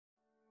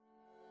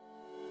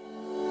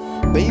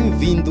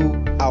Bem-vindo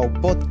ao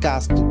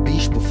podcast do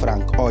Bispo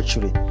Frank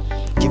Ochery.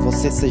 Que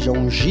você seja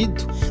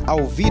ungido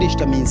ao ouvir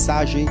esta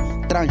mensagem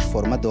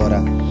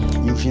transformadora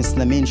e os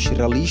ensinamentos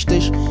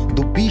realistas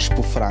do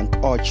Bispo Frank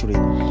Ochery.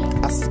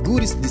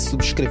 Assegure-se de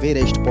subscrever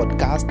este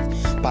podcast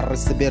para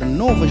receber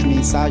novas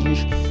mensagens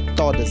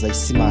todas as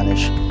semanas.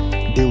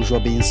 Deus o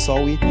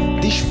abençoe.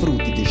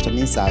 Desfrute desta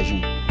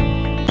mensagem.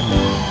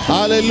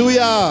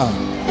 Hallelujah.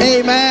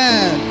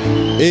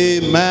 Amen.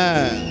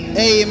 Amen.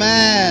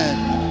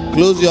 Amen.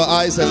 Close your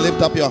eyes and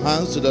lift up your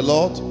hands to the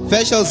Lord.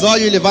 Fecha os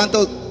olhos e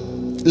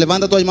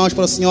levanta tuas mãos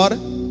para o Senhor.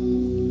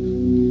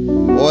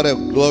 What a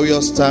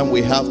glorious time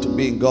we have to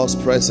be in God's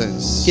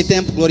presence. Que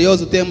tempo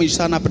glorioso temos de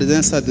estar na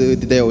presença de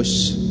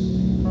Deus.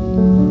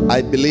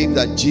 I believe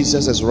that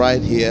Jesus is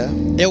right here.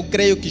 Eu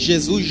creio que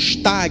Jesus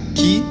está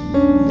aqui.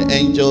 The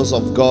angels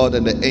of God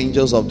and the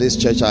angels of this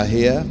church are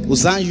here.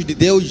 Os anjos de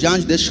Deus e os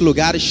anjos deste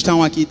lugar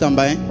estão aqui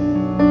também.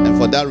 And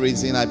for that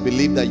reason, I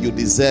believe that you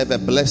deserve a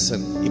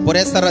blessing. E por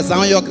essa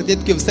razão eu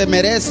acredito que você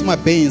merece uma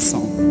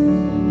bênção.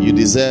 You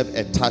deserve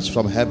a touch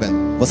from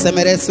heaven. Você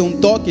merece um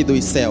toque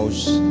dos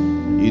céus.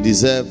 You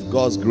deserve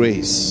God's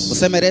grace.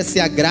 Você merece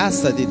a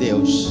graça de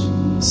Deus.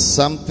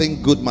 Something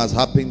good must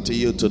happen to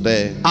you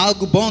today.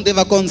 Algo bom deve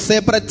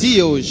acontecer para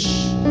ti hoje.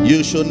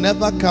 You should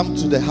never come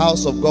to the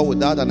house of God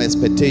without an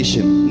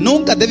expectation.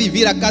 Nunca deve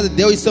vir à casa de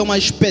Deus sem uma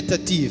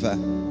expectativa.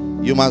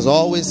 You must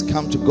always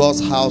come to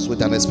God's house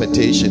with an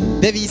expectation.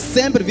 Deve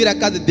sempre vir à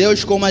casa de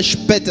Deus com uma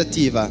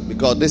expectativa.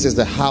 Because this is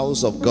the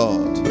house of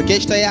God. Porque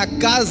esta é a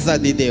casa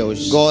de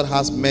Deus. God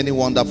has many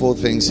wonderful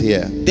things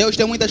here. Deus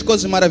tem muitas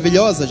coisas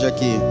maravilhosas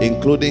aqui.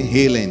 Including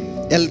healing.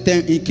 Ele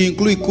tem, que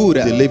inclui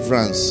cura,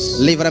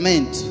 deliverance,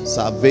 livramento,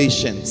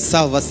 salvation,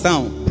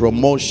 salvação,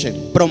 promotion,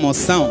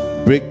 promoção,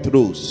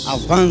 breakthroughs,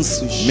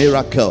 avanços,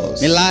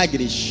 miracles,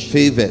 milagres,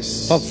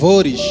 favors.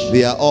 favores.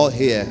 They are all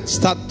here.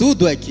 Está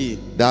tudo aqui.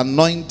 The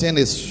anointing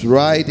is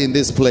right in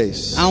this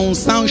place. A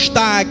unção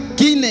está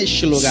aqui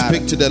neste lugar.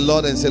 Speak to the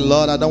Lord and say,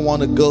 Lord, I don't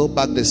want to go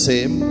back the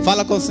same.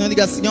 Fala com o Senhor e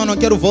diga, Senhor, não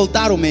quero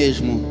voltar o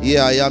mesmo. Here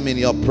I am in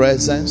your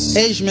presence.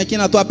 Eis-me aqui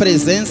na tua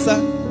presença.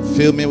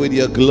 Fill me with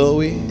your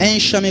glory.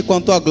 Encha-me com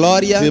a tua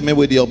glória. Fill me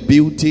with your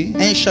beauty.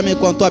 Encha-me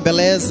com a tua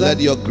beleza.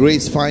 Let your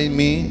grace find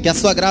me. Que a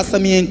sua graça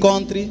me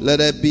encontre. Let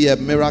there be a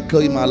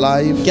miracle in my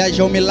life. Que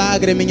haja um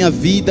milagre em minha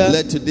vida.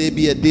 Let today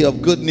be a day of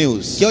good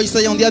news. Que hoje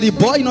seja um dia de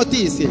boas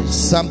notícias.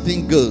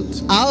 Something good.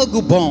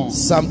 Algo bom.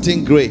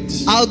 Something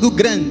great. Algo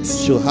grande.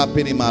 Should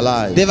happen in my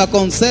life. Deve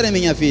acontecer em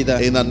minha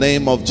vida. In the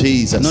name of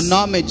Jesus. No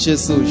nome de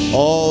Jesus.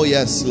 Oh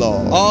yes,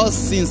 Lord. Oh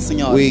sim,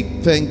 Senhor. We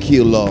thank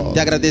you, Lord. Te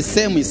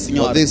agradecemos,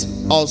 Senhor. For this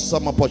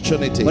awesome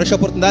opportunity. Por esta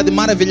oportunidade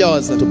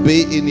maravilhosa. To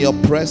be in your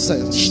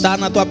presence. Estar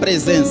na tua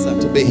presença.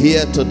 To be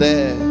here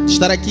today.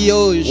 Estar aqui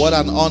hoje. What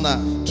an honor.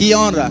 Que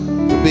honra.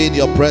 To be in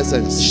your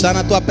presence. Estar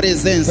na tua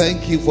presença.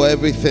 Thank you for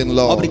everything,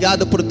 Lord.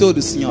 Obrigado por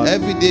tudo, Senhor.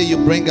 Every day you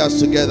bring us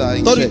together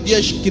in Todos church. os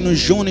dias que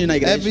nos unem na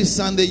igreja. Every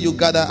Sunday you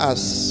gather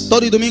us.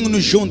 Todo domingo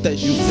nos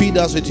juntas. You feed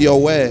us with your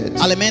word.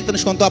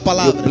 Alimenta-nos com tua You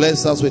palavra.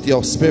 bless us with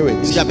your spirit.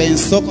 Te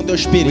abençoa com teu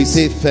espírito. We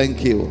say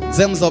thank you.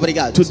 Dizemos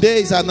obrigado.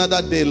 Today is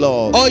another day,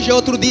 Lord. Hoje é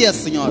outro dia,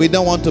 Senhor. We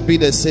don't want to be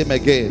the same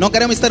again. Não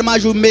queremos ser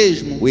mais o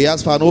mesmo. We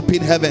ask for an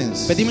open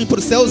heavens. Pedimos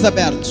por céus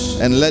abertos.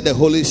 And let the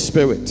Holy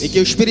Spirit, E que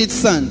o Espírito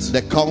Santo,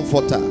 the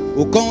Comforter,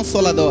 o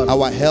Consolador,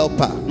 our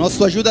helper,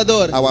 nosso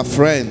ajudador, our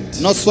friend,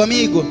 nosso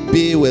amigo,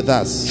 be with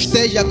us.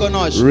 esteja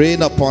conosco.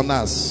 Rain upon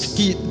us.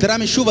 Que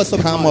derrame chuva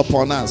sobre Come nós.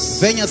 upon us.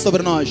 Venha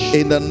sobre nós.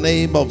 In the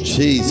name of No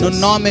Jesus.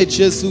 nome de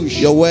Jesus.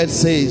 Your word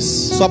says,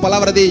 Sua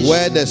palavra diz: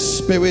 where the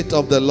Spirit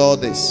of the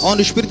Lord is,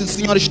 onde o Espírito do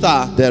Senhor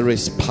está, there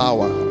is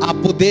power. há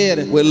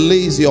poder.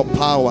 Release your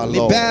power,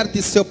 Lord.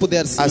 Liberte seu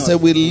poder, I Senhor.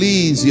 said,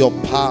 release your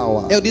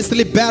power. Eu disse,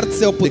 liberte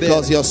seu poder.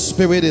 Because your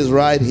Spirit is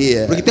right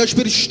here. Porque teu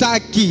Espírito está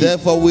aqui.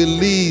 Therefore,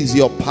 release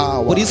your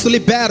power. Por isso,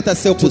 liberta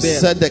seu To poder.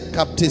 set the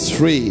captives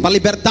free. Para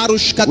libertar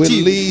os cativos.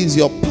 Release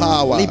your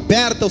power.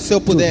 Liberta o seu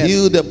To poder.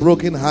 heal the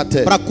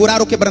brokenhearted. Para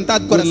curar o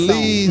quebrantado de coração.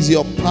 Release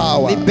your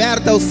power.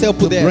 Liberta o seu To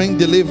poder. bring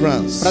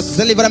deliverance Para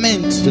trazer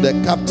livramento to the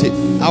captive.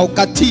 ao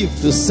cativo.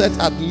 To set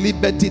at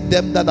liberty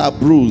them that are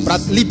bruised. Para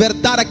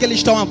libertar aqueles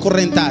que estão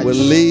acorrentados.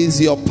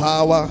 Release your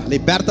power.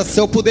 Liberta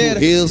seu To poder.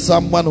 heal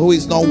someone who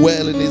is not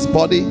well in his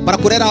body. Para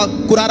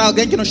curar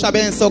alguém que não está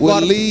bem em seu corpo.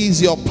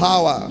 Release your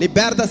power.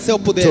 Liberta seu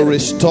To poder.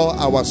 restore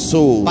our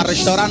souls. Para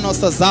restaurar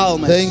nossas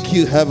almas. Thank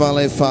you,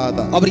 Heavenly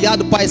Father.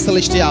 Obrigado, Pai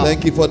Celestial.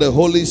 Thank you for the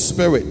Holy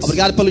Spirit.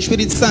 Obrigado pelo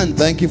Espírito Santo.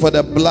 Thank you for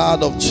the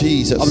blood of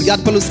Jesus.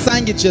 Obrigado pelo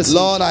sangue de Jesus.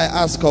 Lord, I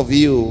ask of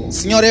you,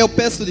 Senhor, eu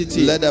peço de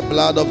ti. let the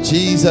blood of Que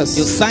o Jesus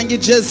sangue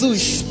de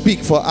Jesus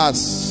speak for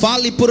us.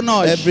 fale por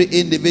nós. Every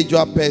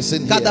individual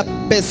person Cada here.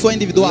 pessoa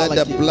individual Let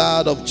the aqui.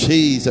 blood of Que o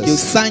Jesus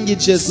sangue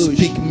de Jesus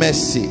speak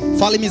mercy,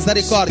 fale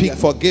misericórdia. speak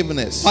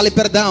forgiveness, Fale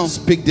perdão.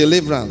 speak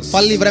deliverance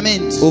Fale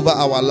livramento over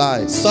our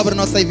lives, sobre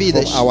nossas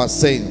vidas for our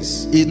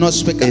sins. e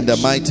nossos In the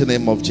pecados. mighty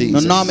name of No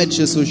Jesus. nome de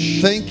Jesus.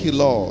 Thank you,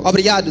 Lord,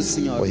 Obrigado, for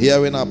Senhor,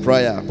 hearing our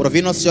prayer. por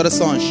ouvir nossas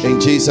orações. In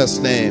Jesus'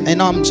 name. Em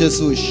nome de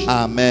Jesus.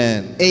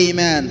 Amen.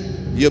 Amen.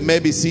 You may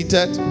be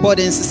seated.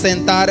 Podem se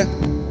sentar.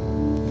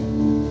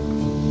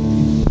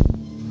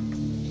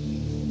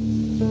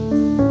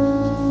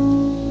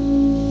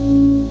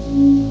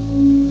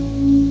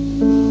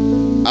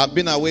 I've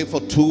been away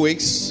for 2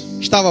 weeks.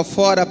 Estava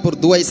fora por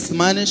 2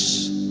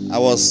 semanas. I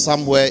was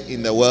somewhere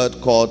in the world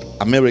called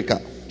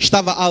America.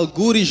 Estava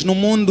algures no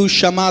mundo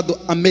chamado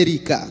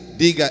América.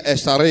 Diga,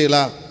 estarei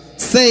lá.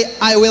 Say,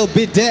 I will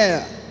be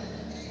there.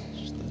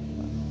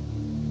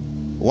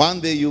 One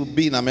day you'll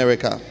be in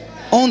America.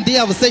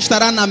 Dia você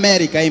estará na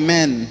América.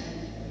 Amen.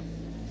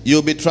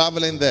 You'll be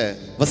traveling there.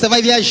 Você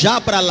vai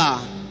viajar para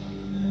lá.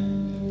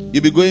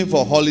 You'll be going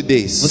for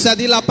holidays. Você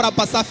vai ir lá para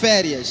passar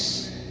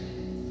férias.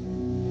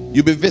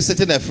 You'll be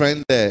visiting a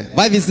friend there.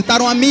 Vai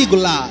visitar amigo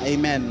lá.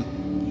 Amen.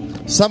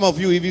 Some of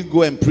you even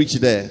go and preach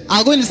there.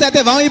 Alguns de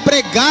vocês vão ir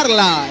pregar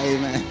lá.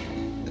 Amen.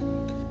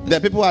 The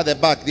people at the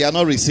back, they are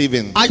not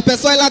receiving. As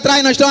pessoas lá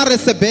atrás não estão a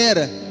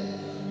receber.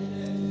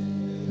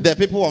 The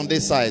people on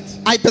this side.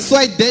 As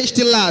pessoas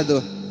deste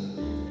lado.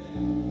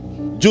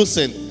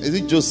 Jusen. Is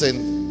it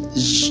Jusen?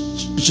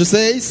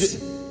 Vocês?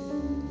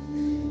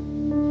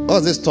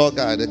 What's this tall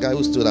guy? The guy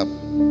who stood up.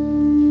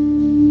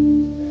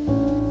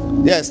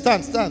 Yeah,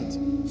 stand.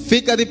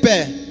 Fica de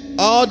pé.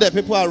 All the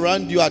people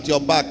around you at your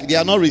back, they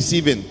are not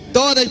receiving.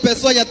 Todas as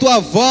pessoas à tua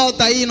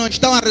volta aí não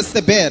estão a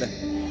receber.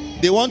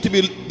 They want to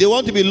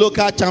be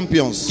local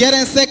champions.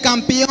 Querem ser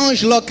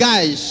campeões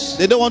locais.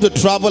 They don't want to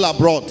travel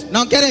abroad.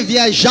 Não querem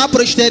viajar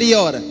para o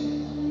exterior.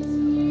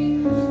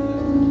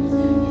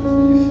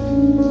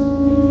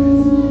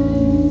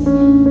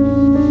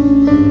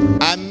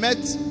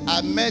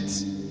 I met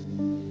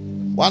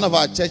one of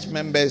our church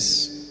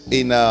members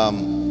in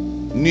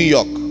New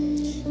York.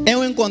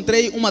 Eu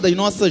encontrei uma das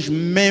nossas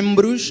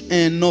membros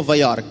em Nova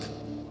York.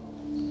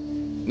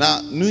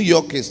 Now, New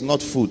York is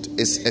not food,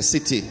 it's a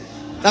city.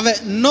 Tá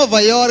vendo?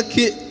 Nova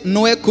York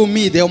não é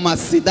comida, é uma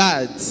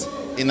cidade.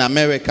 In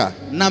America.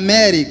 Na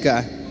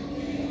América.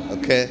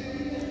 Okay.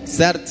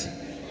 Certo?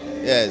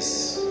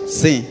 Yes.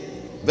 Sim.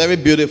 Very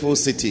beautiful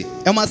city.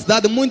 É uma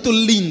cidade muito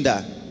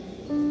linda.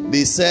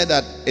 They said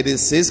that it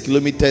is 6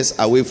 kilometers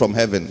away from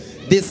heaven.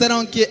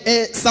 Disseram que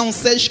são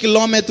 6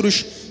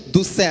 quilômetros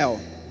do céu.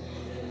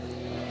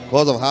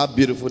 Because of how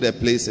beautiful the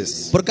place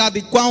is. Por causa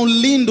de quão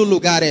lindo o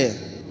lugar é.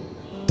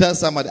 Tell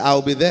somebody,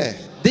 I'll be there.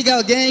 Diga a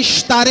alguém,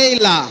 estarei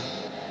lá.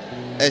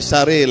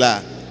 Estarei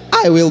lá.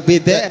 I will be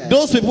there.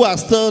 Those people are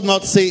still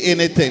not saying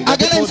anything. The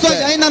Aquelas people pessoas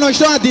there, ainda não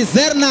estão a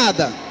dizer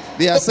nada.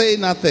 they are saying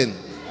nothing.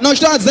 Não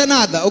estão a dizer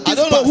nada. O que I se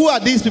don't know passa? who are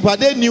these people. Are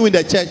they new in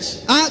the church?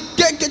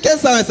 Quem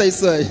são essas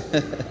pessoas?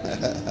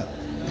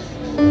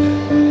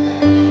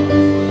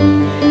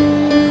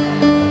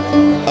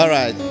 All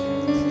right.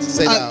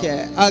 Sit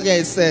down.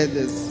 Okay, say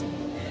this.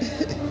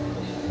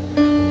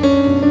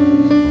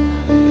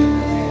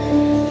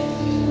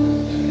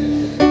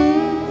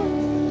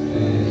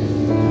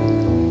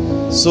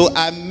 So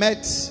I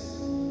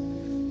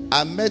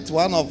met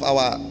one of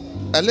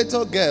a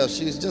little girl.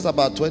 She's just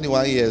about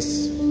 21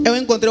 years. Eu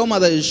encontrei uma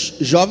das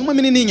jovens, uma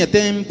menininha,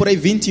 tem por aí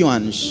 21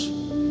 anos.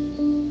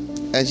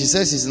 And she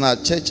says she's in our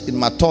church in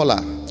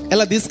Matola.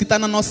 Ela disse que está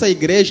na nossa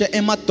igreja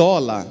em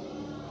Matola.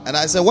 And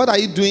I said, what are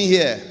you doing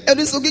here? Eu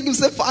disse, o que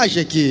você faz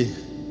aqui?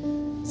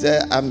 She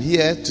said, I'm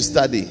here to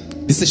study.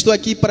 Disse, estou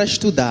aqui para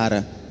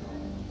estudar.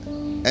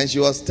 And she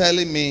was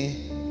telling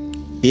me,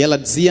 E ela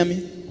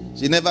dizia-me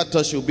she never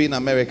thought she would be in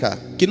America.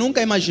 que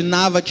nunca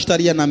imaginava que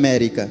estaria na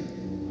América.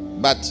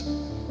 But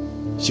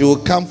she will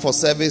come for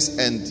service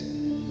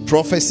and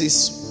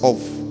prophecies of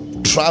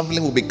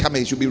traveling will be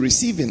coming. She will be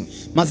receiving.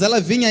 Mas ela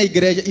vinha à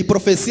igreja e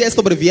profecias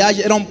sobre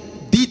viagem eram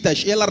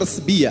ditas e ela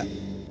recebia.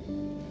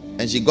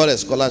 And she got a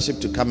scholarship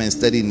to come and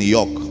study in New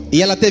York.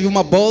 E ela teve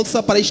uma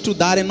bolsa para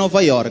estudar em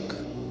Nova York.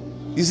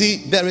 You see,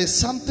 there is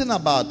something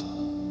about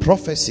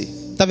prophecy.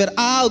 Está a ver?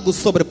 Há algo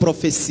sobre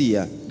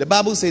profecia. The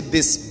Bible says,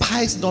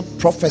 despise not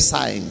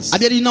prophesying. A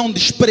Bíblia diz, não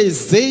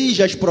desprezeis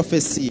as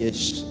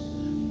profecias.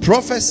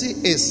 Prophecy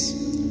is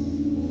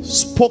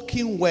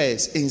spoken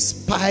words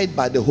inspired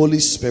by the Holy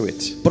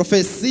Spirit.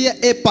 Profecia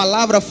é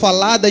palavra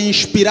falada e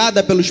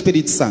inspirada pelo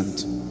Espírito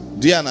Santo.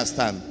 Do you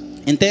understand?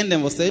 Entendem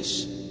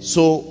vocês?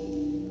 So,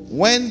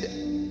 when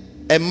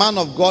a man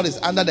of God is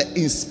under the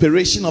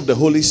inspiration of the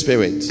Holy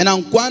Spirit,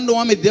 Então, quando o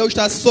homem de Deus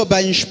está sob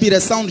a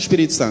inspiração do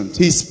Espírito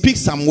Santo, he speaks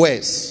some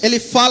words. ele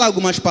fala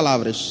algumas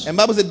palavras. And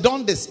the Bible says,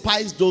 don't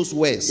despise those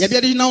words. E a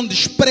Bíblia diz, não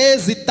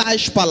despreze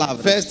tais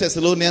palavras. 1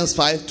 Thessalonians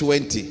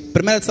 5:20.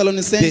 1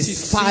 Tessalonicenses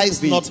Despise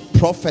 5:20. not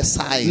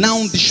prophesying.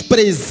 Não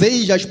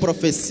desprezeis as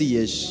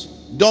profecias.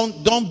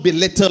 Don't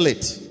belittle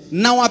it.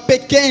 Não a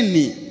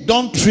pequene.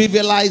 Don't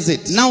trivialize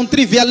it. Não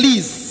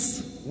trivialize.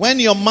 When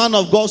your man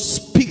of God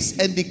speaks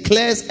and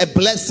declares a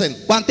blessing,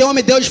 Quando o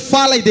homem de Deus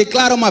fala e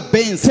declara uma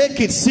bênção,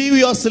 take it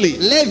seriously.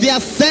 leve a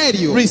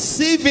sério.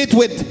 Receive it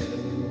with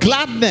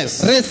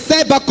gladness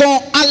Receba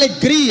com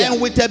alegria and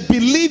with a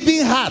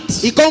believing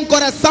heart. e com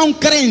coração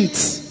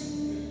crente.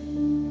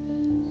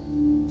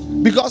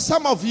 Because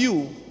some of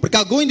you, Porque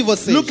alguns de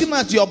vocês, looking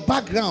at your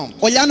background,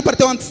 olhando para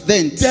teu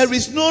antecedente, there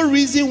is no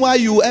reason why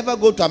you ever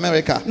go to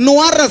America.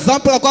 não há razão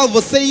pela qual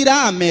você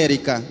irá à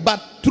América. But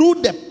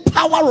through the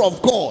power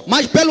of God,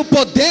 Mas pelo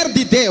poder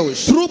de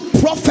Deus, through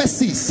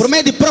prophecies, por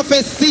meio de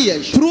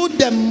profecias, through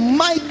the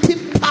mighty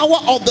power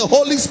of the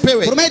Holy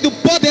Spirit, por meio do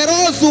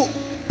poderoso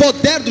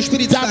poder do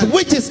Espírito That Santo.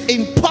 which is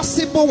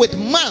impossible with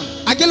man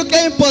Aquilo que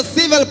é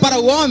impossível para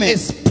o homem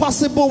is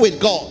possible with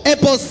God. é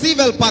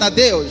possível para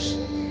Deus.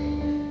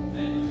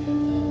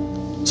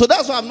 So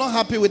that's why I'm not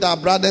happy with our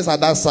brothers at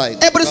that side.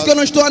 É por isso que eu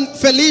não estou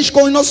feliz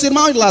com os nossos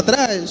irmãos lá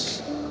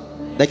atrás,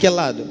 daquele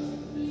lado.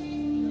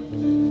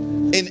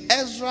 In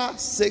Ezra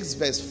 6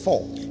 verse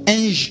 4,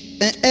 Em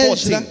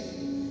Esdras, 14,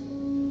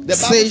 the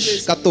Bible 6,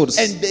 says, 14.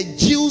 and the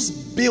Jews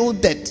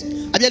builded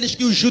A Bíblia diz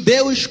que os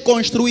judeus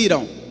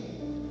construíram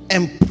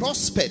and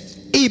prospered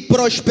e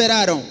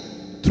prosperaram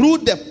through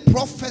the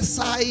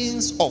prophesying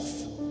of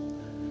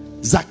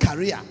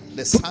Zachariah,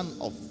 the son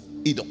of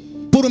Edom.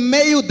 por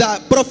meio da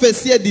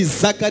profecia de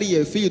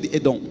Zacarias, filho de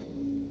Edom.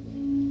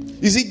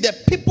 You see, the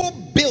people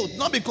built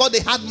not because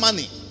they had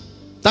money.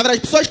 Tá vendo? As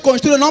pessoas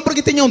construíram não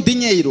porque tinham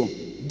dinheiro.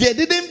 They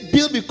didn't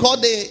build because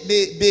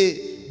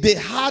they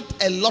had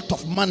a lot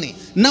of money.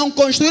 Não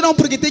construíram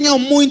porque tinham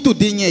muito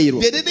dinheiro.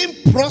 They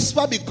didn't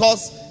prosper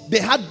because they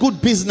had good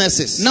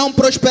businesses. Não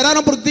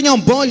prosperaram porque tinham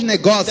bons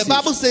negócios. The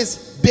Bible says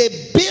they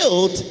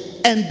built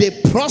and they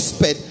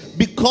prospered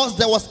because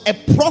there was a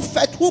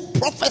prophet who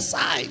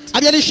prophesied A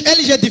Bíblia diz,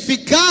 eles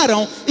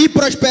edificaram e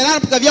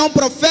prosperaram porque havia um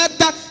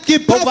profeta que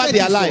over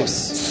their profetizou lives.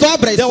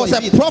 sobre as There was suas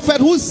a vidas.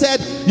 prophet who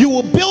said, you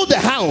will build a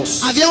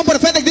house. Havia um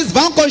profeta que disse,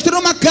 vão construir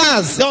uma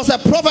casa. There was a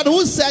prophet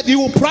who said, you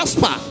will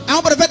prosper. Há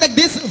um profeta que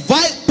disse,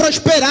 vai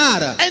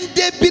prosperar. And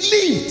they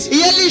believed.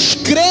 E eles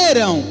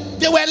creram,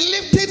 They were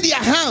lifting their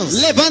hands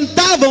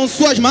levantavam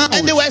suas mãos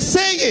and they were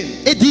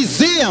saying, e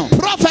diziam,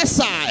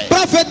 prophesy.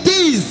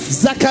 profetize,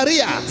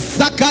 Zachariah,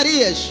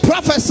 Zacarias,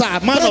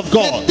 prophesy, man of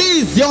God.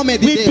 profetize, homem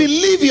de We Deus.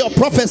 believe your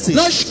prophecy.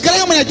 Nós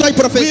cremos nas tuas We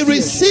profecias.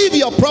 receive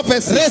your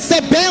prophecy.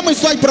 Recebemos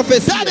suas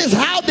profecias. That is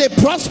how they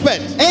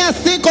prospered. É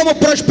assim como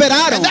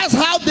prosperaram. And that's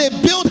how they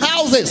built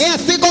houses. É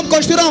assim como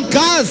construíram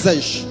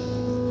casas.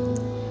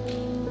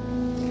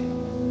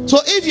 So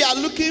if you are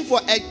looking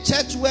for a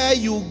church where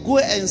you go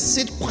and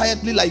sit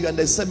quietly like you're in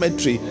the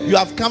cemetery, you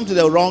have come to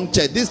the wrong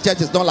church. This church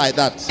is not like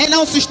that. E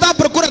não se está à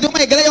procura de uma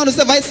igreja onde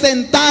você vai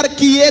sentar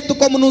quieto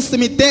como num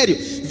cemitério.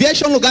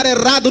 Vieste a um lugar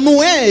errado.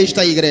 Não é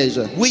esta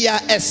igreja. We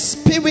are a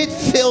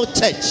spirit-filled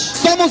church.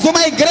 Somos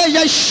uma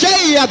igreja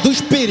cheia do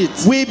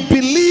Espírito. We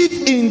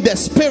believe in the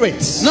Spirit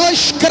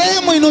Nós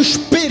cremos no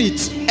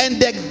Espírito and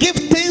the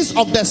giftings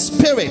of the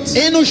Spirit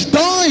e nos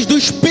dons do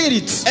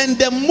Espírito and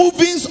the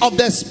movings of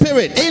the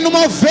Spirit. e no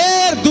mover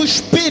do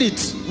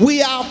Espírito.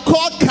 We are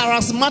called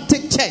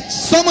charismatic church.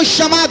 Somos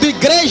chamados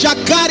igreja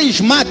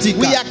carismática.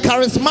 We are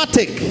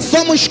charismatic.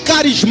 Somos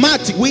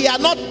carismáticos. We are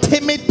not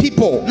timid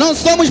people. Não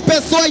somos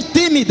pessoas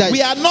tímidas.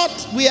 We are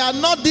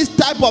not this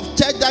type of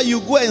church that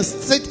you go and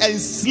sit and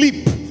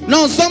sleep.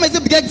 Não somos esse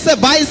porque você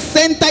vai,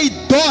 senta e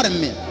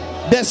dorme.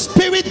 The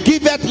Spirit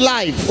giveth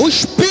life. O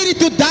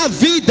Espírito dá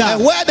vida.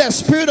 And where the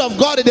Spirit of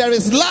God is, there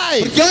is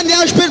life. Porque onde é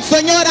o Espírito do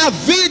Senhor há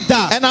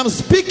vida. And I'm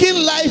speaking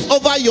life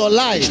over your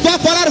life. Estou a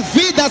falar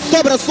vida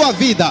sobre a sua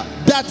vida.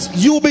 That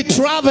you'll be Que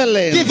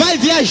traveling. vai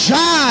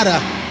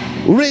viajar.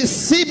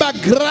 Receive a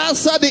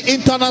graça de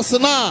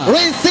internacional.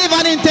 Receive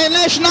an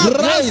international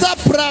grace. Graça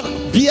para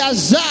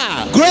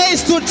viajar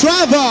Grace to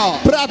travel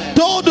para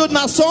todas as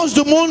nações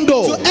do mundo.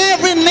 to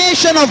every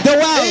nation of the Em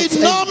world.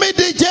 nome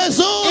de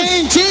Jesus.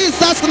 In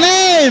Jesus'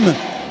 name.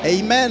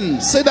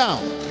 Amen. Sit down.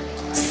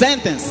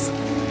 Sentence.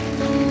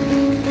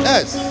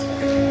 Yes.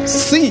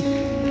 Sim.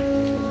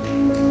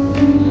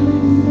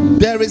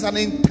 There is an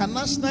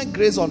international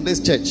grace on this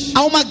church.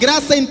 Há uma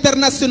graça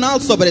internacional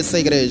sobre essa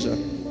igreja.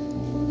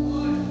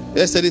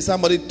 Yesterday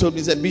somebody told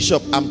me, said,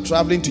 Bishop, I'm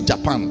traveling to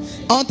Japan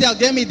Ontem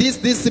alguém me disse,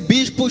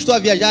 bispo, estou a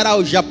viajar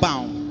ao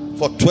Japão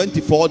for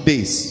 24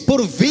 days.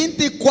 por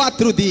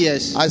 24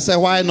 dias. I said,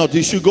 why not?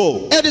 You should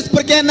go. Eu disse,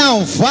 por que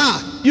não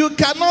vá? You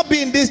cannot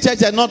be in this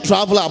church and not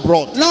travel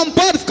abroad. Não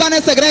pode ficar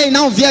nessa igreja e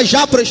não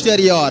viajar para o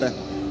exterior.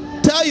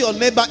 Tell your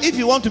neighbor, if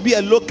you want to be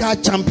a local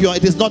champion,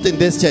 it is not in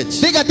this church.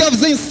 Diga a teu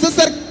vizinho, se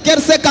você quer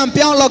ser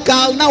campeão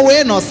local, não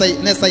é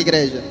nessa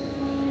igreja.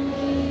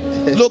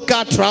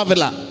 Local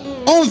traveler.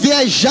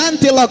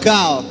 Viajante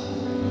local.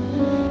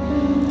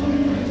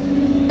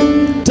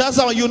 Tell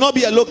someone you will not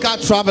be a local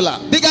traveler.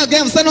 Diga a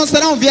alguém, você não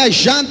será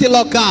viajante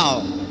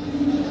local.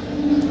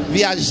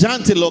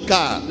 Viajante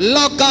local.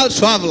 Local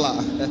traveler.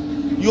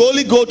 You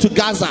only go to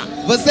Gaza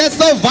Você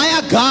só vai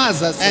a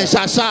Gaza and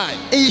Shashai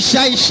e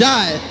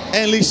Xai-Xai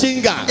and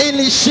Lishinga e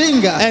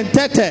Lixinga and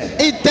Tete.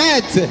 e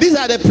Tete. These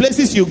are the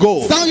places you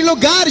go. São os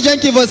lugares em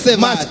que você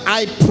vai. But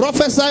I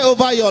prophesy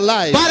over your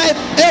life.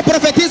 Para eu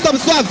profetizo sobre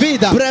sua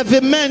vida.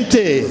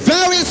 Brevemente,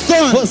 Very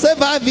soon você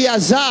vai you are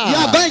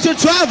viajar going to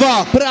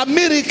travel para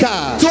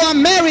América, to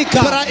America,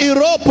 para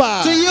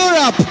Europa, to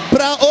Europe,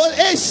 para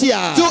Ásia,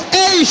 to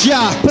Asia,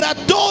 para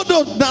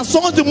todas as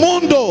nações do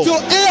mundo. to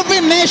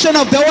every nation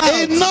of the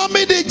Em world.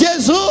 nome de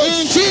Jesus.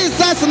 In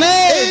Jesus'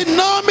 name. Em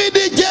nome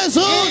de In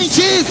Jesus.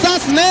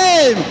 Jesus'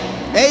 name.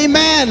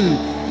 Amen.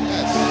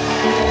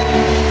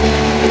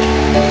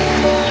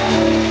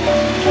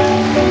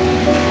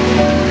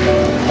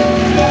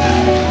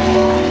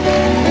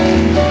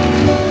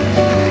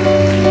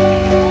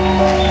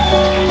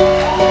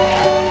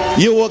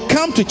 You will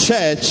come to to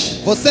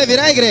church Você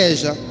virá à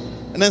igreja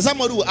and then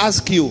somebody will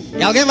ask you,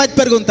 e alguém vai te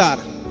perguntar: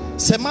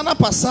 semana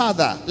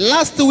passada,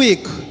 last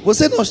week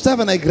você não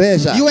estava na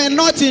igreja? you were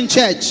not in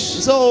church.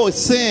 So,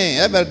 sim,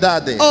 é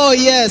verdade. Oh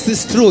yes,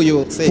 it's true.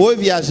 You say. Foi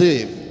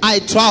viajar. I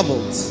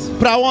traveled.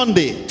 Para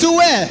onde? To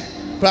where?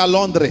 Para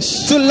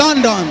Londres. To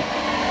London.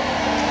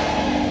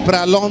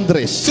 Para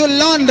Londres. To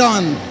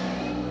London.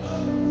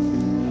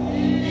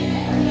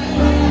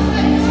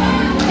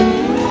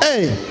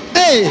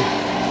 Hey,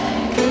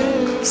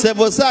 Se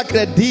você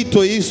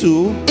acredita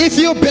isso, if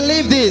you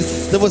believe this,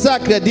 se você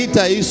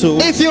acredita isso,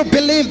 if you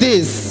believe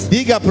this,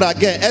 diga para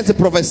alguém, essa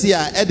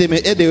profecia é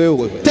de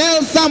eu.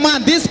 tell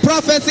someone this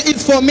prophecy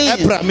is for me. É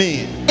para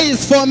mim.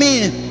 It's for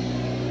me.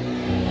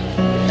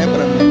 É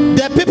para mim.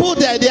 The people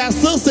there, they are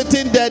still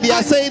sitting there, they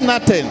are saying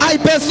nothing. As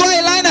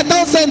pessoas lá ainda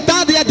estão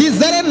sentadas e a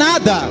dizerem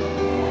nada.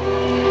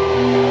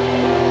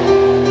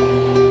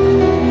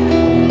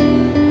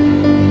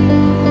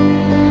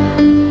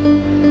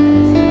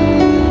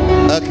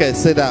 Okay,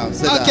 sit down,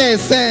 sit down. Ok,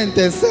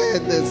 sente.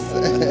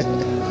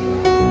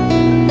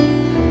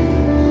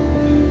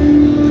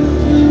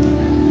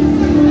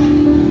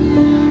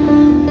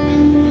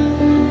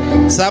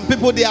 Some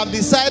people, they have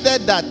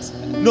decided that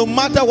no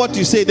matter what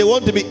you say, they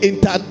want to be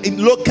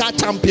in local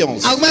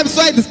champions. Algumas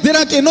pessoas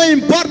decidiram que não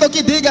importa o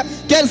que diga,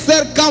 quer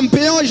ser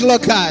campeões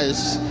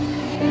locais.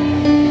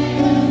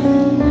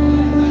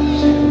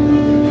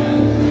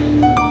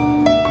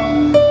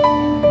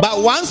 But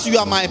once you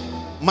are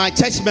my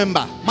church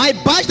member, Mas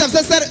basta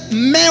você ser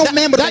meu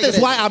membro da that is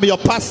igreja. why I'm your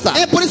pastor.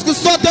 É por isso que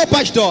sou teu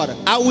pastor.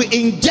 I will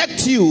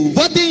inject you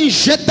Vou te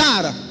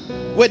injetar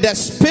with the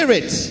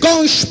spirit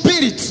com o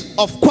espírito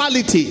of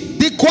quality.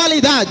 de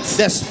qualidade.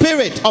 The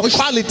spirit of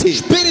quality.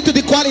 Espírito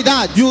de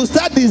qualidade. You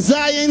start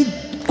desiring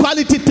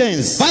quality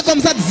things. Vai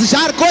começar a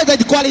desejar coisas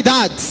de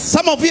qualidade.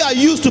 Some of you are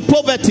used to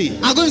poverty.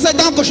 Alguns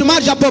estão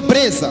acostumados à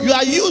pobreza. You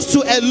are used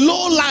to a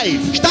low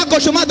life, Está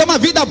acostumado a uma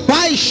vida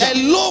baixa. a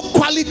low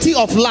quality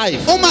of life.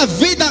 Uma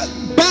vida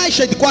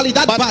baixa, de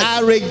qualidade But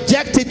baixa. I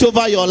reject it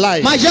over your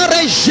life. Mas eu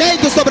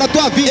rejeito sobre a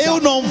tua vida. Eu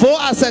não vou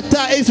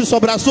aceitar isso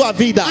sobre a sua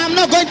vida. I'm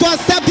not going to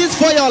accept this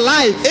for your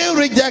life. Eu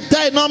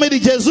rejeitar em nome de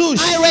Jesus.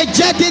 I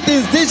reject it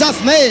in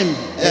Jesus' name.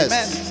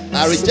 Yes,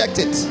 I reject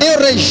it. Eu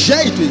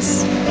rejeito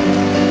isso.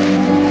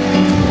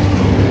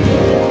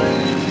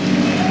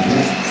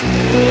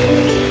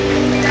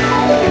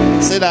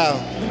 Sit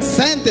down.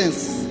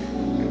 Sentence.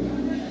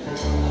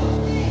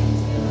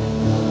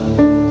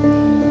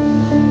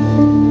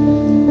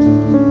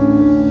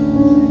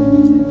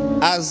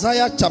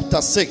 Isaiah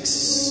chapter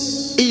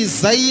 6,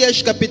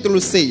 Isaías capítulo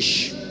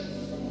 6,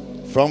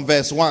 from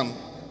verse 1.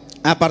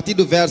 a partir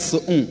do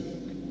verso 1,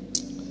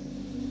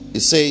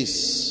 It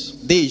says,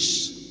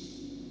 diz: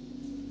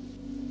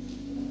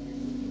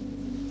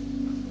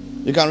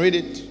 you can read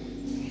it.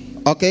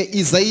 Ok,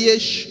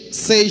 Isaías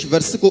 6,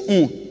 versículo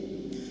 1,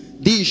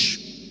 diz: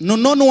 no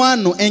 9º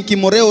ano em que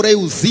morreu o rei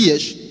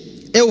Uzias,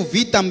 eu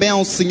vi também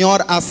ao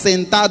Senhor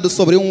assentado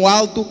sobre um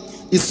alto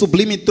e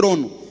sublime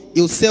trono,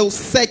 e o seu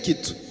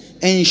séquito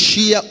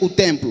enchia o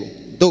templo.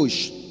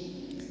 2.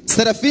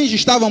 Serafins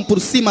estavam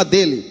por cima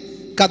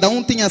dele, cada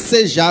um tinha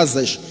 6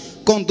 asas,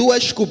 com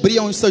 2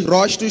 cobriam os seus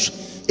rostos,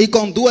 e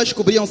com 2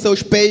 cobriam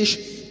seus pés,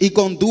 e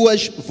com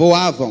 2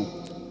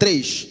 voavam.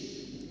 3.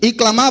 E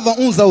clamavam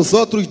uns aos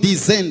outros,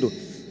 dizendo: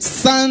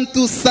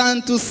 Santo,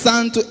 Santo,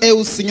 Santo é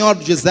o Senhor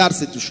dos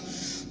exércitos,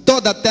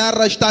 toda a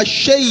terra está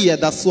cheia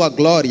da sua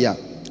glória.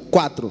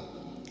 4.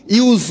 E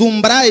os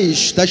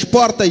umbrais das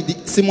portas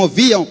se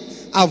moviam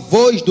à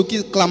voz do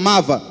que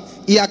clamava,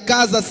 e a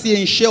casa se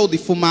encheu de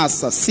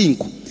fumaça.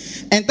 5.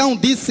 Então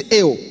disse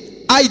eu: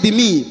 ai de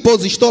mim,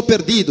 pois estou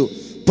perdido,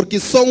 porque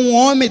sou um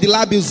homem de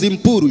lábios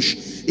impuros,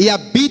 e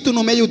habito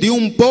no meio de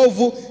um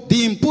povo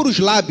de impuros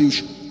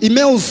lábios, e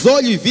meus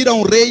olhos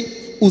viram o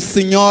Rei, o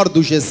Senhor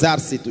dos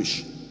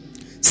exércitos.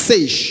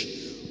 6.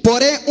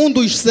 Porém um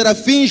dos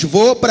serafins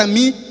voou para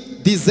mim,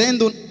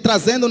 dizendo,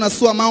 trazendo na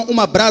sua mão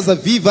uma brasa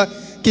viva,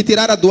 que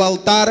tirara do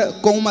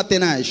altar com uma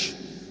tenaz.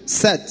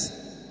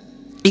 7.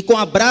 E com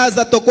a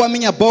brasa tocou a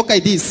minha boca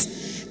e disse: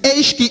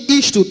 eis que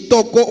isto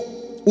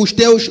tocou os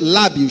teus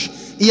lábios,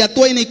 e a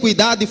tua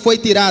iniquidade foi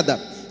tirada,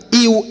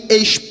 e o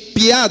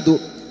expiado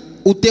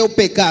o teu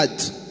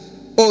pecado.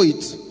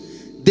 8.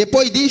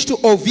 Depois disto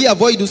ouvi a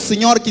voz do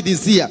Senhor que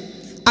dizia: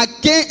 a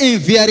quem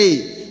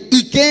enviarei?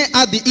 E quem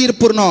há de ir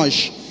por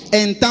nós?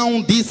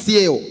 Então disse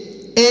eu: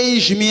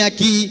 eis-me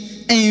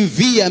aqui,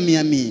 envia-me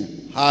a mim.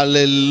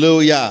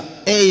 Hallelujah.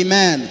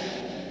 Amen.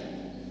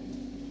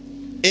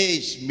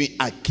 Eis-me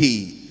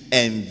aqui,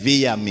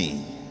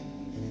 envia-me.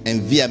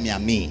 Envia-me a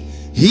mim.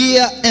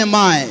 Here am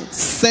I,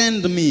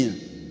 send me.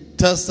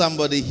 Tell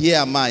somebody, here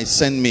am I,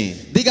 send me.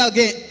 Diga a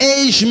alguém: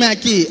 eis-me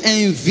aqui,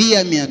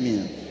 envia-me a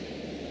mim.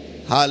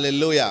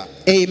 Hallelujah.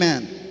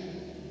 Amen.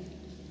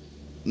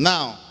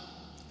 Now,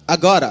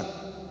 Agora,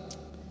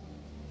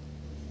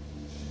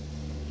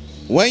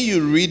 when you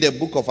read the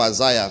book of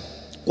Isaiah,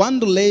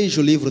 quando leis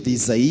o livro de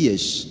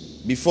Isaías,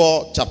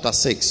 before chapter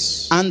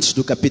 6, antes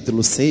do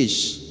capítulo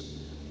 6,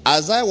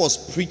 Isaiah was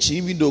preaching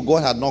even though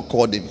God had not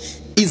called him.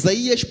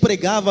 Isaías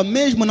pregava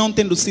mesmo não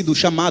tendo sido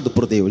chamado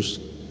por Deus.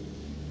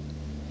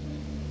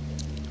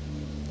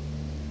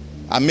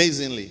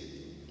 Amazingly,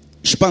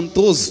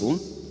 Espantoso,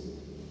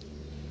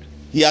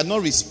 he had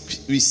not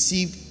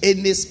received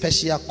any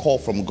special call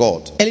from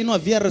God, ele não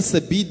havia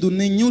recebido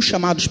nenhum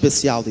chamado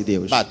especial de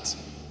Deus. but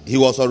he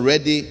was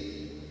already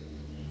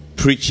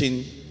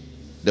preaching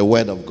the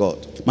word of God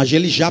Mas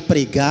ele já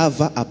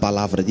pregava a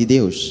palavra de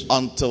Deus.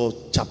 until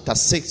chapter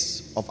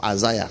 6 of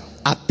Isaiah,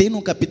 Até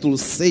no capítulo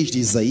 6 de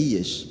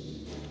Isaías,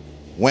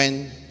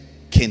 when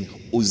King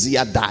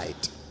Uzziah died.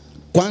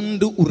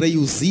 quando o rei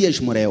Uzias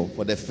morreu.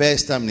 For the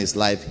first time in his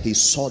life, he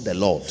saw the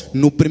Lord.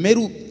 Na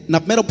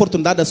primeira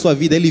oportunidade da sua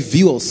vida, ele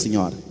viu ao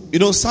Senhor. You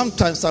know,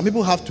 sometimes some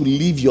people have to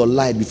live your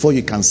life before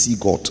you can see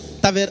God.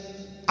 Tá a ver?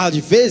 Às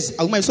vezes,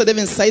 algumas pessoas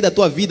devem sair da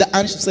tua vida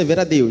antes de você ver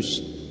a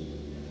Deus.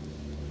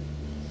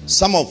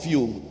 Some of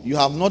you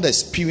have not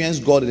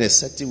experienced God in a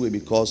certain way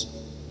because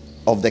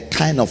of the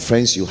kind of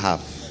friends you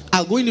have.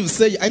 Alguns de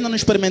vocês ainda não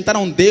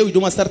experimentaram Deus de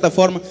uma certa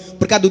forma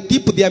por causa do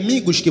tipo de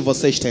amigos que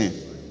vocês têm.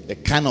 The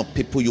kind of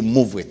people you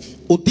move with.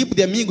 O tipo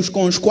de amigos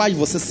com os quais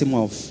você se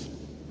move.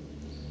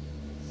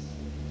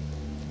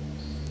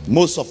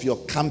 Most of your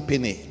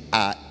company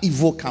are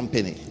evil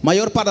company.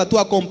 Maior parte da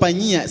tua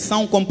companhia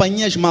são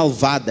companhias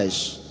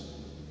malvadas.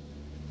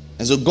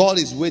 And so God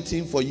is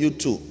waiting for you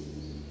to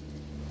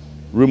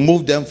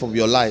remove them from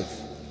your life.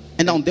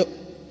 Então Deus,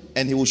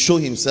 And he will show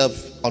himself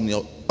on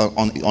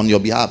your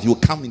behalf. He will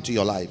come into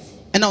your life.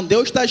 então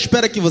Deus está à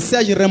espera que você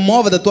as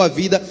remova da tua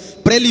vida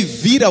para ele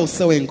vir ao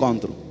seu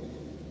encontro.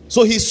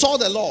 So he saw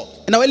the Lord.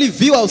 Então ele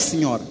viu ao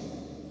Senhor.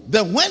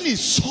 Then when he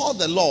saw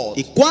the Lord,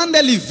 E quando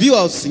ele viu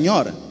ao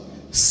Senhor,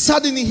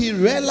 suddenly he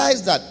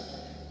realized that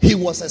he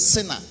was a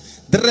sinner.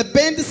 de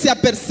repente se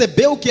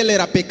apercebeu que ele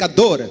era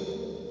pecador,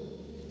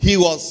 He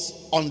was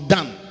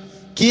undone.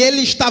 que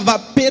ele estava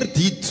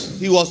perdido,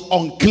 He was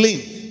unclean.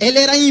 ele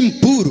era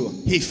impuro,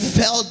 He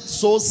felt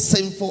so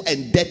sinful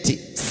and dirty.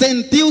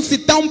 sentiu-se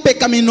tão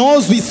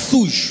pecaminoso e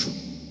sujo,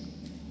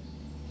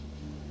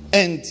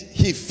 And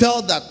he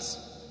felt that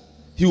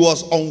he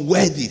was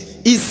unworthy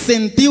e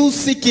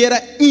sentiu-se que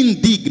era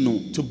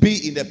indigno to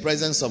be in the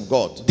presence of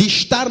God. de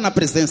estar na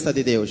presença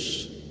de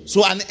Deus.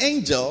 So an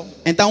angel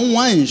Então um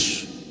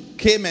anjo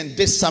came and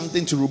did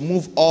something to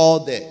remove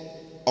all the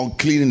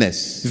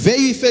uncleanness.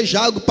 veio e fez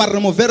algo para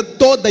remover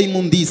toda a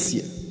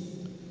imundícia.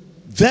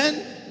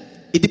 Then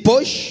E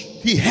depois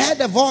he heard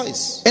a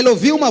voice, ele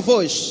ouviu uma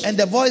voz, and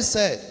the voice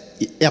said,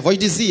 e a voz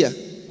dizia: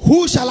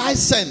 "Who shall I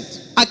send?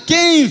 a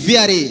quem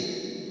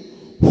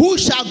enviarei? Who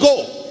shall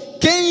go?"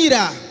 Quem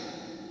irá?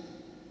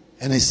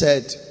 And he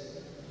said,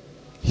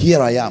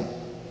 "Here I am.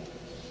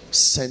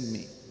 Send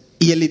me."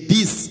 E ele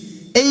disse: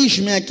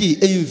 eis-me aqui,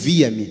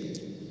 envia-me.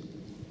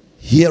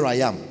 Here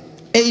I am.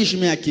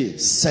 Eis-me aqui,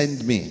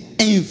 Send me.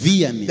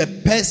 envia-me. The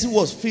person who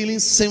was feeling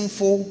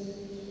sinful,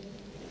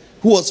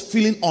 who was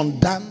feeling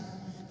undone,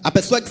 A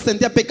pessoa que se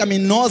sentia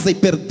pecaminosa e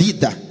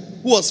perdida,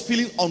 who was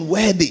feeling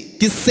unworthy,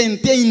 que se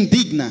sentia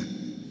indigna,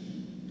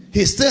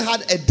 he still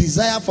had a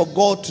desire for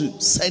God to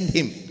send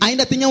him.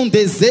 ainda tinha um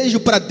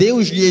desejo para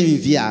Deus lhe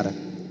enviar.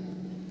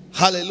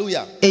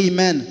 Hallelujah.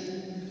 Amen.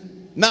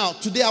 Now,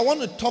 today I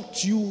want to talk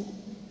to you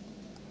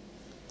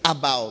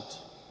about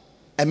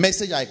a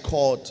message I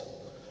called,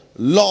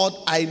 Lord,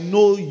 I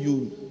know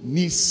you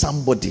need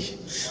somebody.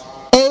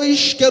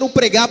 Hoje quero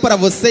pregar para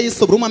vocês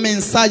sobre uma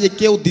mensagem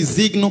que eu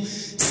designo: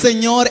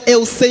 Senhor,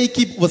 eu sei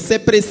que você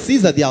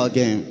precisa de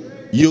alguém.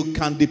 You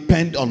can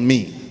depend on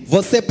me.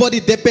 Você pode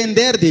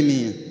depender de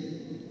mim.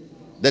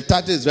 The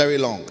title is very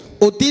long.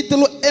 O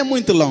título é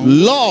muito longo.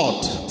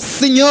 Lord,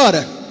 Senhor,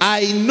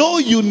 I know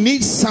you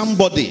need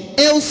somebody.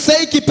 eu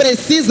sei que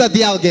precisa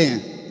de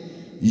alguém.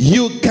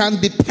 You can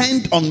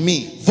depend on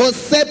me.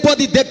 Você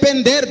pode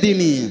depender de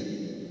mim.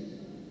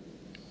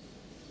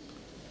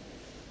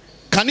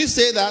 Can you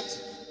say that?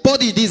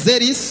 Pode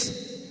dizer isso?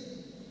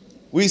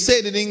 We say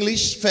it in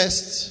English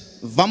first,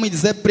 Vamos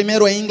dizer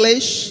primeiro em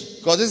inglês,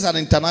 because this is an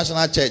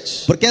international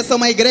church. porque essa é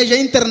uma igreja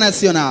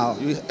internacional.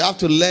 You have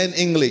to learn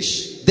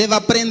English Deve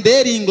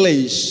aprender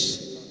inglês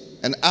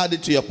and add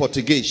it to your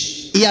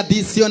Portuguese. e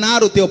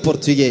adicionar o teu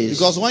português.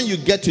 Because when you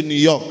get to New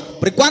York,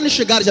 Porque quando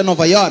chegares a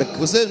Nova York,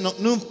 você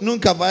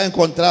nunca vai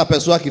encontrar a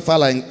pessoa que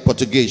fala em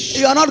português.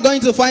 you are not going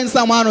to find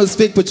someone who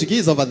speaks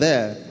Portuguese over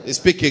there. They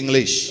speak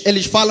English.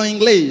 Eles falam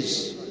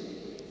inglês,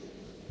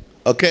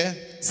 Okay?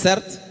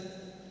 certo?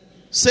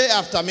 Say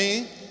after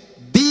me,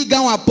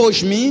 Digam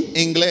após mim,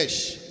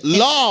 English.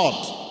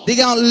 Lord,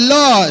 digam: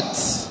 Lord,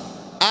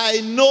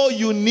 I know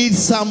you need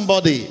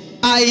somebody.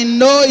 I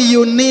know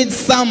you need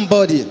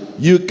somebody.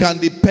 You can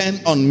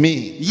depend on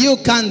me. You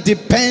can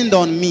depend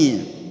on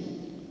me.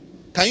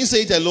 Can you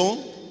say it alone?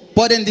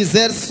 Podem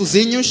dizer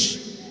sozinhos: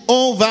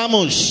 Oh,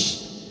 vamos.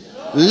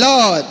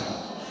 Lord,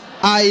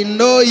 I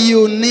know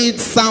you need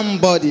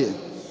somebody.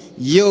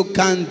 You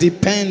can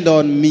depend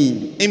on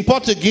me. In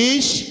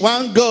Portuguese,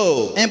 one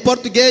go. Em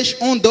português,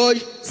 1,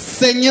 2.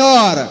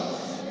 Senhor,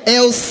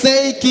 eu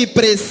sei que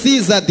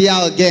precisa de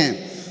alguém.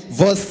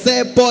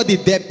 Você pode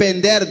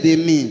depender de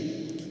mim.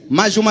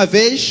 Mais uma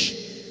vez.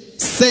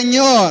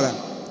 Senhor,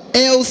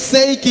 eu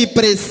sei que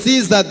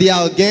precisa de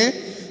alguém.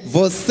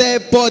 Você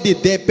pode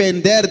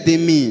depender de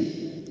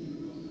mim.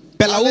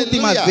 Pela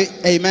última vez.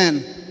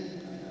 Amen.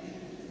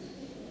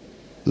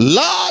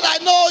 Lord, I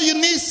know you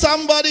need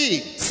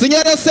somebody.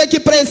 Senhor, eu sei que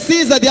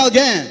precisa de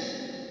alguém.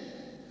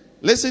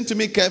 Listen to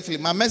me carefully.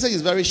 My message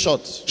is very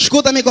short.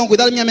 Escuta-me com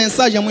cuidado, minha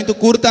mensagem é muito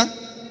curta.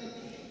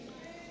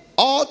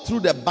 All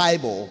through the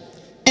Bible,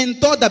 Em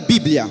toda a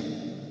Bíblia,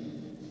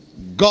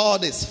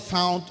 God is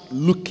found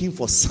looking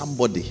for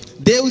somebody.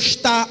 Deus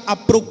está à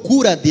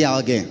procura de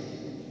alguém.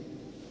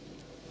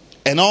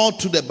 And all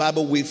through the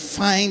Bible, we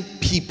find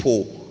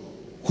people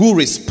who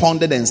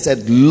responded and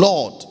said,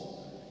 Lord,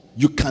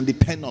 you can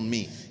depend on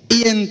me.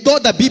 E em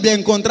toda a Bíblia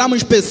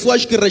encontramos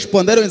pessoas que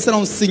responderam e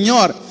disseram: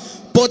 Senhor,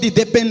 pode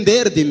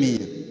depender de mim.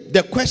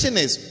 The question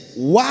is,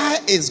 why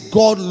is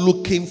God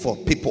looking for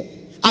people?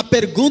 A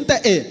pergunta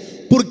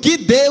é: por que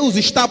Deus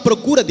está à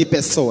procura de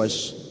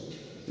pessoas?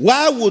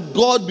 Why would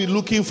God be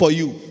looking for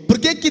you? Por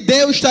que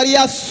Deus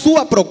estaria à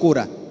sua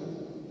procura?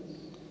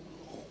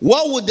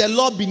 What would the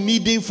Lord be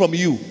needing from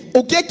you?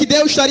 O que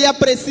Deus estaria a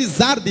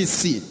precisar de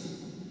si?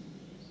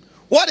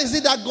 What is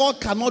it that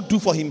God cannot do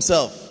for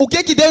himself? O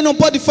que Deus não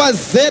pode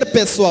fazer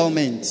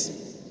pessoalmente?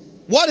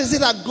 What is it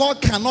that God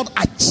cannot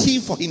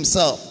achieve for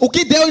himself? O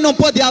que Deus não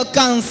pode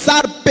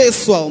alcançar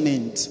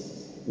pessoalmente?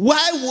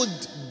 Why would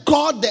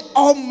God the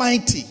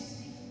Almighty,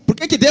 Por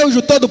que Deus,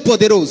 o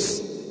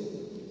Todo-Poderoso,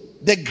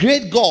 the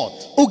great God,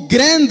 o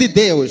grande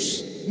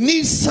Deus,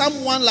 need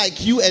someone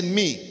like you and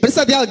me,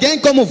 precisa de alguém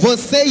como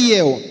você e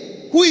eu,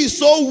 who is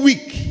so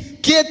weak,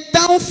 que é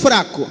tão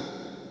fraco,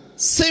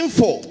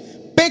 sinful,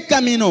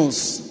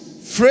 pecaminoso,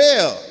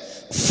 frail?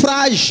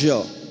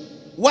 frágil?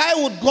 Why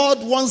would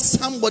God want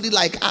somebody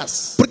like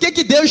us? Por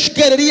que Deus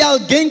quereria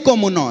alguém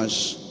como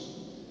nós?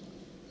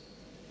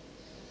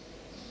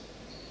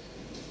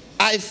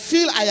 I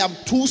feel I am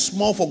too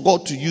small for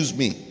God to use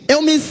me.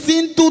 Eu me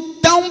sinto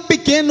tão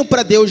pequeno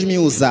para Deus me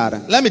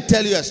usar. Let me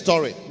tell you a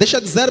story. Deixa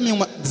eu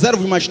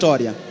dizer-vos uma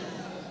história.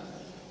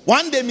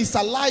 One day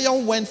Mr.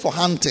 Lion went for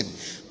hunting.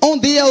 Um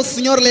dia o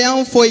Senhor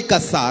Leão foi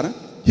caçar.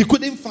 He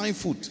couldn't find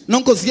food.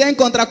 Não conseguia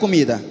encontrar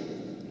comida.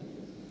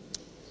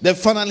 Then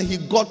finally he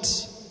got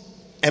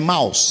a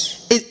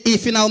mouse. E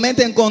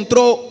finalmente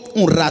encontrou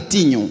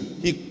ratinho.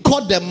 He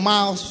caught the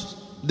mouse,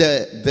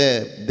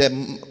 the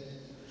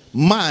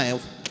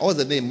mouth, what was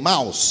the name?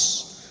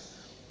 Mouse.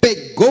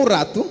 Pegou o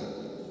rato.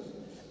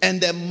 And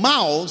the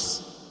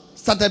mouse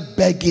started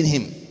begging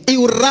him. E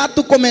o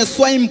rato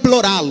começou a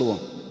implorá-lo.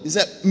 He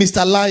said,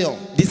 Mr. Lion,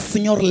 Disse: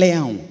 Senhor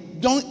Leão,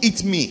 don't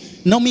eat me.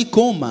 não me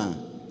coma.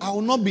 I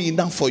will not be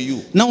enough for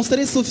you. Não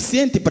serei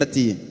suficiente para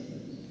ti.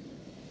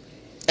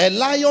 A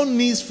lion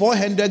needs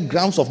 400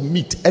 grams of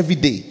meat every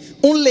day.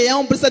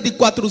 Leão precisa de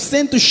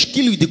 400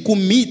 quilos de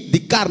comida, de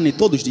carne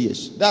todos os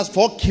dias. That's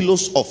 4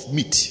 kilos of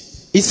meat.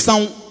 E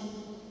são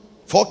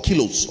 4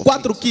 kilos.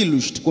 4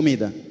 quilos de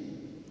comida.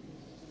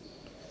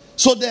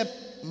 So the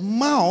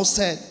mouse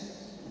said,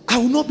 I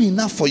will not be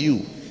enough for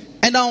you.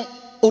 Então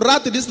o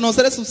rato disse: não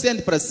será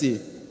suficiente para si.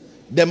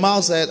 The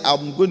mouse said,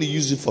 I'm going to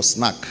use it for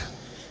snack.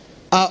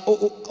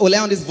 O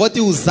leão disse: vou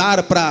te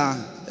usar para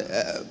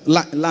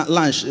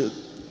lanche,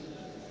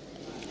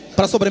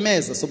 para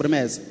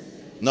sobremesa.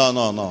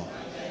 No.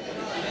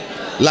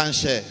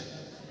 Lanche.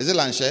 Is it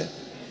lanche?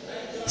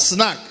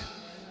 Snack.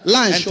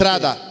 Lanche.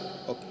 Entrada.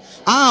 Okay.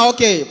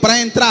 Ok. Para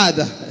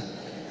entrada.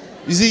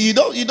 You see,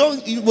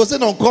 você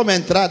não come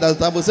entrada,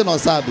 tá? Você não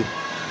sabe.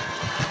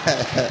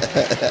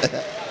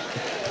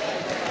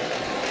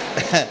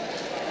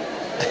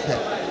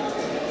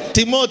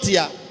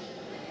 Timóteo,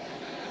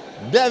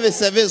 deve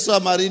servir seu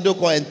marido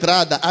com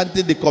entrada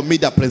antes de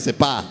comida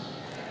principal.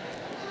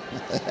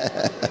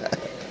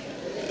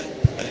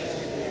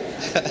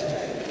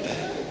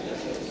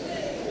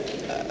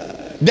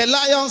 The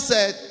lion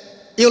said,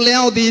 E o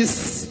leão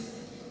disse: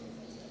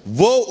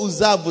 vou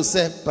usar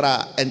você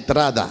para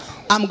entrada.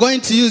 I'm going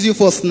to use you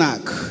for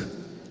snack.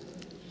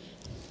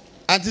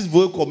 Antes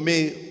vou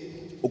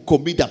comer a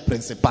comida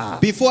principal.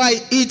 Before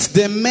I eat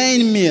the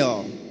main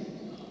meal.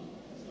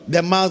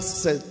 The mouse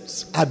said,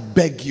 I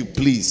beg you,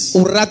 please.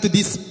 O rato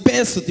disse: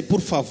 peço-te,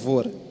 por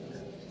favor.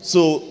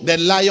 So the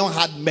lion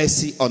had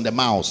mercy on the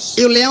mouse.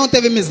 E o leão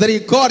teve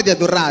misericórdia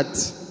do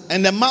rato.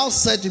 And the mouse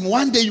said to him,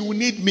 one day you will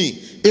need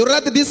me. E o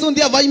rato disse: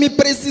 dia vai me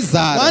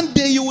precisar. One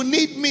day you will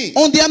need me.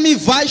 Dia me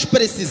vais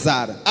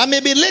precisar. I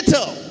may be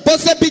little.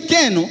 Posso ser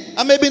pequeno.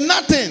 I may be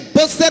nothing.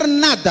 Posso ser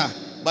nada.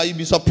 But you'll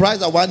be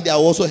surprised that one day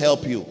I'll also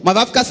help you. Mas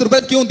vai ficar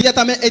surpreso que dia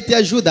também é te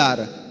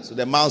ajudar. So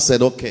the mouse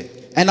said, okay.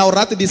 Então o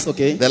rato disse: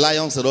 ok. The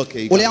lion said,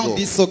 okay. O leão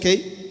disse: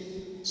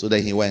 ok. So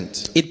then he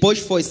went. E depois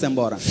foi-se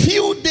embora.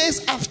 Few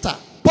days after,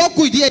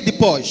 poucos dias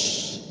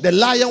depois, the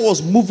lion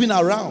was moving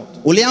around.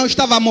 O leão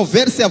estava a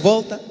mover-se à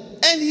volta.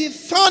 And he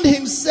found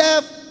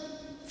himself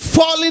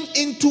falling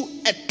into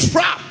a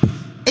trap.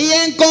 E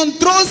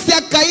encontrou-se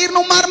a cair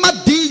numa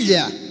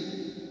armadilha.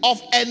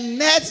 Of a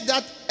net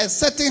that a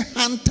certain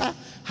hunter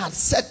had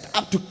set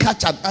up to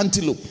catch an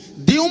antelope.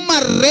 De uma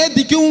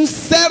rede que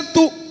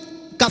certo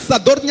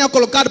caçador tinha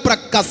colocado para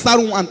caçar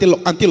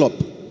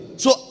antílope.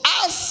 So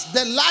as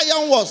the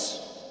lion was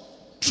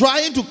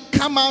trying to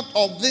come out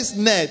of this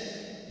net,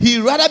 he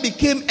rather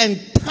became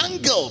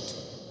entangled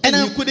and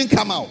he couldn't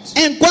come out.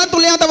 Enquanto o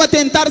leão estava a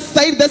tentar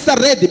sair dessa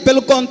rede,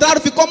 pelo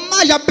contrário, ficou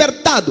mais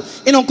apertado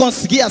e não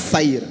conseguia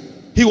sair.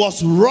 He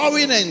was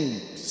roaring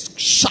and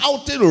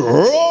shouting,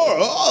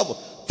 roar,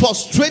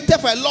 frustrated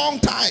for a long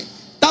time.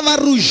 Estava a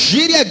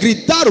rugir e a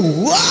gritar,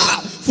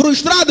 uau,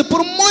 frustrado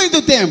por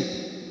muito tempo.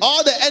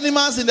 All the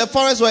animals in the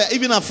forest were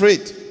even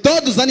afraid.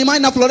 Todos os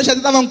animais na floresta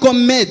estavam com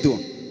medo.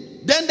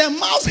 Then the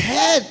mouse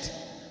heard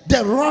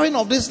the roaring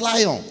of this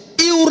lion.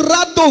 E o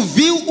rato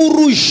ouviu o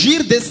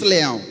rugir desse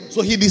leão.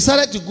 So he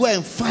decided to go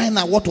and find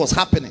out what was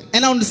happening.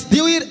 Então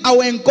decidiu ir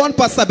ao encontro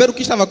para saber o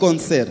que estava a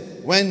acontecer.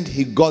 When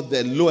he got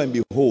there, lo and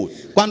behold,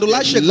 Quando lá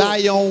the chegou,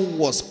 lion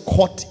was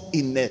caught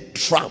in a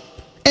trap,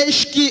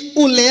 eis que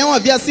o leão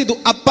havia sido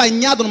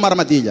apanhado numa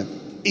armadilha,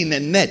 in a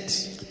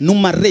net,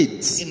 numa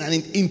rede. in an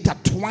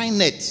intertwined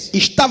net.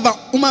 Estava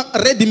uma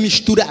rede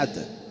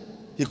misturada.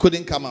 He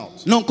couldn't come out.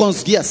 Não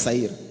conseguia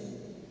sair.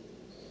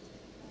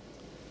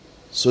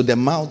 So the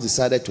mouse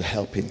decided to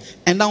help him.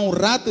 Então o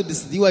rato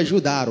decidiu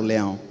ajudar o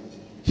leão.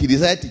 He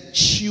decided to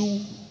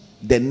chew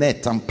the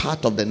net, some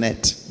part of the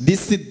net.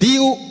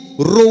 Decidiu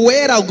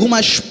roer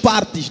algumas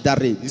partes da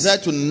He rede.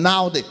 decided to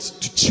gnaw it,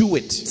 to chew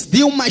it.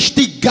 Decidiu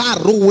mastigar,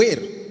 roer.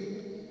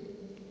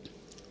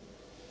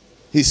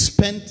 He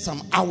spent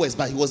some hours,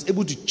 but he was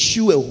able to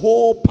chew a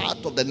whole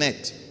part of the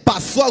net.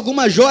 Passou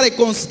algumas horas e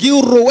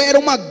conseguiu roer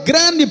uma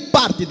grande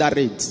parte da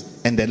rede.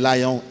 And the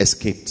lion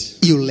escaped.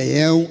 E o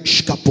leão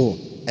escapou.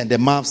 And the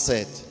mouse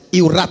said,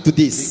 E o rato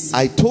disse: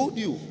 I told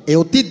you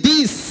eu te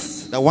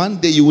disse that one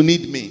day you will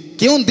need me.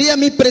 que um dia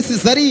me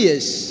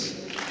precisarias.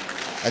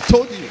 I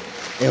told you.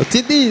 Eu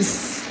te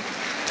disse.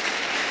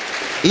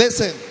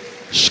 Listen,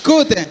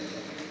 Escutem,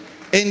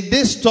 in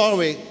this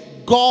story,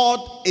 God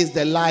is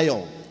the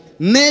lion,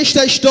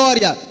 nesta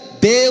história,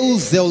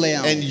 Deus é o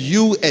leão. and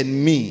you and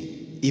me,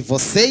 E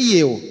você e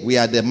eu we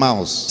are the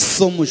mouse.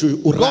 somos o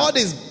God rato.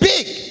 is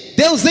big,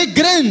 Deus é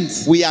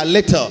grande. we are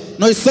little,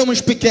 Nós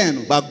somos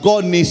pequenos. but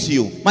God needs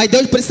you. Mas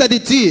Deus precisa de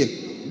ti.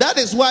 That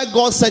is why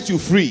God set you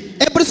free.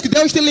 É por isso que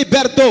Deus te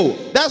libertou.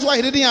 That's why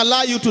He didn't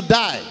allow you to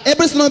die. É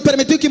por isso que não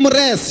permitiu que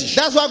morresses.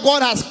 That's why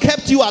God has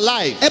kept you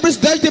alive. É por isso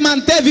que Deus te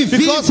manteve vivo.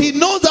 Because He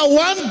knows that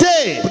one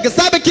day Porque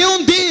sabe que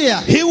um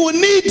dia He will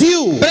need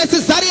you.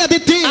 precisaria de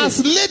ti. As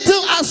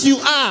little as you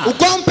O are,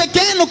 quão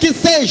pequeno que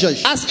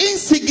sejas, as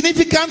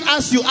insignificant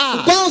as you o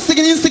are, quão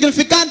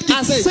insignificante que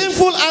as sejas,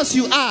 sinful as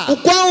you o are,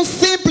 quão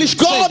simples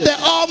que God sejas,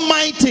 the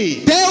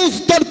Almighty Deus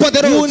will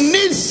Todo-Poderoso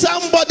need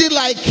somebody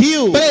like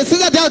you.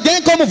 precisa de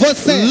alguém como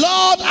você.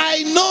 Lord,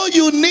 I know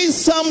you need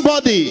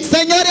somebody.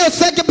 Senhor, eu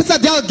sei que precisa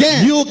de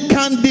alguém. You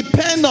can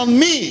depend on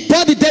me.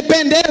 Pode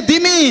depender de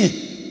mim.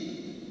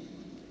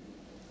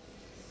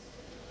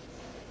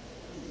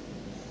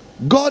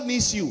 God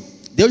needs you.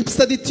 Deus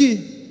precisa de ti.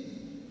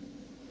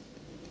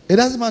 It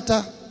doesn't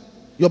matter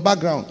your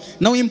background.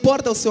 Não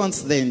importa o seu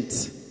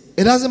antecedente.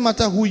 It doesn't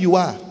matter who you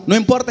are. Não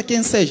importa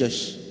quem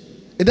sejas.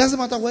 It doesn't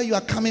matter where you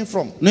are coming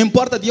from. Não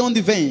importa de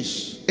onde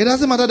vens. It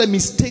doesn't matter the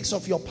mistakes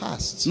of your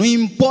past. Não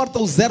importa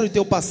os erros do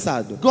teu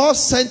passado. God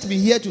sent me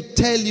here to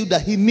tell you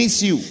that He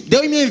needs you.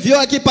 Deus me enviou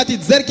aqui para te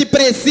dizer que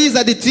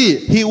precisa de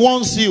ti. He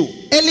wants you.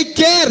 Ele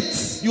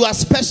quer-te. You are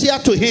special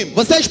to Him.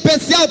 Você é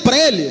especial para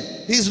Ele.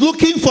 He's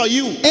looking for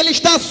you. Ele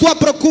está à sua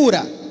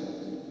procura.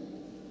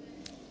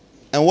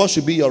 And what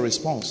should be your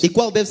response? E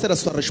qual deve ser a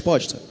sua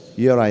resposta?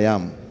 Here I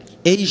am.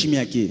 Eis-me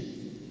aqui.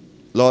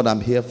 Lord,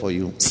 I'm here for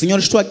you. Senhor,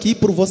 estou aqui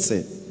por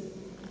você.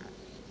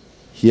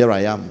 Here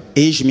I am.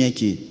 Eis-me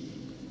aqui.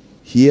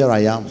 Here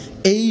I am.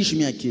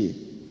 Eis-me aqui.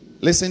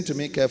 Listen to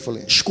me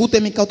carefully.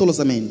 Escutem-me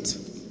cautelosamente.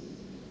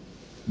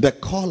 The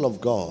call of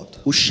God,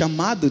 O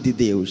chamado de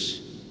Deus,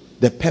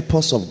 the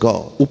purpose of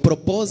God o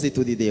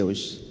propósito de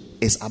Deus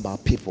is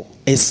about people.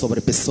 é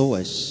sobre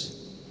pessoas.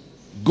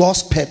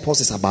 God's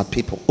purpose is about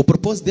people. O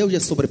propósito de Deus é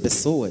sobre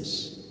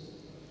pessoas.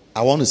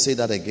 I want to say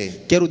that again.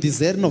 Quero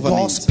dizer God's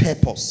novamente.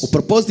 purpose O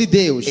propósito de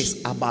Deus is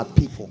about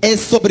people. é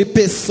sobre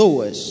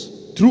pessoas.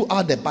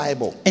 Throughout the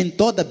Bible, Em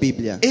toda a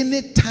Bíblia,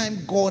 anytime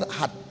God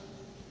had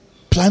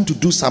planned to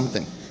do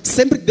something,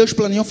 sempre que Deus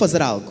planeou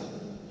fazer algo,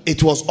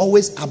 it was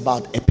always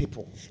about a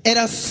people,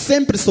 era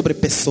sempre sobre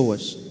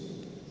pessoas.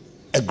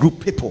 a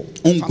group people,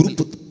 family,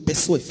 Grupo de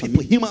pessoas,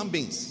 people, família, human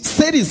beings.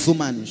 seres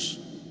humanos.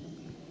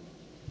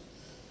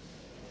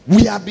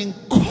 We have been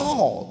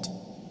called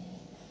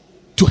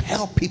to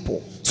help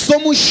people.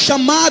 Somos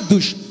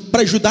chamados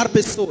para ajudar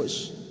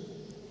pessoas.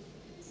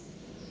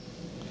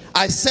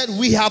 I said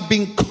we have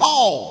been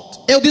called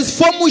Eu disse,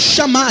 fomos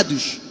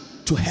chamados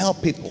to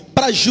help people.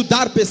 para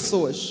ajudar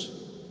pessoas.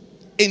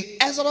 In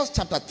Exodus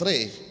chapter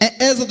 3, Em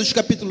Êxodo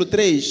capítulo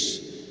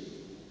 3,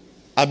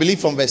 I believe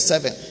from verse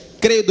 7,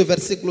 creio do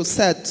versículo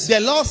 7, the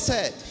Lord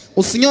said,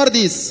 o Senhor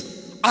disse: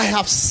 I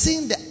have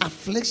seen the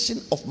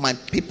affliction of my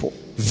people,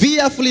 vi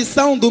a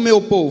aflição do meu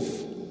povo,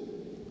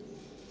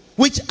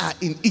 which are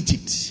in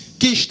Egypt,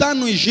 que está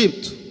no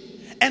Egito,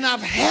 and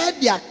I've heard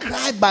their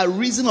cry by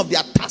reason of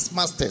their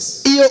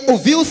taskmasters. E eu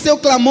ouvi o seu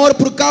clamor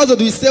por causa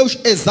dos seus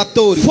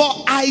exatores.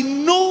 For I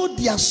know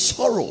their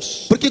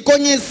sorrows. Porque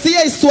conheci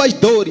as suas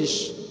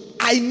dores.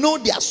 I know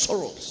their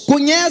sorrows.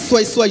 Conheço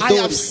as suas I have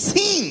dores.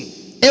 seen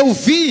Eu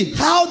vi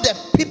how the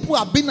people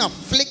have been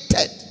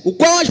afflicted o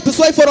qual as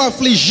pessoas foram in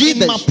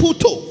afligidas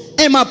Maputo.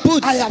 em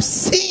Maputo. I have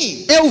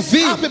seen Eu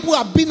vi how people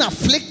have been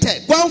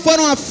afflicted qual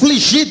foram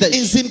afligidas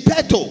in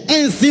Zimpeto.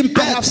 em I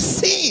Zimpeto. have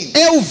seen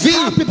Eu vi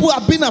how people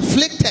have been o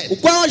afflicted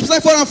qual as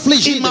pessoas foram in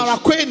afligidas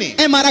Marakwene.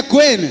 em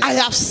Maracuene. I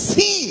have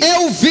seen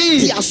Eu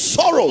vi their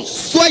sorrows.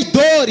 suas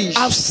dores.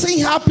 I've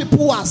seen how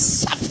people are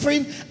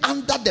suffering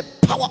under the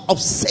power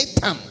of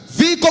Satan.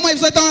 Vi como as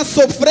pessoas estão a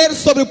sofrer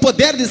sobre o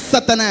poder de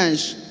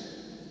Satanás.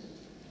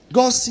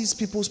 God sees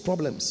people's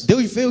problems.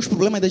 Deus vê os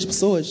problemas das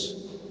pessoas.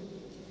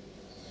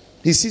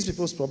 He sees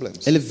people's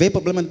problems. Ele vê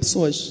problemas das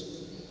pessoas.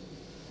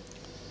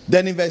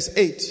 Then in verse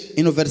 8,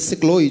 E no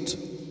versículo 8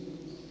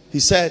 he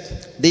said,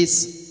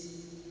 diz: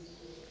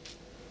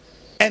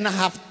 and I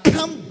have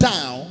come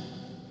down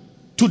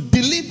to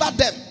deliver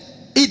them.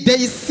 e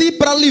desci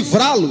para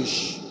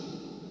livrá-los.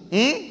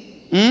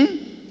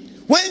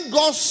 When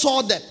God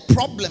saw the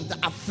problem, the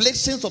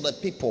afflictions of the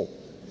people,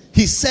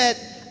 he said,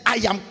 I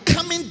am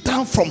coming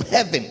down from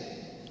heaven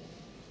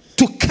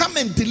to come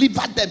and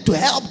deliver them, to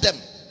help them.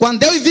 Quando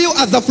Deus viu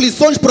as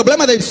aflições, os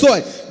problemas das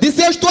pessoas,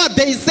 disse: eu estou a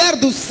descer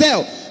do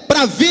céu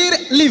para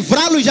vir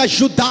livrá-los e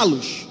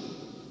ajudá-los.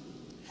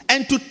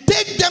 And to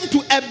take them to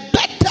a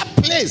better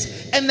place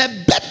and a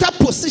better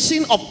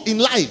position in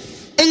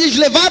life. E lhes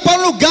levar para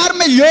um lugar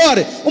melhor,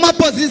 uma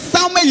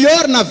posição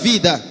melhor na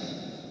vida.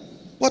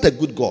 What a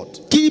good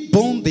God. Que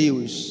bom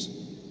Deus.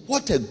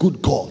 What a good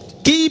God.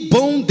 Que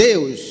bom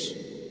Deus.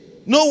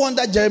 No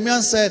wonder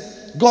Jeremiah said,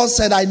 God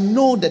said, I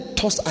know the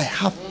thoughts I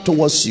have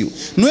towards you.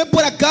 Não é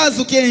por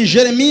acaso que em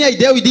Jeremias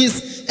Deus diz: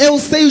 eu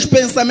sei os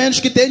pensamentos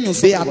que tenho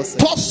They sobre are você.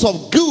 thoughts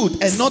of good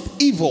and not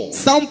evil,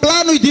 São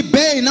planos de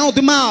bem, não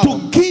de mal,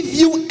 to give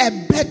you a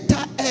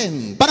better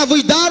end, para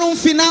vos dar um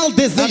final an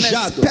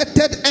desejado.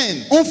 expected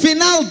end. Um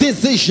final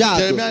desejado.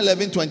 Jeremiah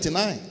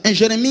 11:29. Em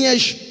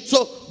Jeremias,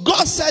 So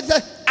God said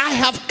that I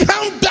have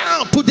come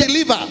down to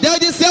deliver. Deus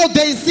disse: eu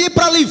desci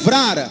para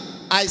livrar.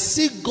 I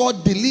see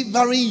God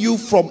delivering you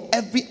from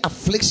every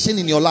affliction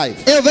in your life.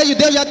 Eu vejo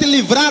Deus já te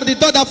livrar de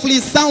toda a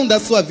aflição da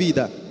sua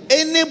vida.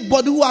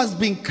 Anybody who has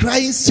been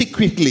crying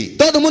secretly,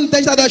 Todo mundo tem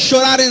estado a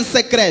chorar em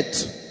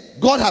secreto.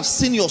 God has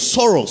seen your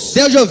sorrows.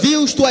 Deus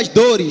ouviu as tuas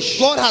dores.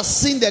 God has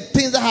seen the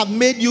things that have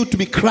made you to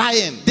be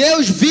crying.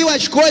 Deus viu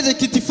as coisas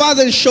que te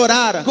fazem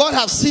chorar. God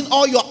has seen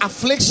all your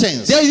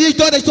afflictions. Deus viu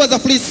todas as tuas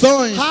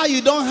aflições. How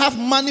you don't have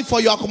money for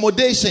your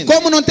accommodation.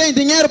 Como não tem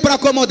dinheiro para How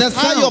your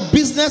acomodação.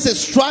 business is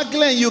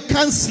struggling, you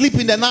can't sleep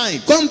in the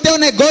night. Como teu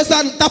negócio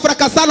está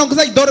fracassado, não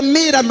consegue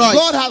dormir à noite.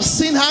 God has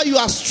seen how you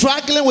are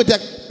struggling with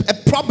a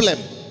problem.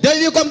 Deus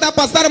viu como está a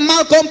passar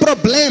mal com um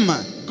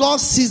problema. God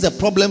sees the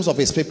problems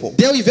of his people.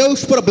 Deus vê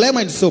os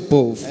problemas do seu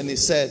povo. And he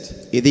said,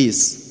 E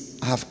diz: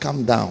 I have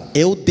come down.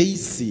 eu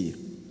desci.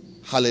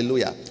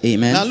 Hallelujah.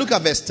 Amen. Now look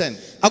at verse 10.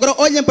 Agora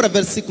olhem para o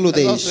versículo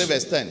Let's read 10.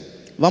 verse 10.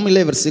 Vamos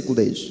ler versículo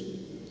 10.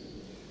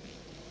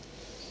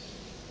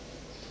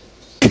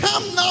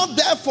 Come now,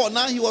 therefore.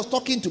 Now he was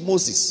talking to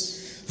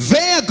Moses.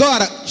 Vem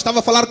agora. Estava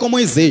a falar com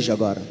Moisés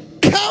agora.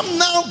 Come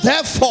now,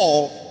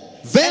 therefore,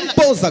 Vem,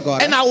 pois,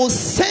 agora. and I will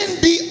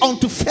send thee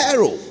unto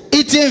Pharaoh,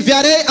 E te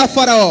enviarei a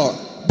Faraó,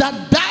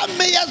 that thou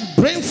mayest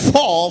bring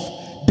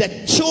forth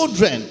the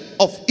children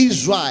of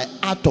Israel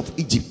out of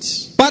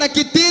Egypt. para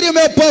que tire o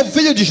meu povo,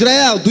 filho de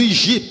Israel, do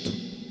Egito.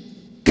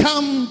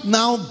 Come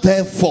now,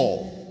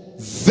 therefore.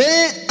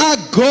 Vem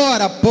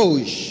agora,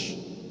 pois.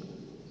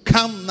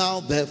 Come now,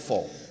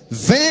 therefore,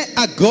 Vem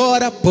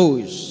agora,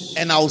 pois.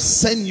 and I will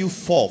send you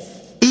forth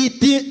E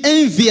te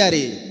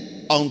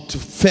enviarei unto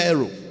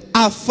Pharaoh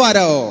a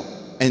Faraó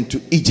and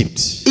to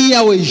Egypt, e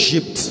ao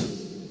Egito,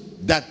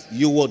 that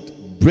you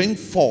would bring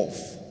forth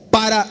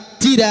para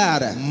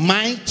tirar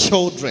my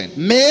children,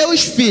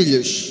 meus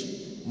filhos.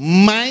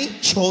 my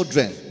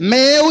children.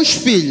 Meus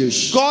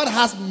filhos. God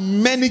has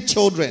many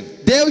children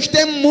Deus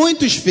tem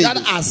muitos that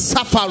filhos are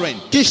suffering,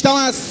 que estão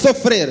a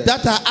sofrer,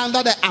 that are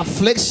under the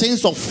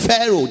afflictions of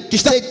Pharaoh,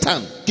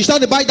 Satan. que estão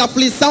debaixo da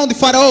aflição de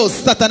Faraó,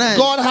 Satanás.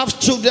 God has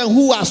children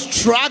who are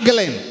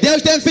struggling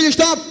Deus tem filhos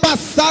que estão a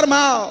passar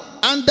mal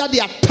under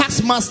their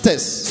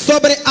taskmasters,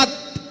 sobre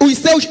os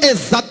seus under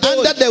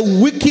exatores, the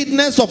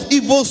wickedness of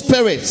evil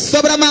spirits.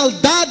 sobre a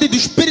maldade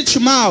dos espíritos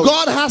maus.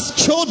 God has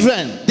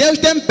children. Deus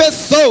tem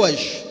pessoas,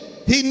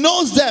 He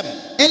knows them.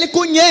 Ele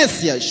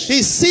conhece-as,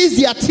 He sees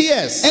their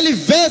tears. Ele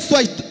vê He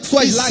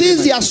suas sees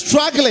lágrimas, their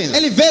struggling.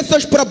 Ele vê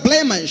seus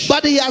problemas,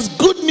 But he has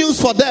good news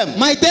for them.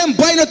 mas tem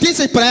boas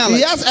notícias para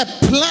He elas. has a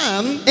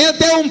plan Ele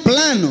tem um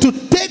plano to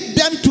take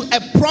them to a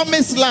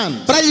promised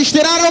land, para lhes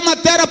tirar uma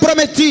terra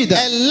prometida,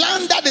 a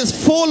land that is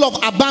full of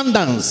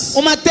abundance,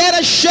 uma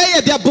terra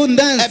cheia de a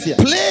abundância,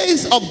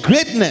 place of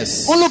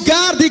greatness,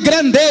 lugar de a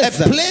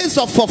grandeza, place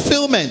of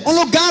fulfillment,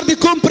 lugar de a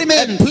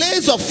cumprimento,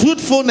 place of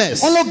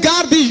fruitfulness,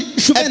 lugar de a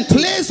juventude,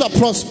 place of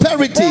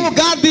prosperity,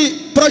 lugar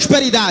de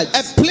prosperidade,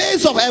 a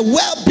place of a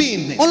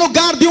well-being,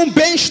 lugar de a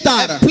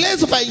bem-estar,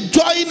 place of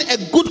enjoying a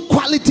good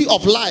quality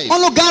of life.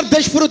 lugar de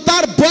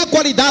desfrutar boa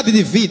qualidade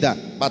de vida.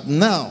 But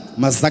now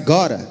Mas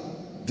agora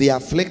they are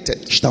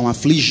afflicted. estão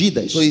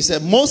afligidas. So he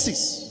said,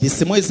 Moses,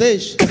 Disse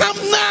Moisés: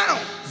 come now.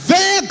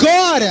 vem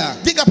agora.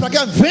 Diga para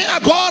quem, vem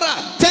agora.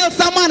 Tell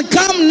someone,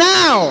 come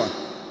now.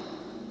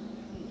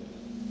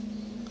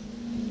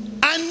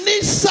 I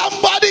need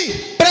somebody.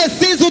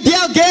 Preciso de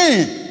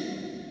alguém.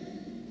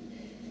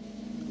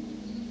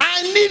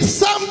 I need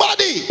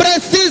somebody.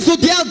 Preciso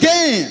de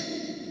alguém.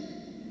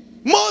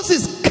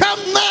 Moses,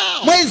 come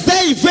now.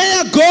 Moisés, vem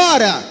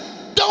agora.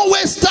 Don't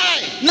waste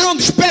time. Não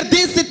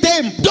desperdice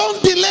tempo.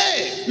 Don't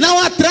delay. Não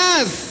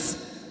atrase.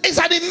 It's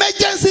an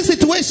emergency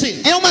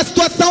situation. É uma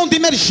situação de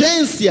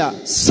emergência.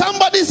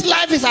 Somebody's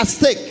life is at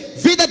stake.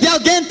 Vida de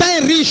alguém está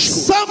em risco.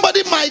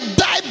 Somebody might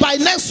die by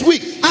next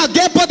week.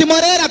 Alguém pode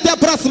morrer até a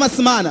próxima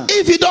semana.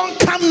 If you don't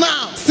come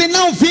now, Se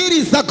não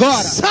vires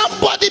agora,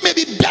 somebody may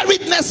be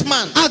buried next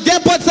month. alguém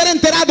pode ser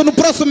enterrado no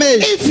próximo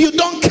mês. If you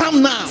don't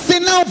come now, Se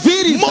não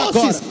vires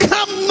Moses, agora,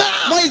 come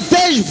now.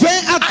 Moisés, vem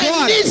I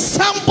agora. need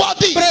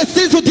somebody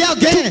Preciso de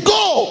alguém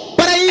go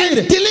para ir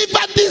and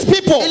deliver these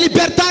people e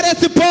libertar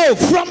esse povo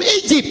from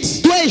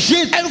Egypt do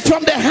Egito and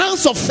from the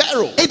hands of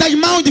Pharaoh. e das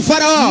mãos de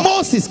Faraó.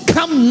 Moses,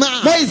 come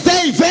now.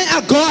 Moisés, vem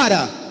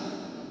agora.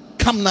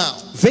 Come now.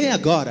 Vem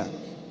agora.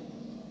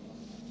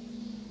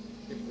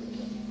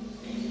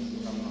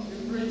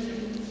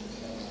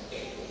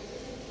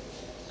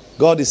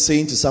 God is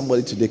saying to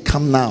somebody today,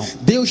 come now.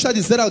 Deus está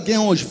dizendo a alguém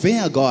hoje, vem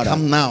agora.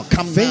 Come now.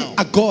 Come Vem now.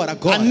 agora, I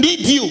agora. need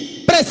you.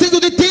 Preciso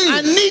de ti.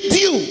 I need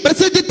you.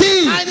 Preciso de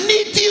ti. I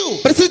need you.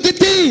 Preciso de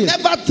ti.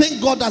 Never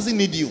think God doesn't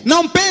need you.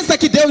 Não pensa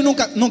que Deus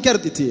não quer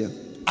de ti.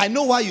 I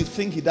know why you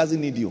think He doesn't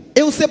need you.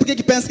 Eu sei porque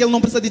que pensa que Ele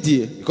não precisa de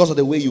ti. Because of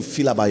the way you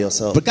feel about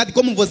yourself. Por causa de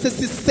como você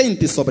se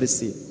sente sobre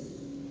si.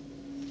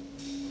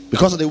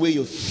 Because of the way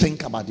you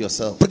think about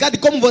yourself. Por causa de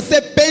como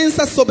você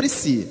pensa sobre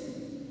si.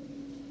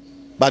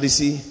 But you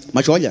see,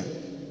 Mas olha,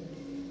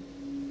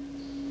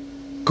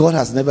 God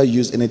has never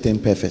used anything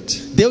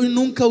perfect. Deus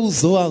nunca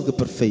usou algo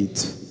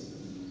perfeito.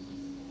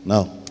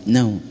 No.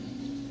 Não,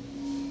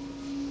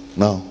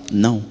 No.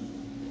 não.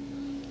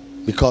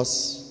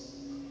 Because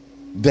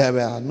there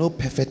are no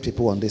perfect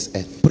people on this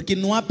earth. Porque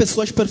não há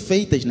pessoas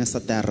perfeitas nessa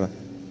terra.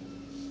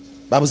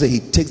 Bible says He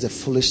takes the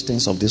foolish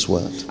things of this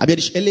world A Bíblia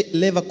diz, Ele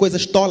leva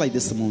coisas tolas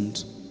desse mundo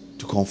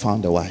to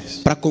confound the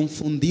wise. para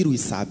confundir os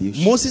sábios.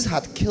 Moses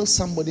had killed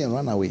somebody and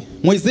run away.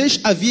 Moisés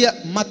havia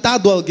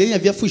matado alguém e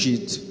havia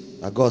fugido.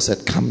 But God said,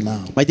 come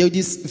now. Mas Deus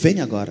disse,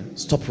 vem agora.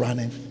 Stop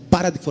running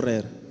Para de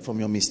correr from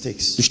your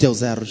mistakes. dos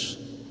teus erros.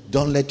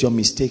 Don't let your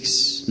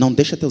mistakes Não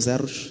deixa teus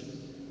erros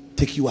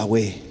take you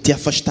away te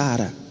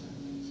afastar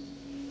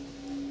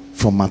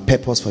from my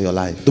purpose for your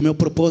life. do meu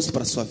propósito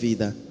para a sua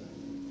vida.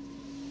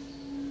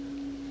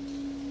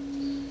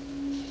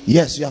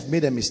 Yes, you have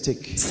made a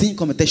mistake. Sim,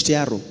 cometeste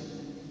erro.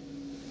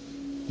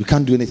 You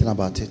can't do anything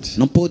about it.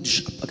 Não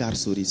podes apagar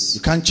sobre isso.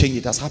 You can't change it.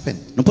 It has happened.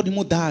 Não podes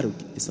mudar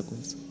essa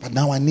coisa. But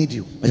now I need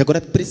you. Mas agora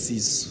é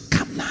preciso.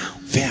 Come now.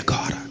 Vem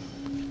agora.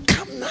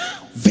 Come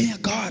now. Vem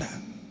agora.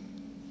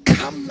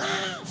 Come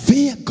now.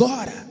 Vem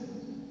agora.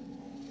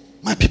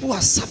 My people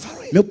are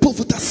suffering. Meu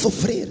povo está a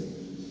sofrer.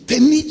 They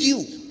need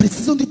you.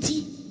 Precisam de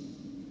ti.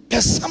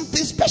 There's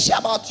something special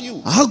about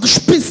you. Há algo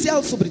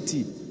especial sobre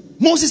ti.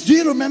 Moses, do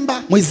you remember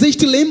Moisés,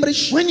 te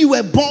lembras? when you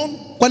were born?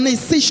 Quando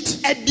nasceste,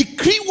 A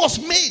decree was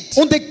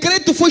made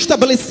decreto foi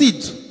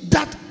estabelecido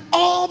that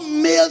all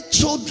male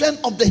children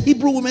of the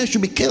Hebrew women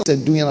should be killed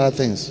and doing other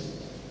things.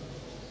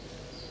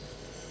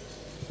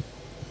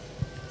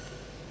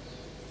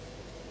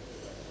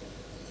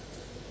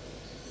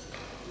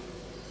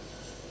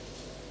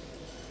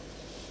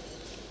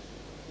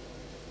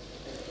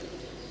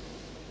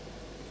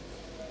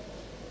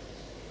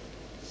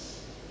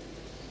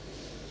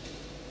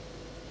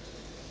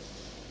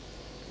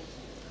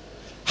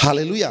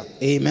 Hallelujah.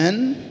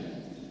 Amen.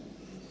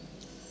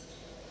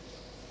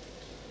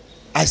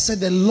 I said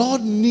the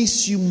Lord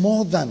needs you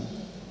more than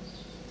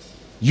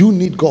you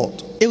need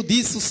God. Eu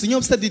disse, o Senhor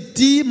precisa de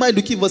ti mais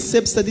do que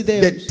você precisa de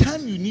The Deus.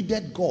 time you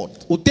needed God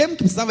O tempo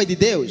que precisava de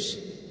Deus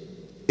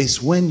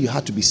is when you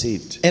had to be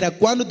saved. era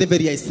quando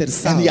deverias ser And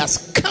salvo. He has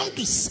come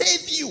to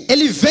save you.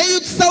 Ele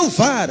veio te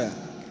salvar.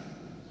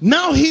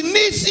 Now He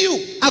needs you.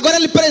 Agora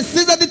Ele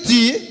precisa de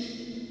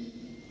ti.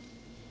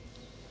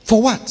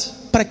 For what?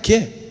 Para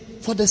quê?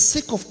 For the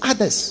sake of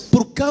others.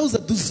 Por causa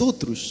dos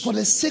outros. For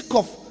the sake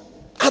of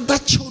other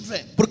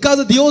children Por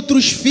causa de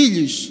outros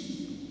filhos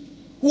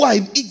who are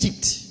in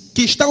Egypt.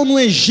 que estão no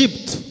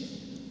Egito.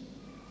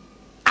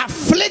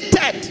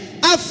 Afflicted.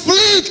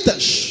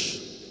 Aflitas.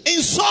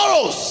 In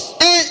sorrows.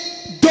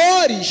 Em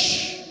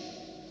dores.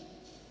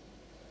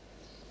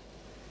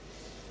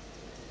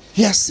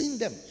 He has seen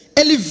them.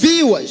 Ele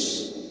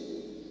viu-as.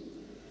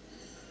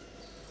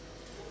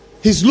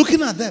 He's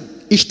looking at them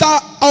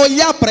Está a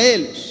olhar para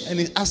eles. and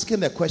he's asking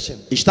the question,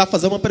 Está a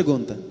fazer uma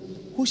pergunta.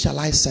 who shall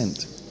I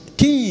send?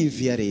 Quem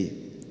enviarei?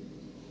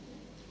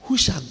 Who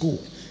shall go?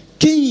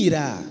 Quem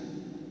irá?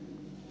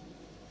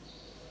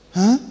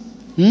 Huh?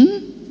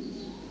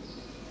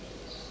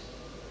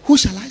 Who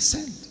shall I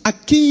send? A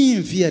quem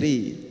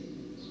enviarei?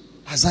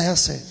 Isaiah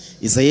said,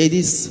 Isaías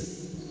disse: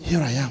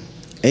 here I am.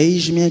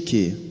 Eis-me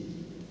aqui.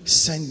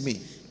 Send me.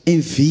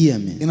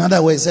 Envia-me. In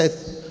other words, he said,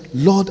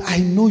 Lord, I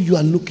know you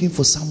are looking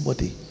for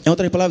somebody. Em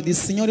outras palavras,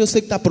 disse: Senhor, eu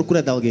sei que está à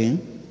procura de alguém.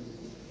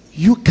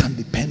 You can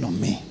depend on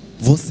me.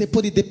 Você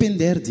pode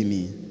depender de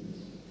mim.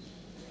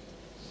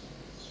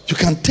 You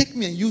can take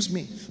me and use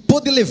me.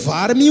 Pode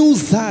levar-me e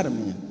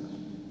usar-me.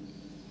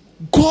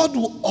 God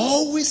will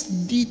always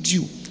need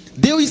you.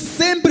 Deus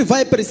sempre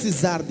vai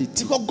precisar de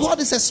ti. Because God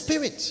is a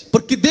spirit.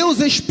 Porque Deus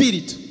é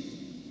espírito.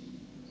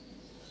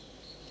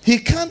 He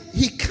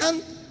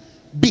can't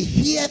be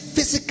here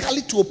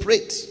physically to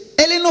operate.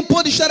 Ele não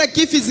pode estar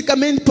aqui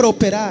fisicamente para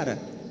operar.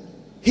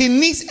 He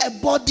needs a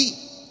body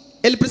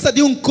Ele precisa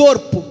de um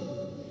corpo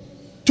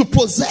to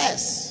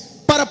possess.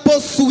 para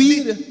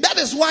possuir. That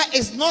is why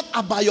it's not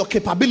about your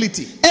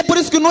capability. É por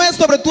isso que não é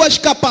sobre as tuas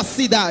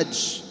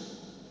capacidades.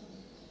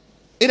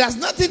 It has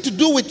nothing to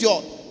do with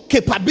your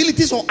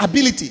capabilities or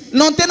ability.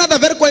 Não tem nada a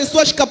ver com as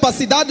suas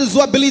capacidades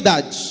ou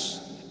habilidades.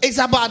 It's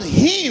about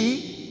Him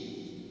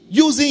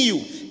using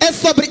you. É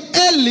sobre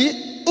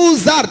Ele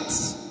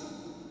usar-te.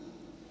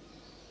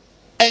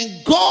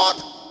 And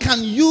God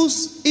can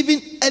use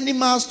even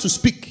animals to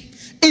speak.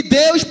 E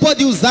Deus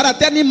pode usar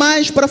até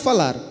animais para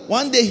falar.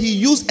 One day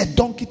He used a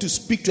donkey to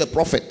speak to a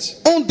prophet.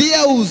 Um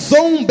dia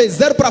usou um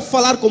bezerro para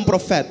falar com o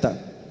profeta.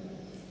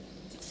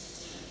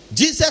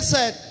 Jesus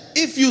said,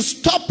 if you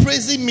stop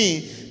praising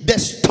me, the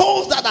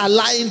stones that are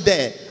lying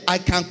there, I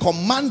can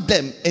command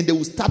them and they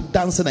will start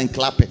dancing and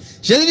clapping.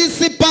 Jesus disse: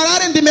 se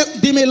pararem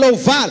de me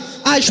louvar,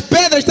 as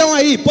pedras estão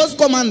aí, posso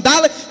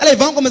comandá-las, elas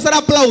vão começar a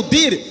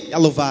aplaudir e a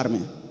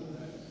louvar-me.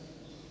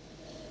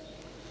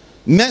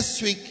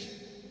 Next week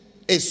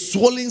is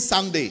Swollen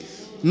Sunday.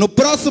 No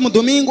próximo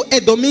domingo é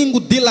domingo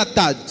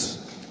dilatado.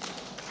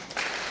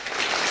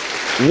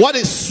 What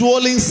is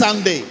Swollen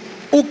Sunday?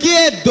 O que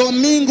é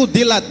domingo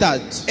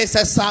dilatado? It's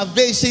a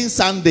salvation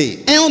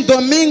Sunday. É um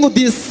domingo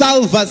de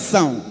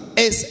salvação.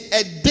 It's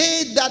a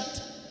day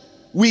that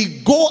we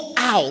go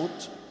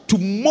out to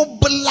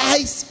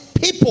mobilize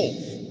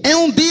people. É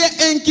um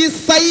dia em que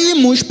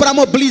saímos para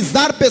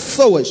mobilizar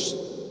pessoas.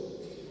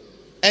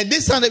 And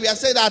this Sunday we are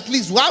saying that at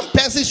least one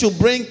person should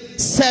bring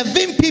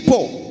 7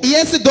 people. E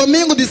esse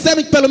domingo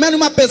dissemos que pelo menos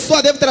uma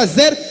pessoa deve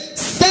trazer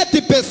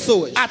 7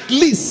 pessoas. At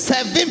least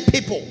 7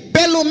 people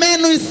Pelo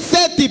menos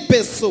 7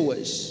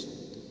 pessoas.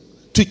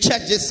 to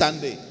church this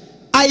Sunday.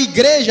 A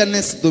igreja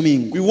nesse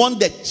domingo. We want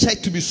the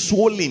church to be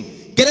swollen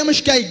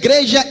Queremos que a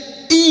igreja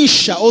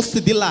incha ou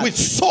se dilate with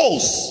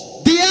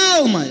souls. de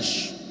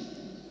almas.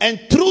 And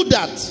through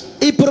that,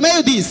 E por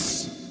meio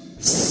disso,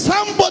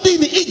 somebody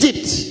in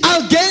Egypt,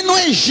 alguém no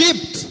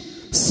Egito,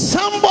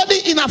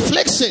 somebody in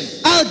affliction,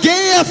 alguém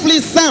em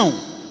aflição,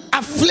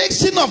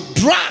 affliction of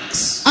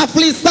drugs,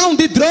 aflição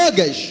de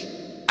drogas,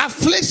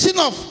 affliction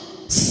of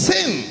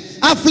sin,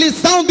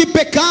 aflição de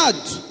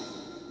pecado,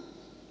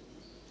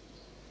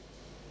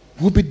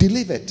 will be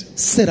delivered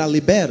será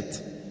liberto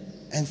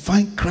and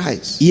find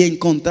Christ e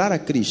encontrar a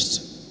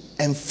Cristo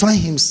and find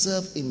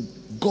himself in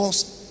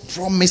God's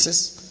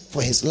promises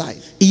for his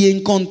life. e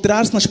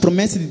encontrar-se nas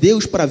promessas de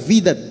Deus para a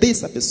vida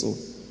dessa pessoa.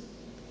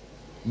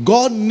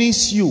 God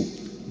needs you.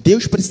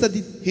 Deus precisa de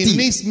He ti,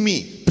 needs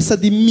me precisa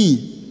de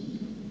mim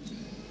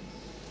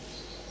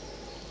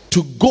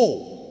to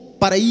go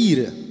para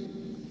ir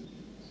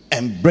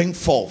and bring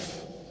forth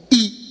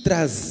e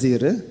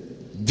trazer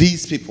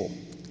these people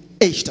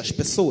estas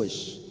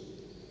pessoas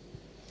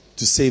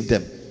to save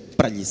them.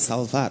 para lhe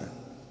salvar,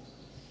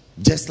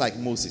 Just like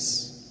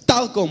Moses.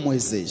 tal como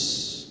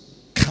Moisés.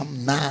 Come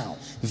now.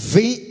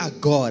 Vem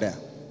agora.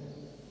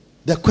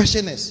 The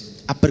question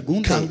is, A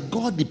pergunta can é: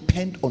 God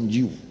depend on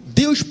you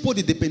Deus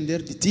pode depender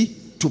de ti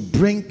to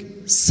bring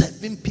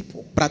 7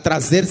 people? para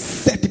trazer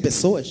 7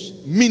 pessoas?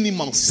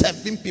 Minimum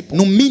 7 people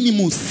No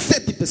mínimo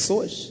 7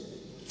 pessoas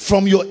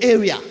from your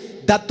area,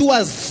 da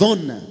tua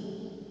zona,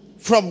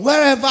 from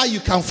wherever you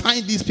can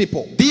find these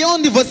people. de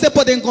onde você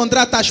pode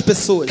encontrar tais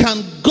pessoas.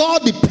 Can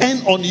God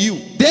depend on you?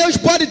 Deus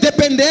pode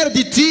depender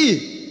de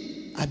ti.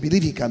 I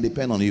believe he can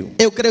depend on you.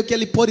 Eu creio que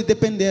Ele pode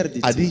depender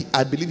de ti.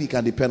 I believe he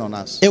can depend on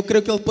us. Eu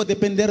creio que Ele pode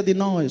depender de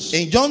nós.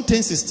 In John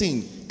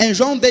 10:16, Em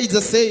João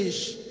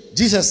 10,16,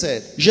 Jesus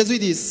said, Jesus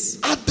disse: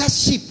 other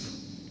sheep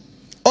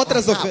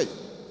outras Ah. ovelhas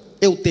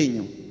eu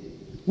tenho,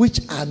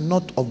 which are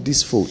not of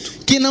this fold,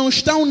 que não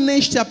estão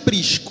neste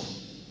aprisco,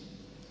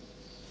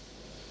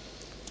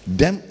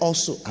 them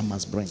also I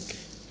must bring,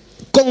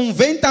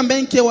 convém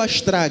também que eu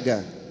as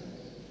traga,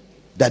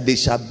 that they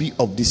shall be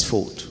of this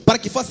fold, para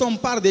que façam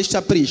parte deste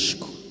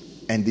aprisco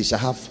and they shall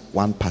have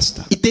one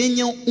pastor. e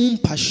tenham um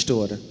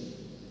pastor.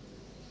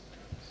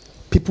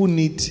 People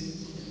need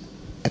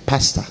a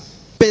pastor.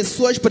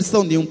 Pessoas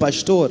precisam de um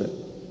pastor.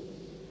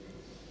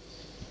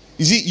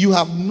 You see, you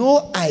have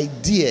no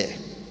idea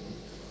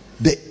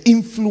the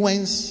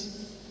influence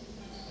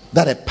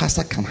that a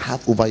pastor can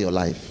have over your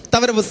life. Tá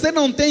vendo? Você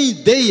não tem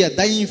ideia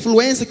da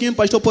influência que um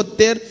pastor pode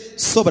ter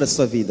sobre a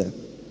sua vida.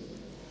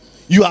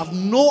 You have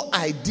no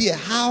idea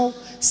how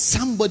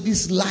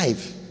somebody's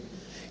life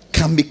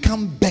can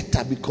become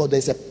better because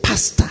there's a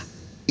pastor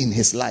in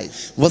his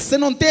life. Você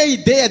não tem a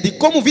ideia de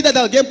como a vida de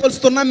alguém pode se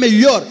tornar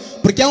melhor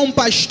porque há um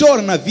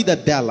pastor na vida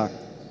dela.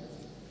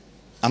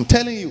 I'm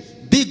telling you.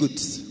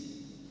 Digo-te,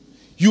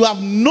 You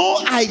have no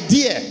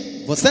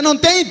idea você não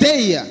tem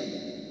ideia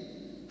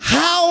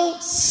how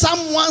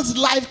someone's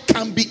life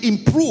can be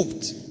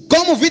improved,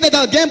 como a vida de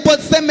alguém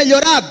pode ser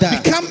melhorada,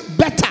 become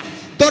better,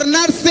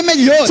 tornar-se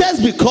melhor,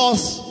 just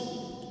because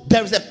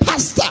there is a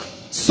pastor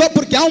só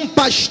porque há um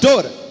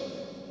pastor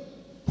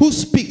who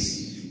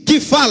speaks que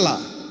fala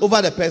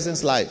over the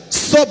person's life.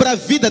 sobre a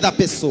vida da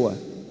pessoa.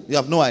 You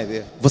have no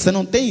idea. Você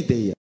não tem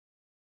ideia.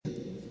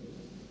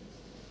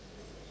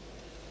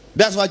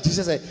 That's why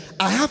Jesus said,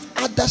 I have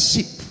other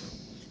sheep.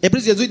 É por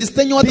isso que Jesus disse: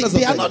 tenho They, outras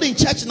they are not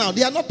ovelhas in church now.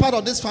 They are not part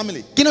of this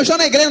family. que não estão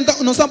na igreja,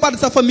 não são parte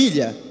dessa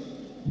família,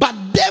 But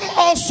them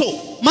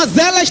also, mas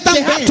elas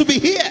they have também to be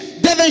here.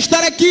 devem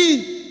estar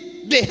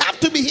aqui. They have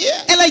to be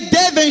here. Elas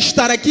devem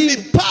estar Be aqui,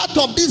 part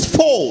of this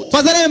fold.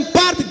 fazerem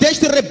parte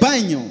deste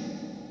rebanho,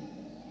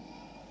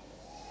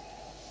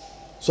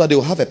 So they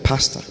will have a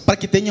pastor para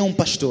que tenham um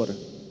pastor,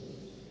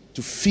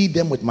 to feed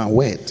them with my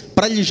word,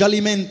 para lhes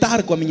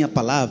alimentar com a minha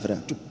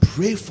palavra, to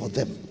pray for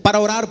them, para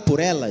orar por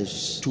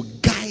elas, to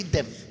guide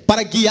them.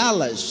 para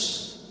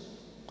guiá-las.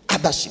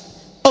 Other sheep.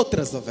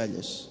 Outras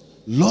ovelhas.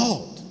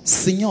 Lord,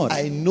 Senhor,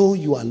 I know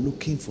you are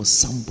looking for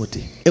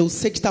somebody. eu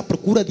sei que está à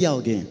procura de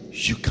alguém.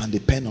 You can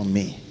depend on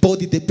me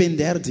Pode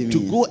depender de to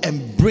mim go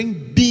and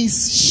bring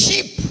these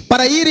sheep.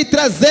 para ir e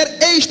trazer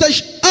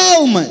estas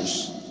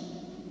almas.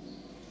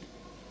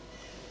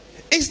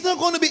 It's not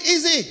going to be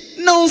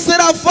easy. Não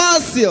será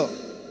fácil.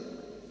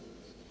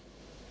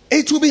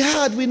 It will be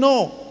hard, we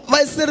know.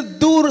 Vai ser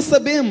duro,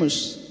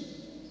 sabemos.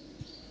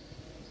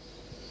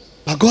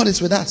 But God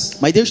is with us.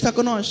 Mas Deus está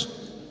conosco.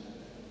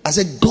 I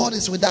said, God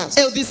is with us.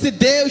 Eu disse: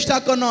 Deus está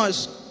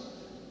conosco.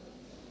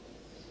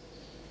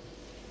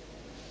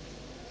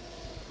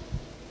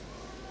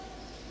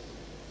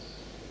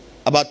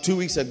 About 2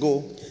 weeks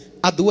ago,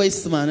 Há 2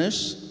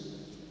 semanas,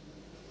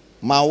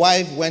 my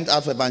wife went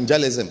out for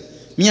evangelism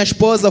minha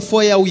esposa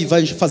foi ao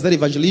fazer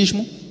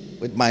evangelismo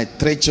with my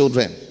 3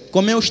 children.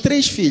 com meus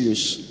 3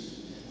 filhos.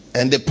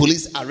 And the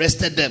police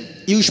arrested them.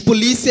 E os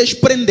polícias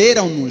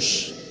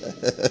prenderam-nos.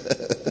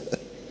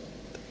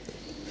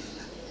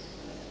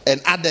 And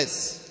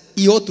others.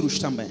 E outros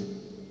também.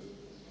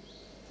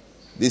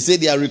 They say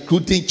they are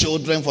recruiting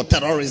children for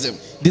terrorism.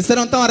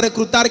 Disseram então a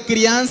recrutar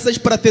crianças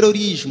para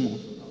terrorismo.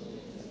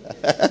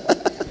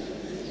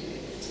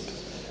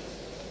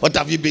 What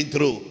have you been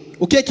through?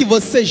 O que é que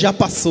você já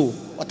passou?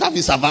 What have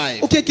you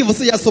survived? O que é que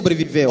você já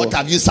sobreviveu? What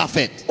have you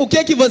suffered? O que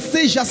é que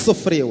você já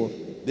sofreu?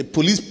 The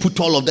police put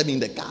all of them in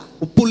the car.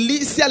 O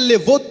polícia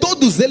levou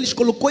todos eles,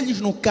 colocou-lhes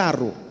no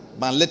carro.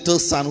 My little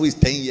son, who is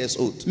 10 years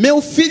old,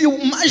 Meu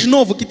filho mais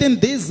novo, que tem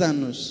 10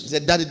 anos, he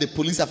said, Daddy, the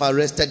police have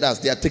arrested us.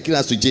 They are taking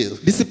us to jail.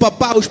 disse: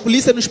 papá, os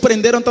polícias nos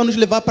prenderam, então nos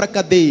levar para a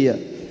cadeia.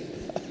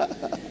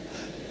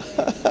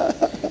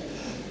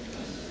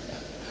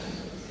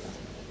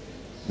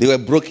 They were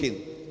broken.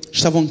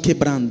 Estavam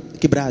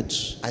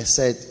quebrados. I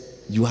said,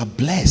 you are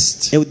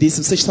blessed Eu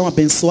disse: vocês estão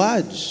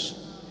abençoados,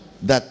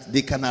 that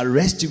they can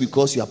arrest you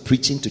because you are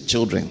preaching to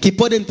children. que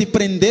podem te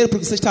prender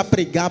porque você está a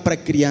pregar para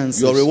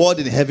crianças. Your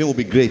reward in heaven will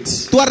be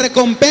great. Tua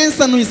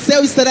recompensa nos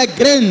céus será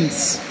grande.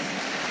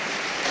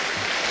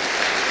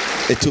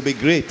 It will be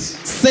great.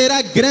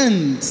 Será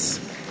grande.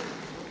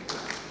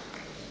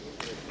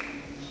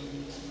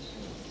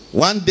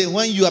 One day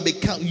when you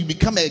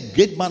become a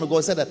great man of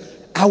God, said that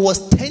I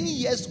was 10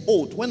 years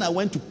old when I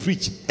went to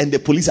preach and the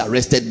police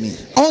arrested me.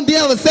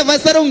 Dia você vai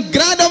ser um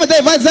grande homem,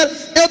 vai dizer: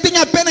 eu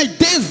tinha apenas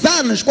 10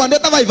 anos quando eu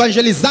estava a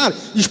evangelizar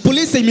e os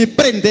polícias me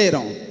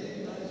prenderam.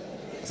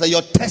 So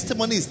your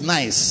testimony is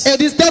nice. Eu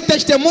disse: teu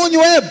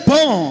testemunho é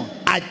bom.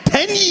 At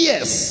 10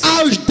 years,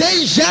 Aos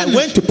 10 I anos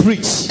went to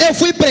preach eu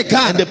fui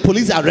pregar and the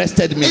police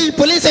arrested e me os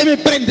polícias me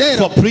for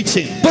prenderam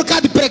preaching. por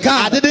causa de I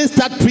pregar. didn't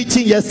start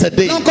preaching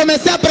yesterday. Não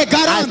comecei a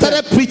pregar I ontem.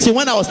 started preaching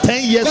when I was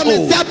 10 years old.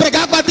 Comecei a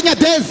pregar quando tinha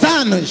 10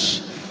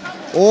 anos.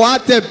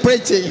 What a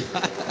preaching.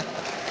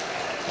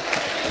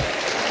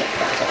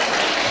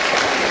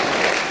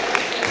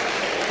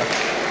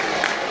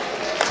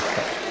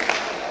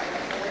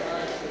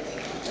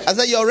 I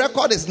said, your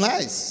record is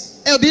nice.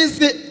 Eu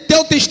disse: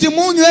 teu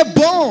testemunho é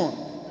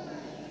bom.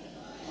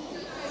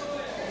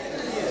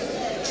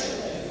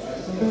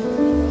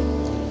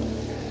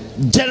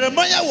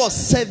 Jeremiah was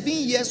 7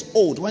 years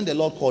old when the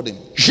Lord called him.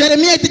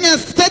 Jeremias tinha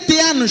 7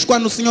 anos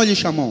quando o Senhor lhe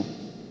chamou.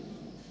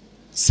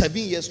 7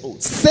 years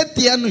old.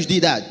 7 anos de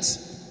idade.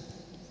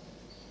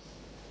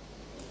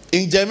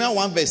 In Jeremiah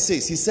 1 verse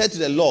 6, he said to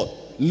the Lord,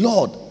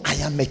 Lord,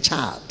 I am a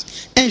child.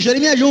 Em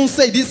Jeremias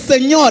 1:6 diz: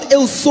 Senhor,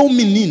 eu sou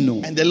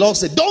menino. And the Lord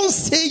said, don't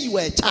say you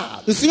are a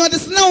child. O Senhor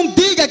disse: não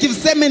diga que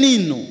você é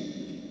menino.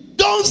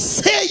 Don't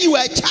say you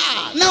are a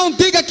child. Não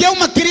diga que é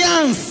uma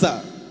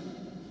criança.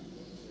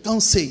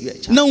 Don't say you are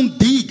a child. Não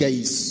diga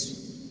isso.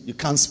 You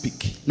can't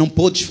speak. Não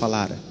podes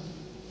falar.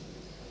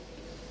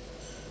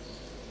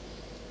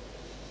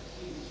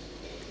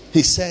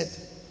 He said,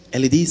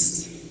 Ele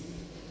disse: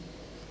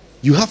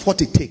 you have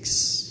what it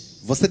takes.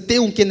 você tem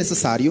o que é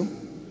necessário.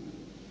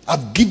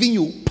 I've given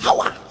you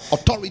power,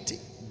 authority.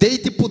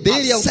 Dei-te poder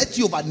I've set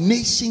you over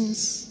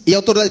nations e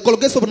autoridade.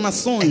 Coloquei sobre and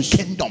nações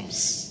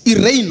kingdoms. e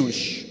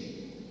reinos.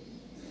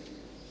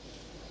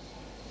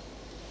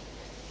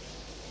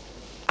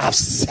 I've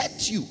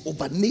set you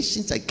over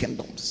nations and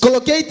kingdoms.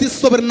 Coloquei-te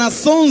sobre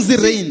nações e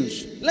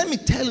reinos. Let me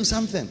tell you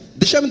something.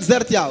 Deixa-me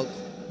dizer-te algo.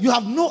 You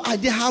have no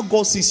idea how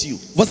God sees you.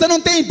 Você não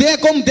tem ideia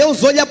como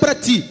Deus olha para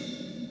ti.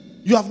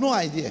 You have no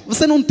idea.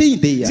 Você não tem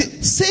ideia.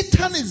 See,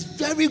 Satan is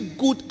very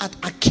good at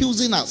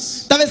accusing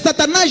us Talvez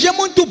Satanás é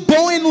muito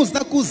bom em nos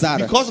acusar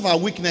because of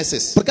our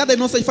weaknesses, por causa das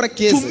nossas to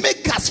fraquezas,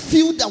 make us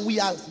feel that we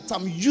are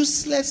some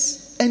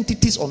useless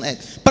entities on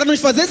earth. para nos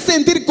fazer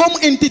sentir como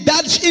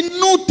entidades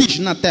inúteis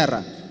na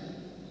terra,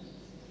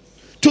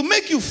 To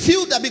make you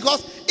feel that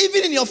because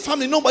even in your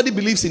family nobody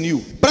believes in you.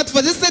 para te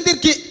fazer sentir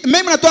que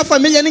mesmo na tua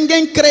família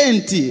ninguém crê em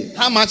ti.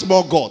 How much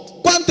more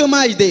God? Quanto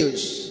mais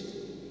Deus.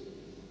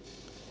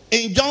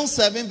 In John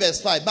 7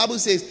 verse 5, Bible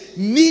says,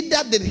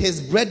 neither did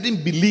his brethren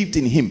believed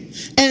in him.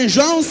 Em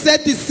João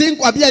 7:5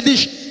 a Bíblia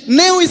diz: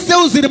 nem os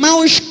seus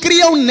irmãos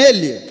criam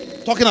nele.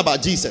 Talking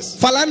about Jesus.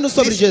 Falando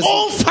sobre His Jesus.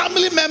 own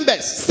family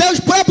members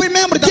Seus próprios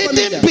membros da didn't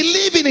família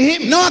believe in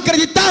him. não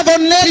acreditavam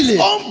nele.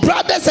 Own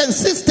brothers and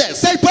sisters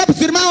Seus próprios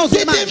irmãos e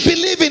didn't irmãs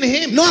believe in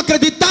him. não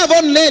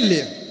acreditavam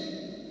nele.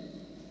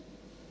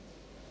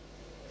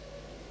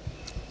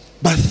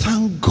 But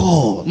thank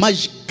God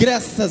Mas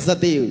graças a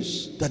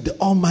Deus that the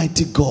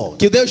Almighty God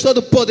que o Deus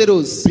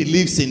Todo-Poderoso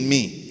believes in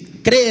me,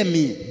 crê em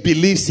mim,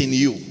 believes in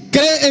you.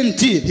 crê em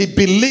ti. He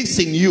believes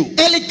in you.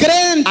 Ele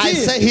crê em I ti.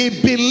 say he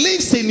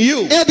believes in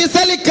you. Eu disse: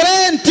 ele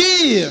crê em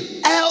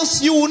ti.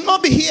 Else you will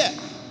not be here.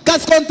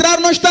 Caso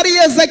contrário, não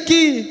estarias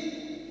aqui.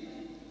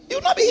 You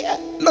will not be here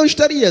Não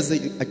estarias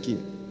aqui.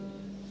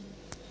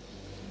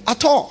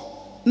 at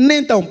all.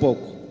 Nem tão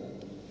pouco.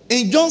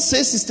 In John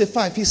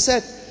 6:65, he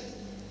said,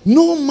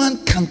 no man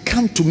can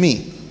come to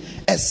me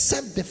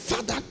except the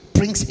Father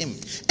brings him.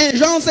 Em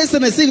João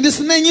 6,5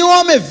 disse: nenhum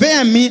homem vem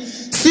a mim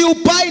se o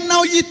Pai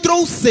não lhe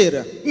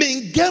trouxer.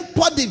 Ninguém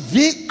pode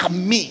vir a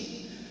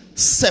mim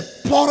se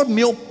por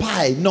meu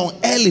Pai não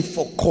ele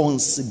for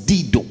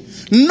concedido.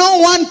 No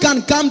one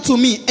can come to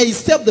me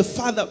except the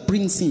Father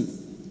brings him.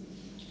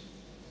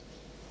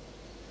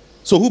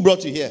 So who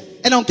brought you here?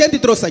 Então, quem te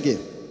trouxe aqui?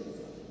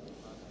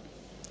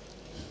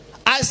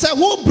 I said,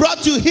 who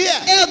brought you here?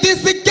 Eu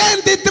disse: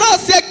 quem te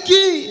trouxe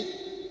aqui?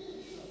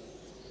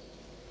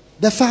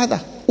 The Father.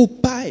 O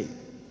Pai.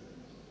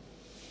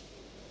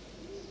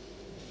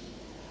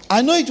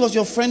 I know it was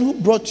your friend who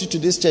brought you to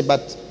this church,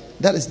 but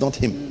that is not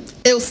him.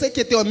 Eu sei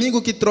que é teu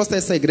amigo que trouxe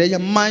essa igreja,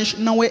 mas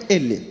não é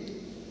ele.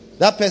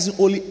 That person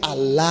only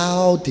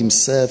allowed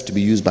himself to be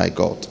used by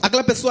God.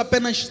 Aquela pessoa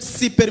apenas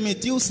se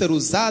permitiu ser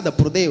usada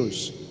por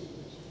Deus.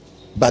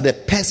 But the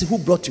person who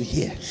brought you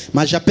here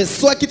Mas a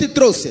pessoa que te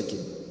trouxe aqui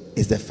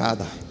is the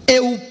Father. é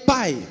o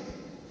Pai.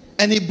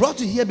 And he brought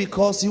you here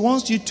because he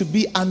wants you to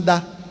be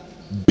under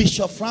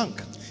Bishop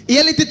Frank. E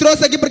ele te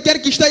trouxe aqui porque quer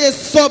que esteja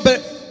sobre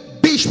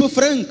Bispo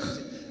Frank.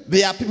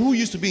 There are people who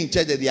used to be in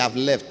church that they have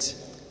left.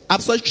 Há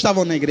pessoas que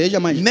estavam na igreja,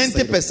 mas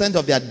 90%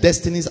 of their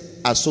destinies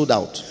are sold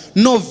out.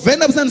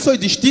 90% dos seus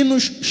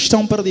destinos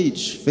estão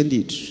perdidos,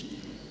 vendidos.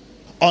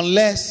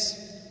 Unless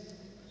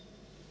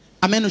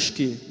A menos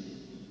que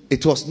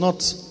it was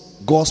not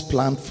God's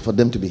plan for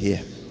them to be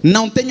here.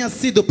 não tenha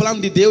sido o plano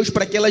de Deus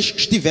para que elas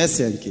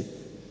estivessem aqui.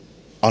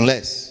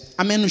 Unless.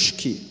 A menos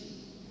que.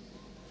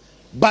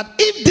 But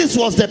if this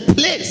was the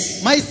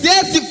place Mas se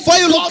esse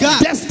foi o God lugar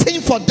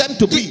destined for them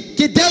to be,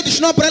 que Deus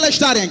destinou para elas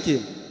estarem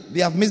aqui,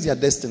 they have missed their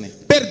destiny.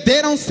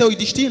 perderam seus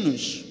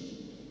destinos.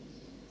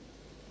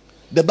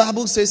 The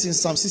Bible says in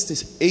Psalm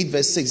 68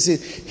 verse 6, it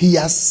says, he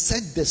has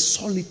set the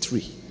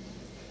solitary,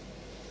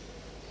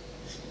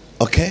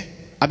 okay,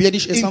 A Bíblia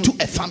diz into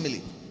a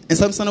family. em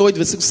Salmo 68,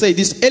 versículo 6,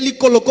 diz: ele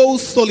colocou o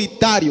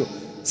solitário,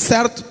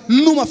 certo,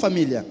 numa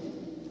família.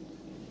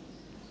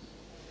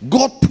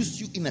 God puts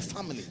you in a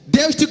family,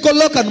 Deus te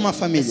coloca numa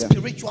família.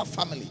 spiritual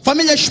family.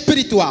 Família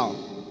espiritual.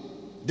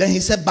 Then he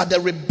said, but the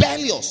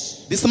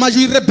rebellious Disse: mas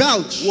os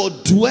rebeldes will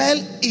dwell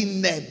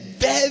in a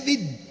very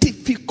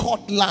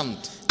difficult land.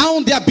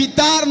 hão de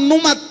habitar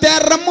numa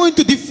terra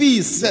muito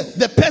difícil.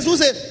 The person who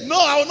said, no,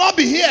 I will not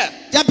be here.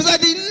 E a pessoa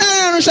diz: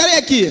 não, eu não estarei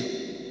aqui.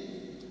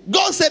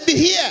 God said, be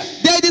here.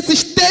 Deus disse: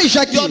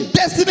 esteja aqui. Your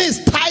destiny is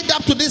tied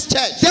up to this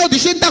church. Teu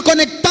destino está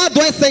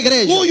conectado a essa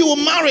igreja. Who you will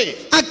marry,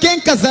 A quem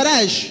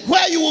casarás?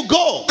 where you will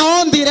go,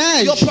 Aonde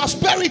irás? your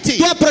prosperity,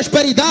 Tua your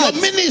prosperidade,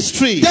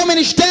 ministry, teu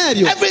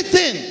ministério,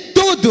 everything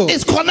tudo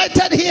is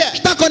connected here.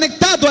 está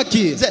conectado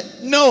aqui. He said,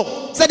 no.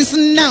 Você disse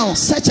não.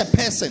 Such a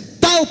person,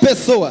 Tal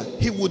pessoa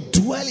he will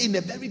dwell in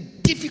a very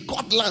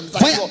difficult land.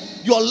 Like Why-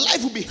 your life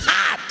will be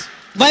hard.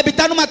 vai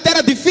habitar numa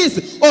terra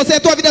difícil. Ou seja, a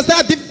tua vida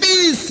será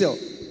difícil.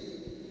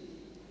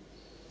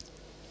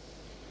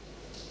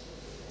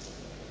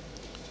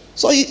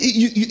 So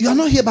you are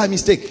not here by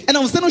mistake.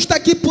 Não, você não está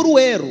aqui por um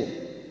erro.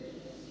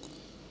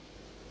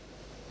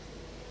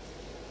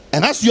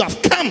 And as you have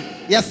come,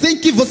 E assim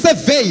que você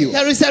veio,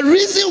 there is a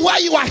reason why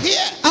you are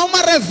here. há uma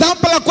razão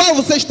pela qual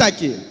você está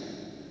aqui.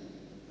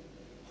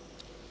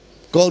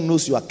 God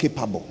knows you are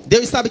capable.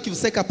 Deus sabe que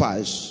você é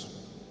capaz.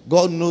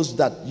 God knows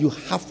that you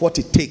have what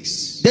it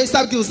takes Deus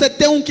sabe que você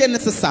tem o que é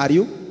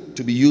necessário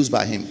to be used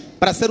by Him,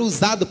 para ser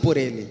usado por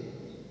Ele.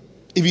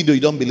 even though you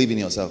don't believe in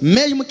yourself.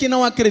 Mesmo que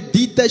não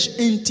acreditas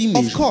em ti Of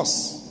mesmo.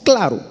 course,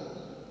 Claro,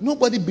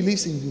 nobody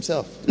believes in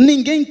himself.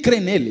 ninguém crê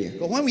nele.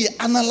 But when we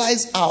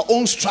analyze our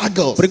own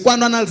struggles, Porque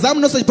quando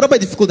analisamos nossas próprias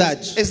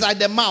dificuldades, it's like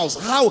the mouse.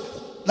 How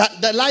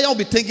the lion will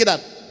be thinking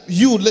that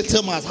you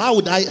little mouse, how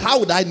would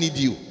I need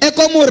you? é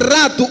como o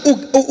rato,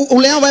 o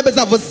leão vai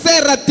pensar, você é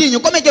ratinho,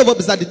 como é que eu vou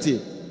precisar de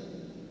ti?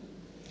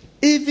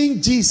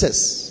 Even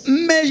Jesus,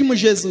 Mesmo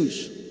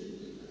Jesus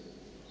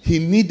he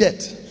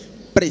needed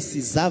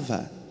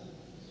precisava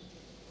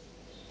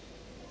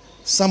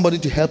somebody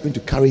to help him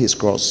to carry his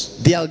cross.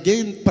 de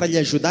alguém para lhe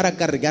ajudar a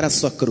carregar a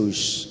sua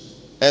cruz.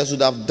 Else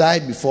would have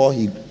died before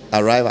he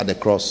arrived at the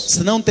cross.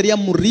 Senão teria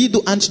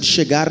morrido antes de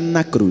chegar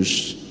na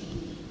cruz.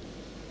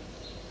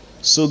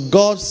 So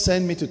God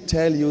sent me to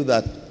tell you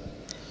that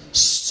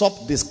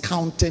stop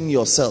discounting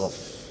yourself.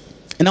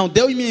 Não,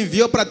 Deus me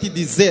enviou para te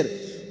dizer,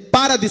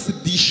 para de se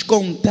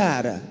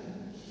descontar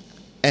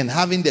And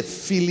having the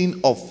feeling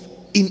of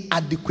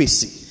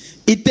inadequacy,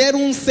 e ter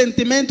um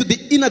sentimento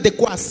de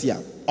inadequacia,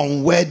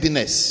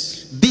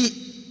 unworthiness, de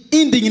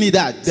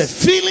indignidade. the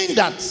feeling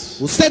that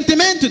O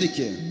sentimento de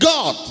que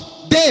God,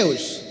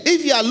 Deus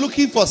if you are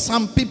looking for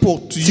some people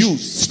to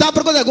use, está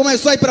procurando algumas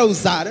pessoas para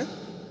usar,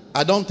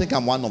 I don't think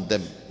I'm one of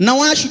them.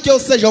 não acho que eu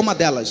seja uma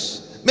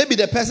delas. Maybe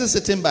the person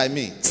sitting by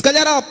me, Se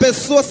calhar a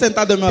pessoa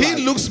sentada ao meu he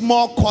lado, looks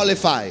more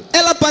qualified.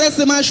 ela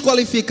parece mais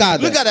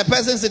qualificada. Look at the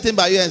person sitting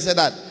by you and say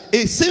that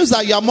it seems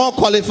that you are more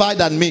qualified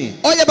than me.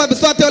 Olha para a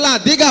pessoa ao teu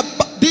lado,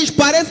 diz,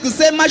 parece que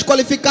você é mais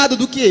qualificado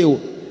do que eu.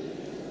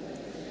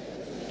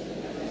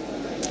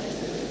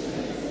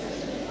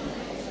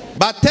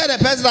 But tell the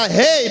person that,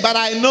 hey, but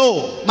I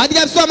know Mas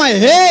diga a pessoa, mas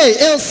hey,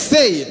 eu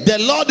sei. the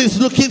Lord is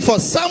looking for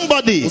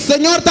somebody, O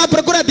Senhor está à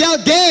procura de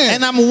alguém.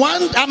 and I'm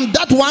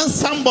that one E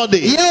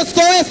somebody eu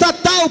sou essa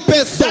tal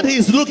pessoa that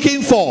He's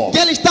looking for, que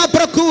Ele está à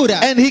procura.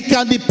 and He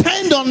can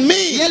depend on E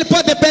me Ele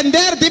pode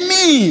depender de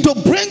mim to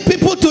bring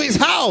people to His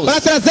house,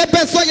 para trazer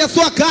pessoas à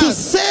sua to casa,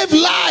 save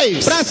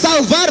lives, para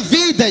salvar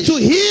vidas, to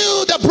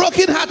heal the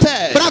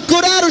brokenhearted, para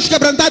curar os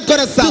quebrantados de to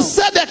coração,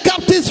 set the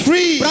captives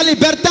free. para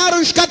libertar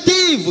os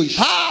cativos.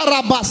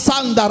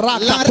 Harabasanda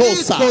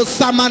rakatosa. Larico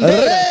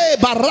Samandeira, Re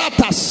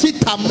barata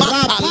sita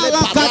mata Rapala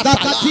leparata la.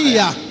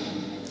 Kadakatia.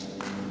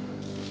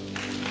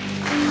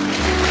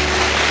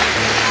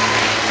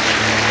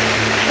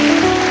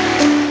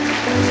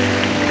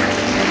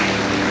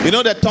 You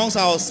know the tongues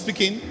I was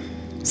speaking?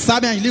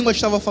 Sabem as línguas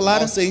que estava a I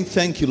falar? was saying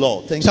thank you,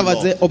 Lord. Thank you, Estava a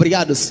Lord. dizer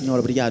obrigado, Senhor,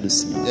 obrigado,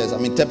 Senhor. Yes,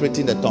 I'm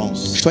interpreting the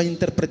tongues Estou a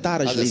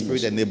interpretar as as the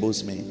Spirit línguas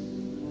enables me.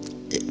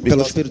 pelo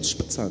because-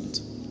 Espírito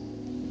Santo.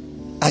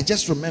 I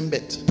just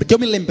remembered Porque eu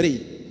me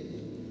lembrei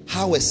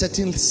how a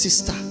certain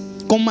sister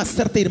como uma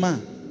certa irmã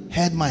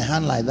held my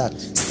hand like that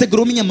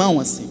segurou minha mão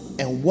assim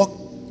and walked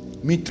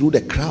me through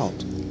the crowd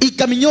e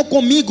caminhou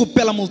comigo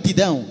pela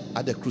multidão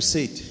at the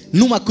crusade.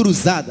 numa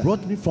cruzada.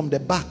 Brought me from the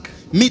back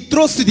Me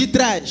trouxe de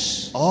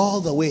trás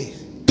all the way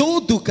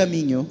todo o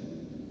caminho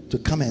to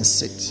come and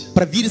sit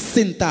para vir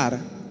sentar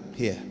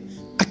here.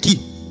 aqui.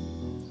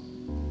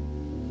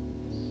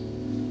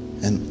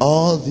 And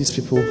all these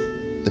people,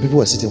 the people who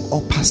were sitting,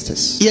 all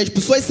pastors. E as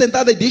pessoas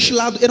sentadas deste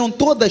lado eram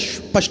todas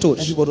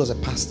pastores. Everybody was a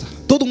pastor.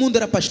 Todo mundo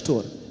era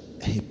pastor.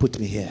 And he put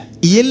me here.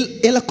 E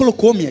ela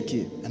colocou-me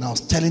aqui. And I was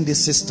telling this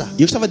sister,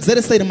 E eu estava a dizer a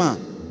essa irmã,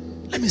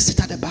 let me sit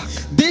at the back.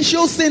 deixa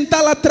eu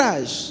sentar lá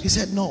atrás. He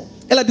said, no,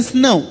 Ela disse,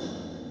 não,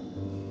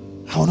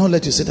 I will not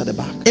let you sit at the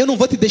back. eu não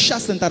vou te deixar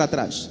sentar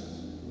atrás.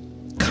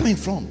 Come in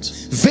front.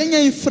 Venha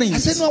em I frente.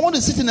 said, no, I want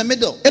to sit in the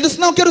middle. Eu disse,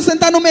 não, eu quero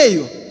sentar no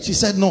meio. She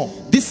said, no,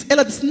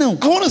 Ela disse, não,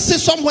 I want to sit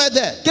somewhere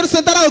there. quero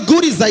sentar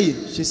algures aí.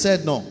 She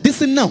said, no,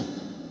 Disse não,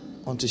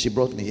 until she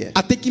brought me here.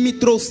 até que me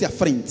trouxe à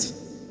frente.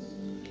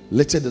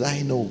 Little did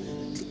I know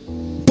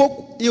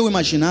Pouco eu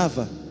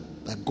imaginava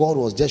that God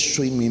was just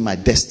showing me my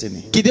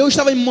destiny. que Deus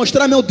estava a me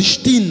mostrar meu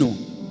destino.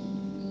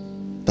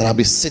 That I'll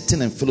be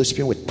sitting and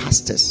fellowshipping with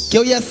pastors, Que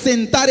eu ia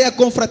sentar e a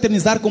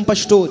confraternizar com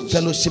pastores.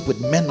 fellowship with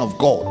men of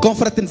God.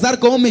 Confraternizar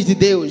com homens de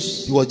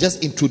Deus. He was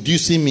just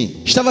introducing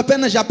me Estava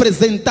apenas a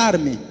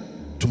apresentar-me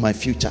to my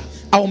future.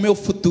 ao meu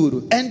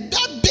futuro. And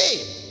that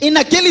day, E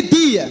naquele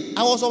dia,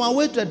 I was on my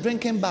way to a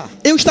drinking bar.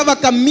 eu estava a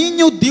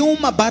caminho de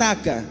uma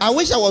baraca. I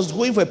wish I was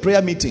going for a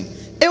prayer meeting.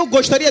 Eu Eu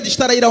gostaria de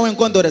estar a ir a um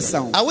encontro de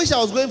oração. I wish I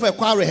was going for a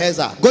choir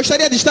rehearsal.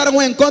 Gostaria de estar a um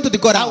encontro de I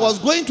coral. was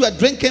going to a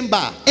drinking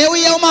bar. Eu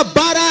ia a uma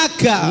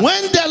baraca.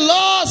 When the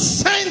Lord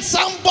sent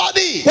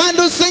somebody,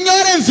 Quando o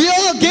Senhor enviou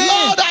alguém.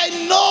 Lord,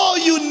 I know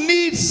you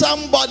need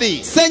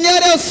somebody.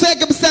 Senhor, eu sei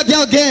que precisa de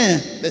alguém.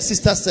 The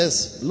sister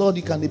says, Lord,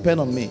 you can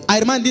depend on me. A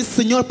irmã disse,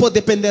 Senhor, pode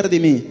depender de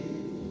mim.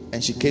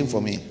 And she came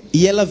for me.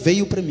 E ela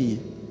veio para mim.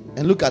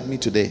 And look at me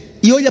today.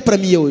 E olha para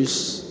mim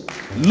hoje.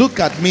 Look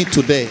at me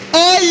today.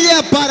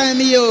 Olha para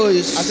mim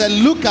hoje. I said,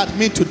 look at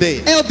me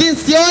today. Eu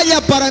disse, olha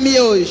para mim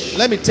hoje.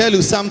 Let me tell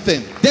you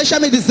something.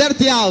 Deixa-me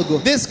dizer-te algo.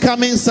 This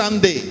coming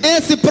Sunday,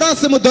 Esse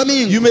próximo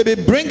domingo, you may be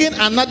bringing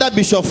another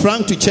Bishop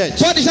Frank to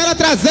church. pode já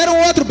trazer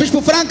um outro Bispo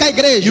Franco à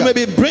igreja. You may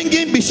be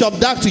bringing Bishop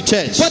Doug to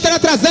church. Pode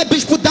trazer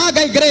Bispo Daga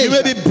à You may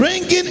igreja. be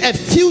bringing a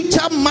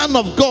future man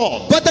of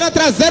God, Pode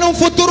trazer um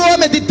futuro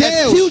homem de a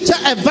Deus. future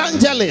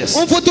evangelist,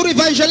 Um futuro a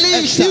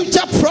evangelista.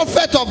 future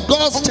prophet of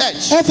God's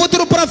church Um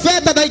futuro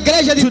profeta da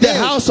igreja de to the Deus.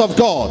 house of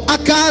God. A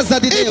casa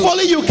de If Deus.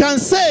 only you can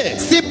say,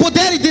 Se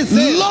puder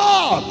dizer,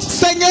 Lord, you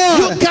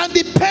Senhor, can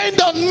depend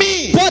on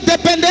me. pode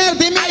depender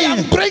de I am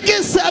mim.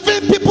 bringing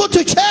 7 people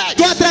to church.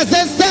 Tu a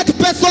trazer 7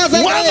 pessoas à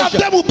One of igreja.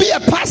 them will be a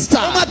pastor.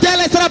 Uma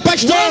delas será One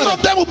pastora.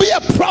 of them will be a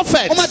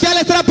prophet. Uma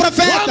delas será One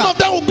profeta. of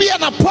them will be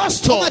an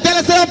apostle. Uma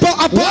delas será One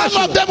of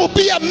apóstolo. them will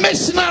be a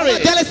missionary. Uma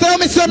delas será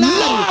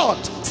missionário. Lord,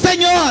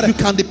 Senhor, you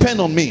can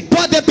depend on me.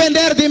 pode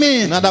depender de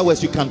mim. In other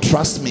words, you can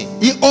trust me.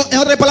 E em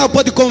outra palavra,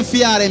 pode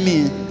confiar em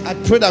mim. I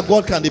pray that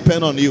God can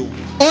depend on you.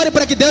 Ore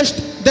para que Deus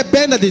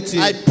dependa de ti.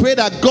 I pray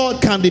that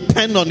God can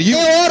depend on you.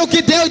 Eu oro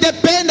que Deus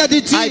dependa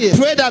de ti. I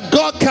pray that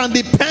God can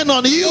depend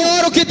on you. Eu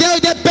oro que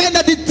Deus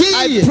dependa de ti.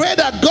 I pray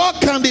that God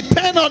can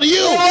depend on you.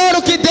 Eu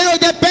oro que Deus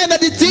dependa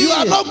de ti. You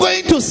are not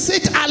going to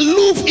sit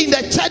aloof in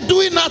the church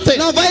doing nothing.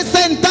 Não vai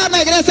sentar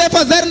na igreja sem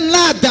fazer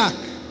nada.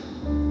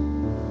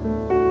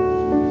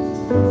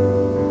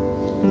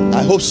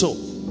 I hope so.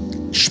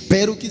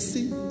 Espero que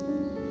sim.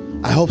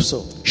 I hope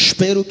so.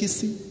 Espero que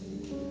sim.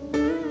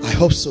 I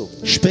hope so.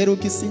 Espero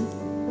que sim.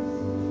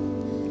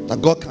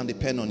 That God can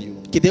depend on you.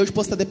 Que Deus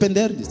possa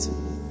depender de ti.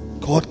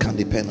 God can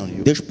depend on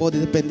you. Deus pode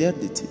depender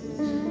de ti.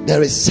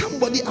 There is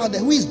somebody out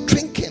there who is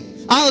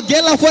drinking. Há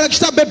alguém lá fora que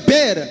está a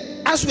beber.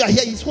 As we are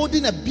here, he's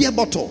holding a beer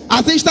bottle.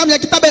 Assim estamos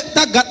aqui, está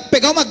a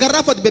pegar uma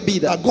garrafa de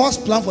bebida. That God's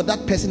plan for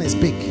that person is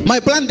big. Mas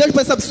o plano de Deus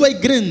para essa pessoa é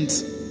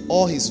grande.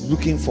 All he's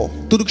looking for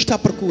Tudo que está à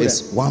procura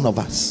is one of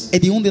us é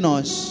de um de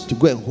nós. to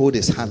go and hold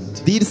his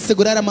hand De ir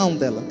segurar a mão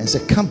dela. and say,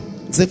 come.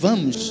 Dizer,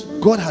 vamos.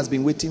 God has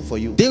been waiting for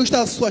you. Deus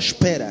está à sua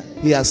espera.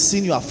 He has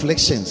seen your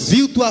afflictions.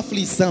 Viu tua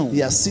aflição.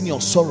 He has seen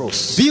your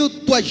sorrows. Viu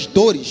tuas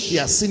dores. He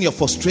has seen your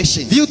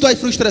frustrations. Viu tuas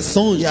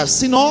frustrações. He has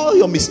seen all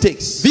your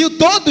mistakes. Viu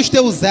todos os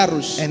teus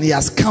erros. And he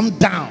has come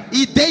down.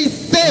 E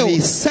desceu. And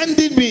he's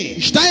sending me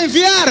Está a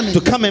enviar-me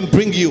to come and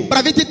bring you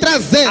para vir te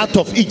trazer out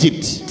of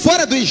Egypt,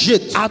 fora do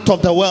Egito. out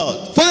of the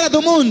world, Fora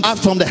do mundo. out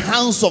from the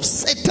hands of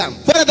Satan.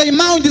 Fora das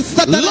mãos de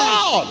Satanás.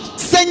 Lord, I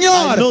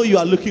Senhor, know you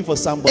are looking for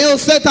somebody. eu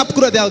sei que está à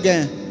procura de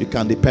alguém. You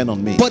can depend on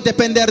me. Pode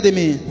depender de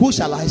mim. Who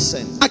shall I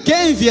send? A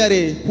quem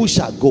enviarei? Who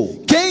shall go?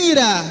 Quem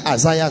irá?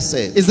 Isaiah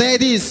said, Isaías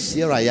disse: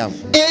 here I am.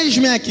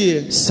 eis-me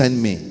aqui. Send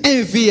me.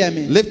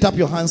 Envia-me. Lift up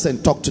your hands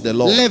and talk to the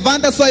Lord.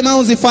 Levanta suas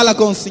mãos e fala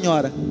com o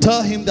Senhor.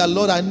 Tell him that,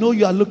 Lord, I know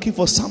you are looking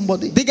for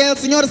somebody. Diga ao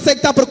Senhor, sei que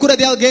está à procura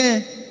de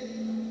alguém.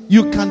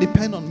 You can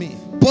depend on me.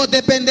 Pode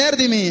depender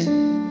de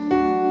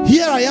mim.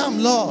 Here I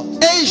am,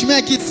 Lord. Eis-me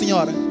aqui,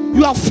 Senhor.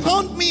 You have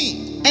found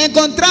me.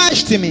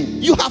 Encontraste-me.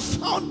 You have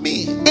found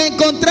me.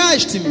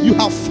 Encontraste-me. You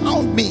have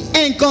found me.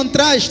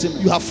 Encontraste-me.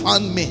 You have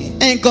found me.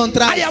 I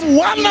Encontraste-me. am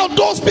one of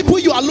those people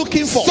you are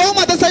looking for. Sou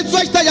uma dessas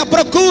pessoas que está à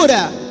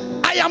procura.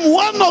 I am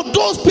one of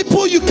those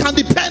people you can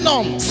depend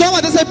on. Sou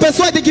uma dessas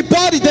pessoas de que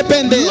pode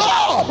depender.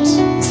 Lord,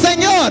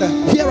 Senhor,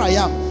 here I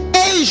am.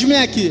 eis-me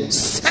aqui.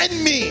 Send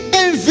me.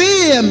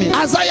 Envia-me.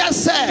 Isaiah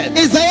said,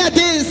 Isaías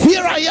disse: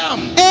 here I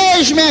am.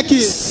 eis-me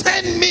aqui.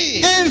 Send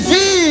me.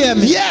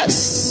 Envia-me. Yes.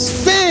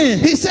 Sim.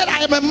 He said,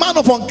 I am a man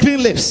of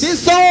unclean lips. E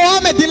sou um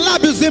homem de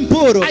lábios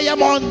impuros. I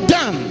am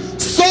undone.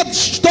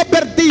 Estou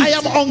perdido. I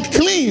am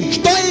unclean.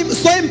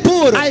 Sou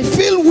impuro. I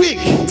feel weak.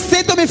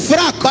 Sinto-me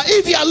fraco. But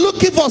if you are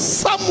looking for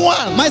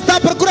someone, Mas está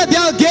à procura de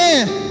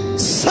alguém.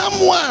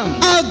 someone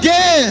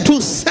Alguém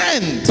to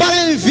send,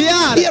 para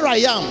enviar. here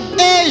I am.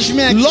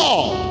 Eis-me aqui.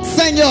 Lord,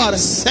 Senhor,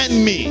 send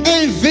me.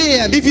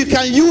 envia-me. If you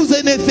can use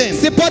anything,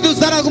 Se pode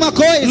usar alguma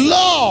coisa.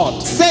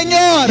 Lord,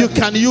 Senhor, you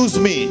can use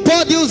me.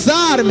 pode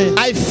usar-me.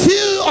 I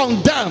feel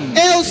undone.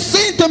 Eu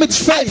sinto-me I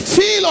desfeito.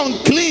 feel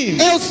unclean.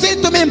 Eu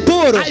sinto-me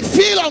impuro. I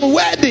feel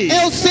unworthy.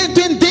 Eu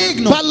sinto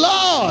indigno. But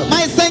Lord,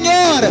 Mas, Senhor,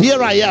 Senhor,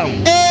 here I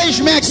am.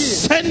 eis-me aqui.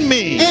 Send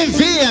me.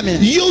 Envia-me.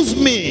 Use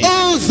me.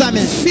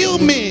 Usa-me. Fill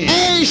me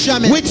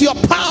Encha-me with your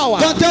power,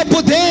 com teu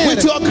poder,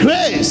 with your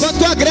grace, com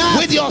tua graça,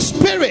 with your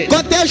spirit.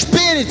 com teu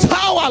espírito,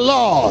 Power,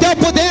 Lord. teu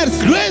poder.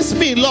 Grace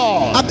me,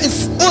 Lord.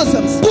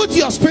 Usa-me. Put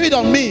your spirit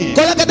on me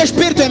Coloca teu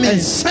espírito em mim.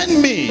 and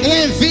send me.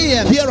 E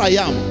envia-me. Here I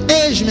am.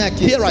 Eis-me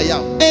aqui. Here I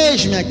am.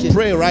 Eis-me aqui.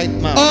 Pray right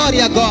now.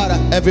 Ore agora.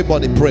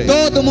 Everybody pray.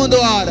 Todo mundo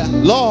ora.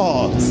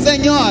 Lord,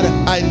 Senhor,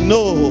 I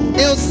know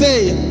eu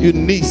sei you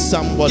need que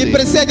somebody.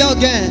 precisa de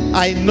alguém.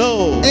 I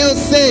know Eu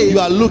sei you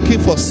are looking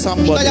for estou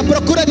somebody. à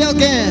procura de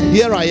alguém.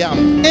 Here I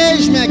am.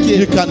 Eis-me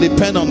You aqui. can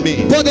depend on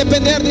me. Pode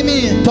depender de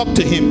mim. Talk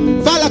to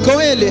him Fala com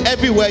ele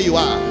everywhere you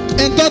are.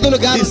 em todo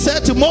lugar. He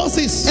said to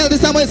Moses, Ele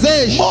disse a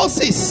Moisés: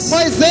 Moses,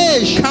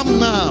 Moisés, come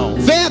now.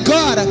 vem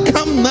agora.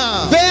 Come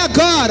now. Vem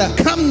agora.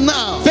 Come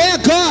now. Vem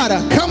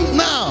agora. Come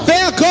now.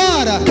 Vem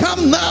agora.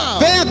 Come now.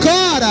 Vem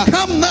agora.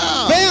 Come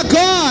now. Vem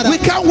agora. We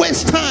can't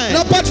waste time.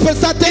 Não pode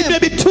passar It may tempo.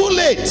 be too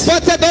late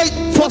Pode ser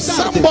bem for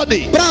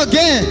somebody. para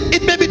alguém.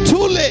 It may be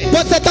too late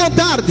Pode ser tão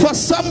tarde for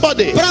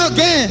somebody. para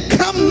alguém.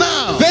 Come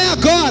now. Vem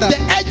agora. The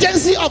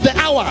urgency of the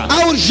hour.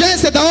 A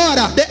urgência da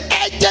hora. The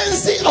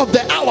urgency of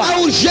the A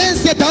hour.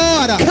 urgência da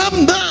hora.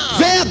 Come now.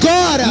 Vem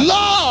agora.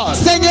 Lord,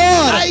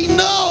 Senhor, I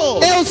know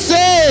eu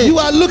sei you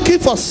are looking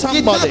for que está à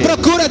somebody.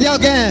 procura de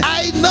alguém.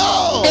 I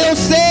know Eu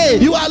sei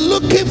you are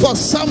looking for que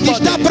somebody.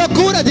 está à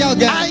procura de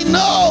alguém. I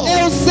know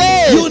Eu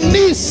sei you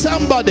need que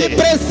somebody.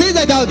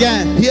 precisa de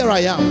alguém. Here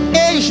I am.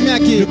 Eis-me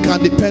aqui. You can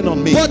depend on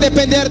me. Pode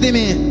depender de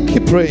mim.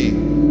 Keep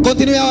praying.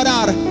 Continue a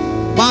orar.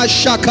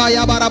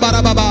 Machacaya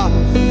barabarababa.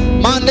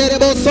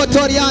 Manderebo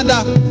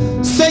sotorianda.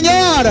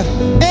 Senhor,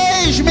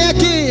 eis-me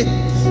aqui.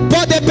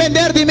 Pode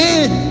depender de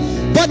mim.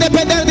 Pode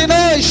depender de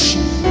nós.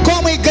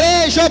 Como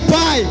igreja,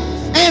 Pai.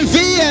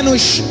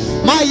 Envia-nos.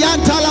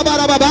 Mayanta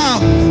labarababa.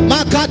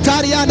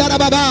 Macatarianda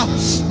rababa.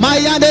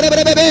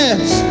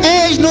 Mayanderebebebe.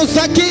 Eis-nos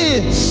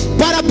aqui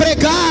para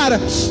pregar,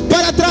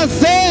 para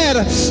trazer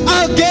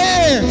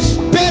alguém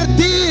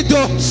perdido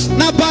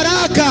na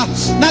baraca,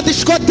 na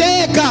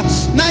discoteca,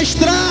 na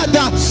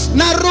estrada,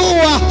 na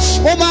rua,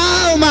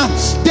 uma alma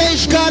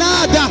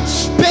desgarrada,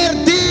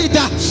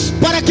 perdida,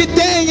 para que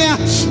tenha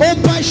um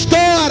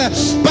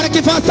pastor, para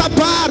que faça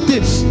parte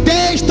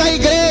desta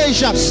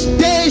igreja,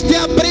 deste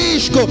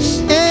aprisco.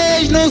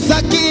 Eis-nos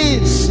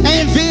aqui,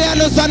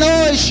 envia-nos a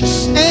nós,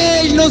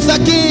 eis-nos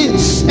aqui,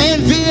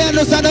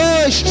 envia-nos a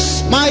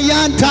nós.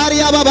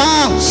 Mayantaria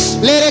baba,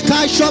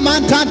 lerecaixo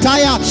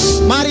mantantaya,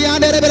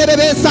 Mariana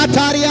rebebe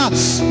sataria,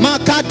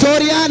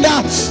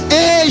 Macatorianda.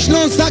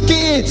 Eis-nos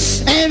aqui,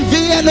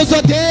 envia-nos,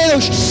 ó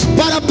Deus,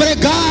 para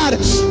pregar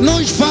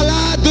nos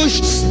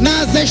falados,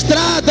 nas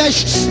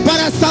estradas,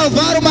 para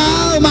salvar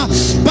uma alma,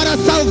 para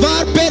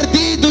salvar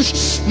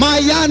perdidos.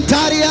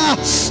 Mayantaria,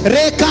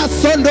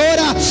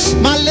 recaçondora,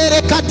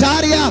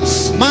 malerecataria,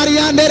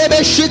 Mariana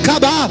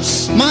rebexicaba,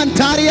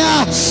 mantaria.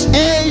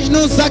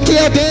 Eis-nos aqui,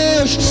 ó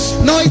Deus.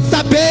 Nós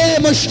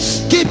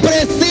sabemos que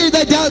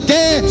precisa de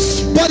alguém.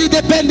 Pode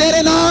depender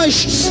em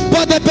nós.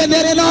 Pode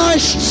depender em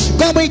nós.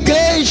 Como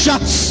igreja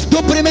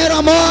do primeiro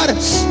amor,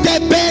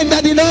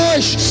 dependa de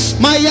nós.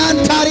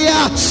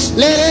 Mayantaria,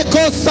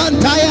 Lereco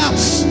Santaia,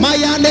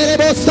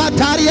 Mayanerebo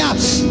Sataria,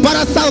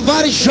 para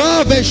salvar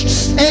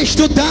jovens,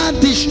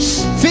 estudantes,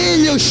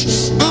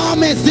 filhos,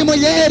 homens e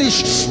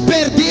mulheres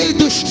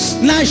perdidos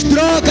nas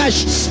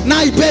drogas,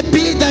 nas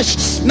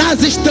bebidas,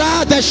 nas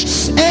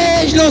estradas.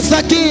 Eis-nos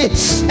aqui,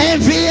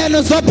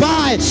 envia-nos, ó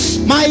Pai.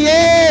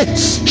 Maie,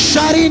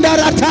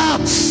 Sharindarata,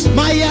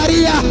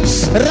 Maiaria,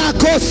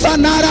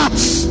 Rakosanara,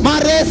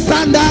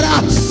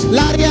 Maresandara,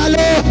 Larialo,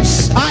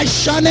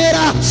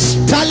 Ashanera,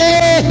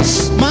 Tale,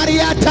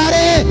 Maria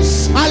Tare,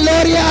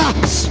 Aloria,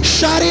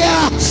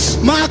 Sharia,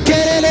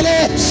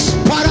 Maquerele,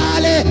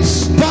 Parale,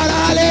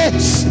 Parale.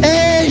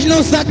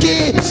 Eis-nos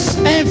aqui,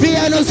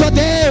 envia-nos, ó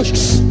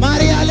Deus.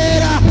 Maria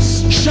Lera,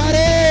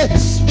 Xare,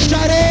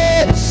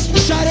 Xare,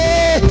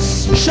 Xare,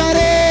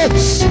 Xare,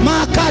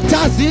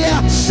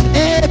 Macatazia,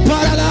 e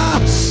para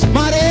lá,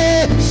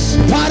 Mare,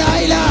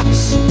 Paraila,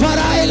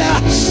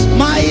 Paraila,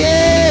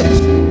 Maie,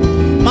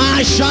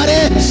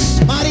 Machare,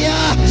 Maria.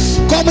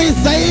 Como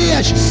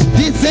Isaías,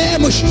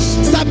 dizemos,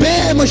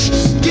 sabemos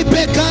que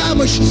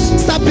pecamos,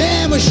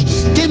 sabemos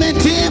que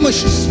mentimos,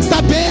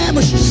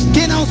 sabemos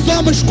que não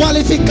somos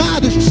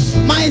qualificados,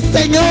 mas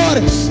Senhor,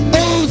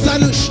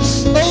 usa-nos,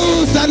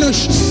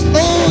 usa-nos,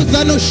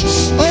 usa-nos,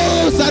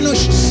 usa-nos.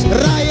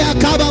 Raya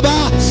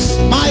Kababa,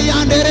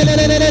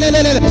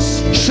 Mayanderelelelelele,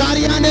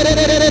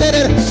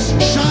 Sharianderelelelele,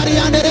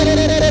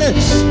 Sharianderelelelele,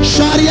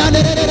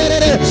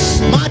 Sharianderelelele,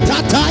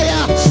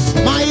 Matataya,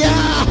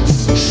 Maya,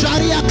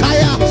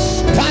 Shariakaya,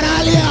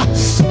 Paralia,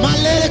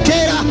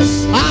 Malerequeira,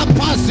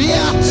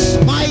 Apazia,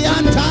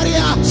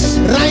 Mayantaria,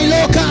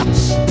 Railoca,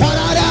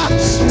 Parada.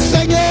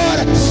 Senhor,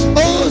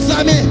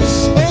 usa-me,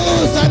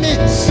 usa-me,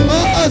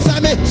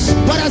 usa-me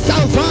para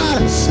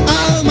salvar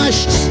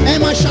almas em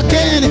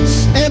Machaquene,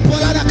 em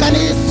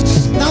Polaracanis,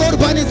 na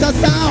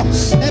urbanização,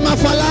 em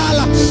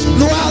Mafalala,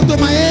 no Alto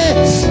Maé,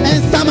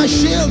 em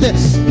Samachilde,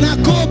 na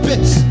Cupe,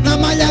 na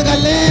Malha Galera.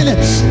 Belém,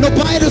 no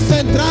bairro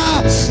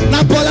Central,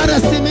 na Polar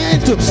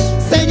Nascimento.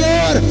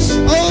 Senhor,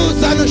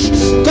 usa-nos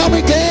como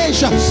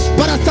igreja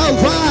para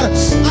salvar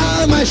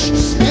almas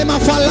em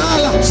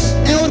Mafalala,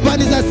 em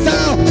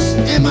urbanização,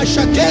 em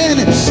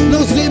Machaquene,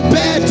 no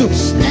Zimpeto,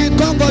 em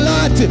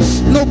Congolote,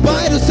 no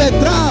bairro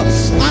Central,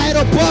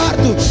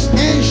 aeroporto,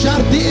 em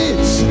Jardim,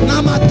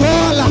 na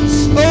Matola.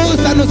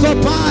 Usa-nos, ó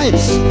Pai,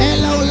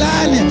 em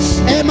Laulane,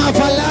 em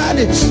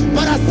Mavalane,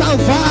 para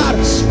salvar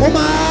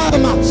uma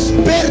alma,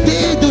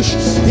 perdidos.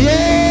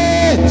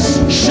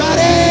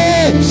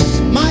 Xare,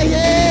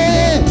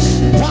 Maie,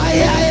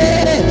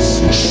 Paiae,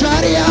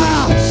 Xaria,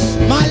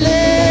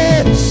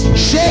 Malê,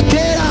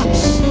 Chequeira,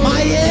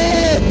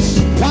 Maie,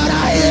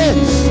 Parae,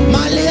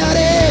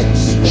 Maleare,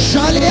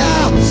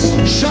 Xalia,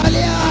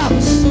 Xalia,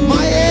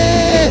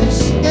 Maie,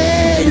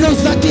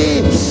 ei-nos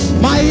aqui,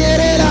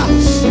 Maierera,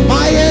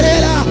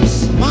 Maierera,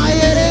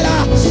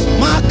 Maierera,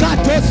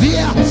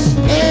 Macatozia,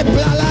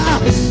 Eplala,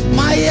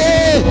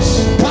 Maie,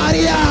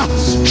 Paria,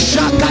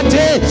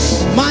 Chacate,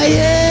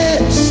 Maie,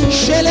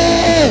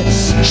 Chele,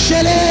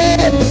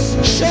 Chele,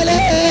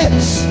 Chele,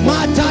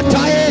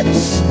 Matatae,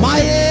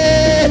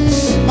 Maie,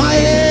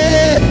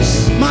 Maie,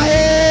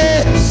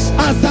 Maie,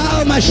 as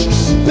almas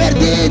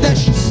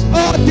perdidas,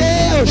 oh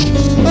Deus,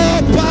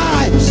 oh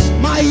Pai,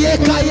 Maie,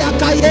 Caia,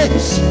 Caie,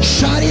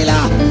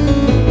 Charila,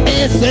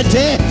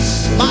 Esete,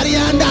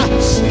 Marianda,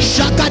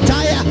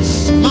 Chacataia,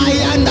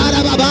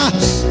 Maianda, Baba,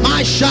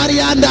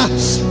 Macharianda,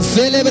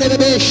 Celebre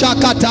bebê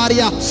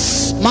Chacataria,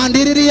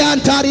 Mandiri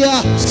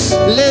Antaria,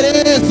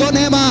 Lere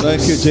Zonema.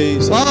 Thank you,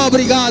 Jesus.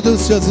 Obrigado,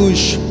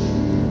 Jesus.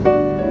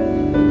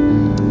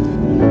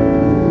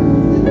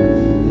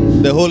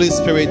 The Holy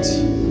Spirit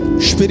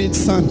Espírito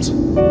Santo,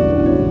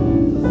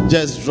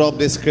 just dropped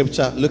the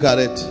scripture. Look at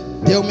it.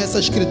 deu-me essa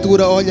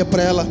escritura, olha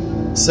para ela.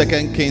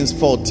 2 Kings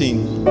 14,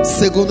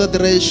 2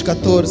 Reis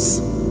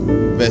 14,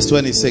 verse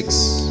 26.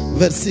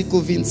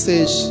 versículo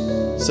 26.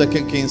 2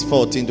 Kings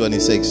 14,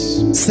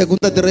 26.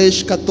 2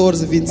 Reis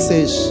 14,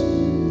 26.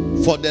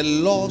 For the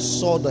Lord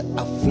saw the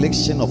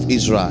affliction of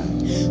Israel.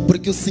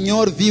 Porque o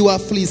Senhor viu a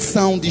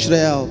aflição de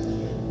Israel.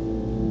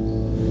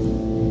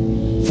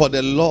 For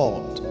the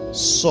Lord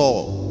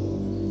saw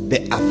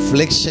the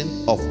affliction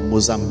of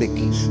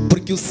Mozambique.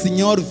 Porque o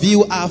Senhor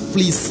viu a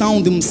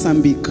aflição de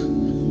Moçambique.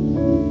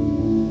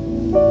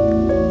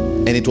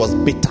 And it was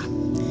bitter.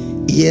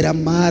 E era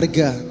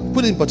amarga.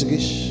 Put it in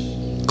Portuguese.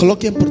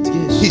 Coloque em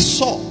português. He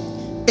saw.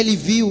 Ele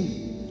viu.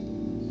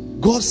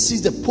 God sees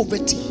the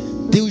poverty,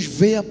 Deus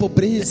vê a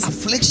pobreza,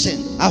 affliction.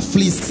 a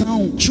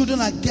aflição. Children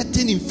are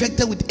getting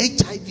infected with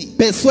HIV.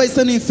 Pessoas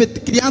sendo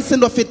crianças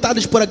sendo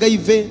afetadas por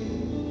HIV.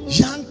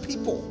 Young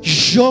people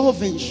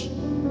Jovens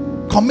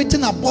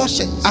committing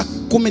abortions. a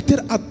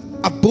cometer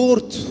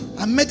aborto.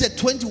 I met a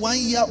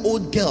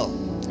 21-year-old girl.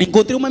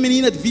 Encontrei uma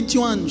menina de 21 She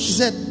anos.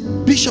 said,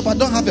 Bishop, I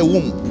don't have a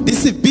womb.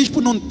 Disse: bispo,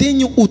 não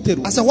tenho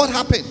útero. I said, what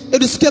happened? Eu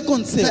disse: o que She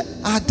aconteceu? said,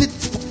 I did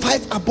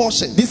 5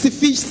 abortions. Disse: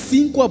 fiz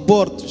 5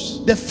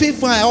 abortos. The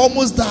 5th one, I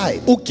almost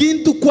died. O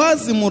quinto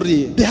quase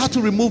morri. They had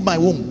to remove my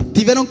womb.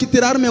 Tiveram que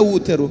tirar meu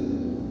útero.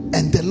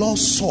 And the Lord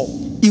saw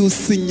E o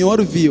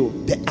Senhor viu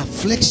the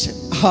affliction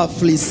a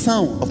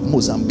aflição of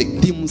Mozambique,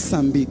 de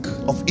Moçambique,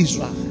 of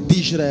Israel. de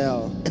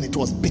Israel. And it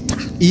was bitter.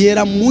 E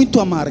era muito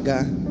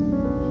amarga.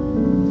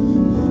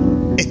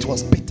 It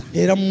was bitter.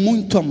 Era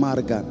muito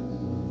amarga.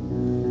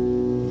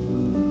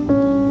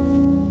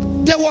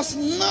 There was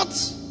not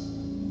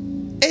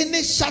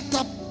any shut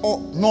up or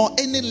nor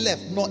any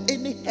left, nor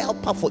any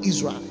helper for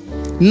Israel.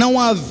 Não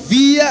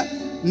havia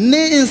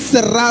nem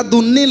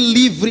encerrado, nem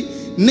livre,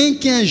 nem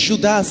quem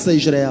ajudasse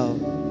Israel.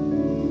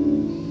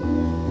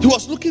 He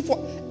was looking for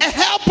a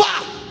helper.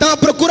 Estava à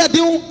procura de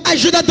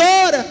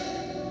ajudador.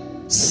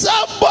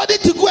 Somebody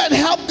to go and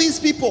help these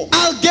people.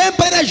 Alguém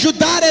para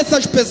ajudar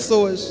essas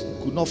pessoas.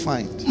 Could not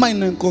find. Mas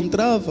não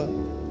encontrava.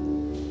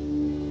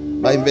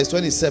 But in verse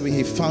 27,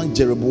 he found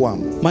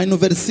Jeroboam. Mas no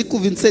versículo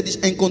 26 diz: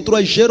 encontrou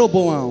a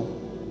Jeroboão.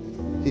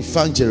 He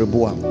found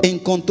Jeroboam.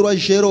 Encontrou a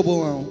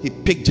Jeroboão. He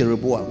picked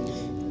Jeroboam.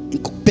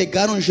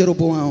 Pegaram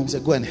Jeroboão. He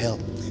said, go and help.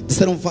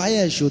 Disseram: vai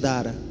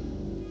ajudar.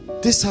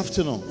 This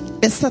afternoon,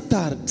 Essa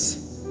tarde,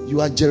 you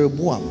are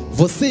Jeroboam,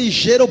 você é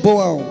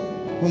Jeroboão,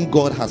 whom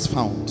God has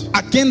found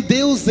a quem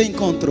Deus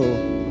encontrou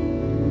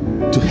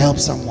to help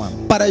someone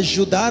para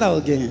ajudar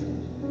alguém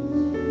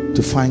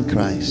to find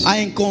Christ.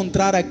 a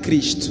encontrar a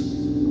Cristo.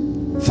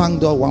 Thank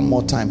God one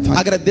more time. Thank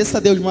Agradeça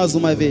a Deus mais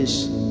uma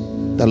vez.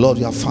 the Lord,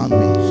 you have found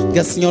me.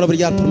 Diga: Senhor,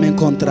 obrigado por me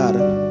encontrar.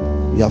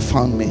 You have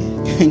found me.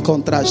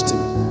 Encontraste-me.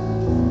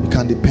 You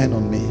can depend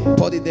on me.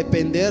 Pode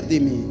depender de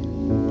mim.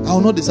 I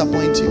will not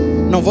disappoint you.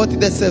 Não vou te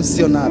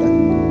decepcionar.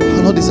 I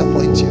will not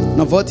disappoint you.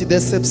 Não vou te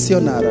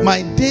decepcionar.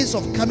 My days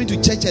of coming to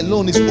church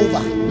alone is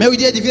over. Meu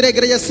dia de vir à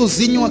igreja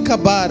sozinho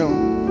acabaram.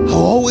 I will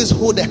always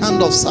hold the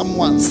hand of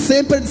someone.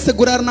 Sempre de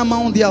segurar na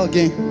mão de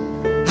alguém.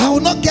 I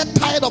will not get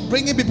tired of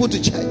bringing people to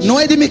church. Não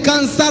é de me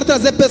cansar de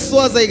trazer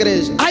pessoas à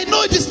igreja. I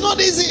know it is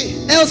not easy,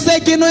 Eu sei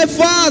que não é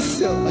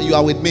fácil, but you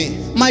are with me.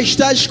 mas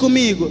estás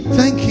comigo.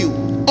 Thank you.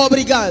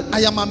 Obrigado.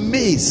 I am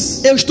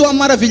amazed Eu estou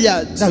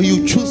maravilhado that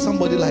you choose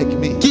somebody like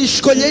me. que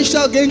escolheste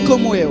alguém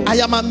como eu.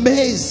 I am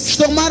amazed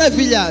Estou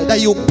maravilhado that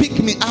you pick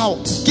me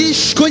out que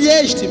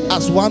escolheste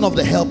as one of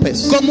the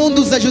helpers. como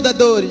dos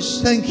ajudadores.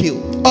 Thank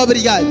you.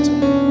 Obrigado.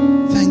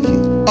 Thank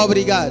you.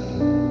 Obrigado.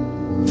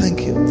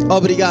 Thank you.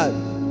 Obrigado.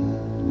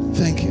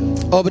 Thank you.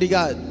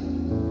 Obrigado.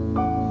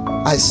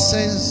 I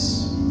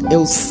sense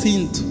Eu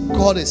sinto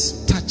God is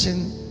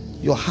touching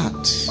your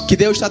heart. que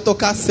Deus está a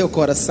tocar seu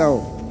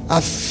coração. I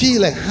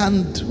feel a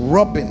hand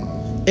rubbing,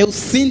 Eu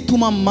sinto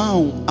uma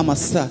mão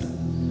amassar,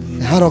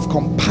 a heart of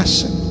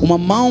compassion, uma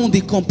mão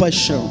de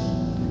compaixão,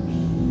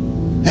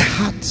 a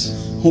heart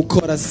um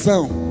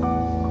coração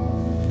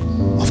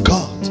of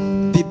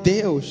God. de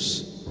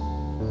Deus.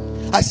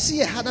 I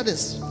see a heart that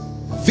is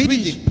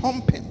really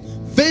pumping.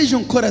 Veja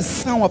um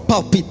coração a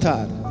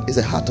palpitar. It's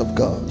a heart of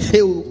God.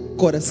 É o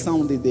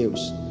coração de Deus.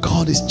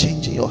 God is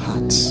changing your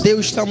heart.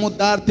 Deus está a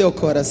mudar teu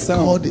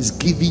coração. God is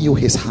giving you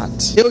his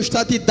heart Deus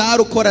está a te dar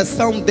o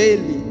coração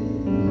dele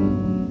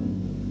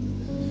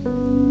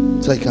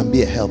so he can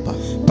be a helper.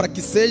 para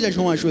que sejas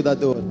um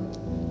ajudador.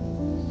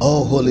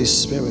 Oh, Holy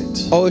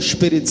Spirit, Ó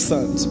Espírito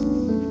Santo,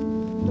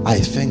 I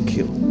thank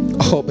you.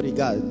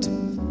 obrigado.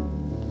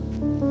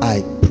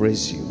 I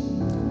praise you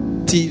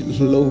Te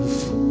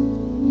louvo.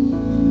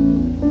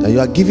 that you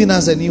are giving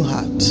us a new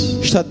heart,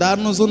 Está a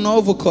dar-nos um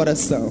novo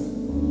coração.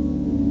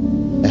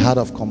 a heart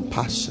of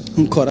compassion,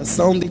 Um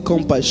coração de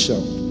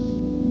compaixão.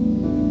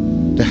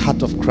 the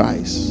heart of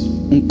Christ,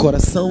 Um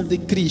coração de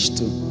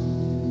Cristo.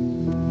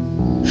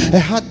 a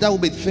heart that will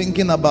be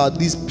thinking about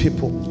these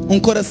people. Um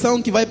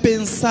coração que vai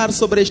pensar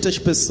sobre estas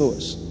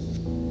pessoas.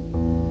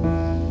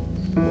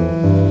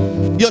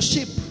 Your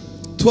sheep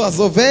Tuas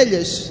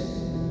ovelhas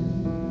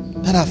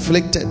that are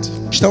afflicted.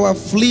 estão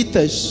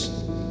aflitas.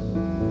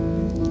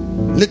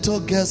 Little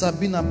girls have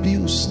been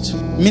abused.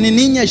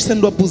 Menininhas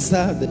sendo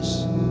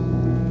abusadas.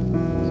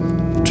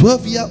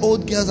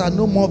 12-year-old girls are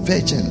no more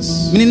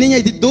virgins.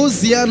 Menininhas de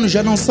 12 anos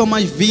já não são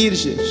mais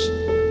virgens.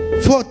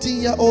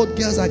 14-year-old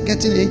girls are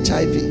getting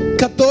HIV.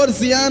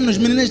 14 anos,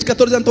 meninas de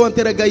 14 anos estão a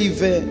ter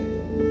HIV.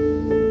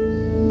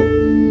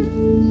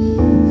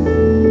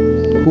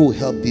 Who will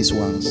help these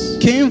ones?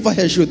 Quem vai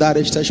ajudar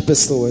estas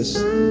pessoas?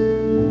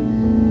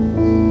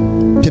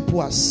 People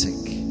are sick.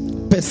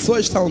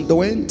 Pessoas estão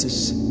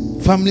doentes.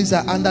 Families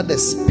are under the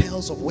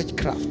spells of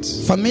witchcraft.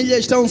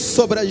 Famílias estão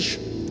sobre as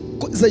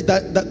coisas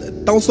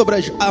estão sobre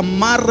as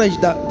amarras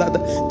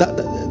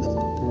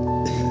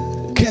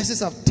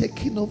Curses have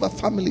taken over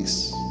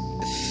families.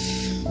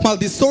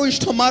 maldições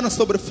tomaram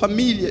sobre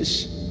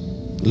famílias.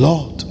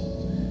 Lord,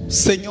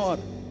 Senhor,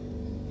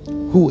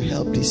 who will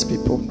help these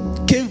people?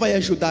 quem vai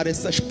ajudar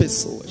essas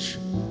pessoas?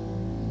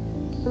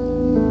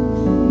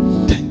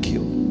 Thank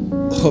you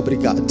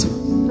Obrigado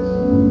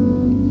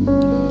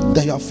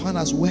that you have found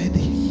us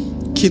worthy.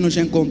 que nos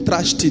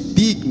encontraste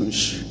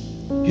dignos.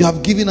 You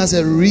have given us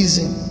a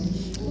reason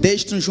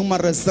Deste-nos uma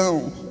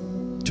razão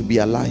to be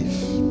alive.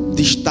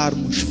 de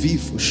estarmos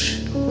vivos.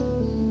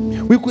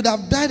 We could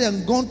have died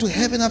and gone to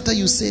heaven after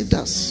you saved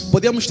us.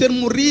 Podemos ter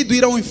morrido e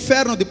ir ao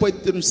inferno depois de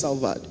ter nos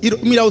salvado.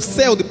 Ir ao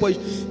céu depois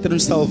de ter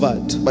nos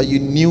salvado. But you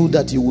knew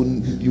that you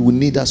would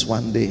need us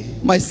one day.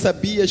 Mas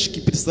sabias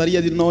que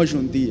precisaria de nós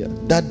um dia.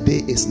 That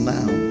day is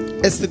now.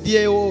 Esse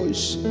dia é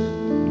hoje.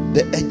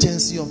 The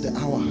urgency of the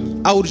hour.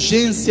 A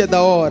urgência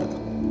da hora.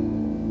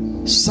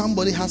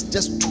 Somebody has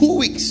just 2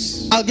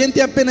 weeks Alguém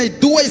tem apenas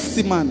 2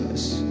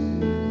 semanas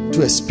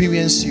to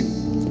experience you.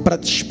 para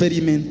te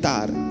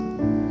experimentar.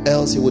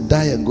 Else he will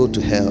die and go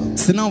to hell.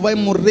 Senão vai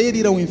morrer e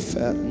ir ao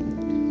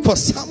inferno. For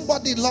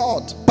somebody,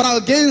 Lord, Para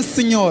alguém,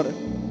 Senhor,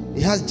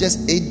 he has just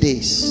 8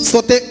 days.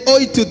 só tem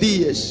 8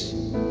 dias.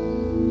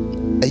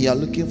 And you are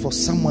looking for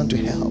someone to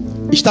help.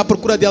 Está à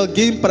procura de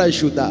alguém para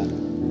ajudar.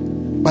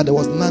 But there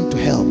was none to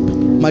help.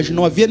 Mas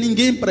não havia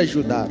ninguém para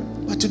ajudar.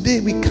 But today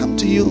we come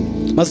to you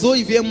Mas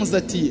hoje viemos a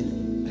Ti.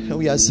 and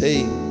we are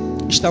saying,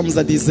 Estamos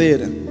a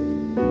dizer,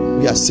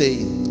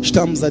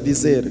 estamos a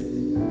dizer,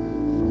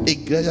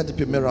 Igreja de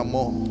Primeiro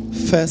Amor,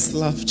 First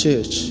Love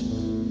Church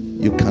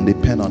you can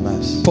depend on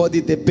us.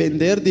 pode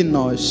depender de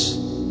nós.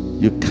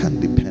 You can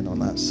depend on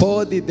us.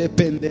 Pode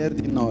depender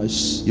de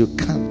nós. You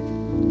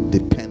can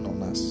depend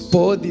on us.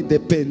 Pode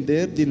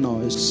depender de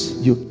nós.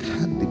 You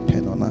can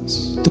depend on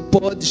us. Tu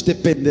podes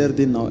depender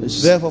de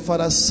nós. Therefore,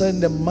 Father,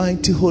 send the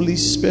mighty Holy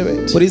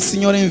Spirit. Por isso,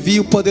 Senhor,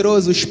 envia o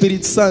poderoso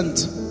Espírito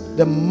Santo.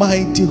 The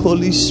mighty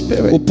Holy O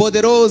Spirit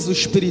poderoso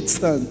Espírito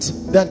Santo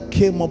that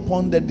came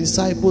upon the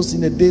disciples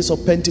in the days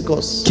of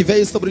Pentecost. que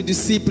veio sobre os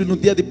discípulos no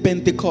dia de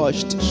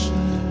Pentecostes.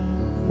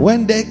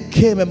 When there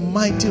came a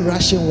mighty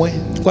rushing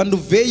wind Quando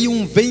veio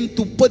um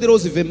vento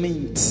poderoso e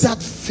veemente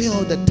that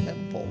filled the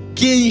temple.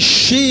 que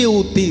encheu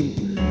o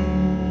templo.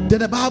 Then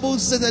the Bible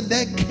says that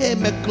there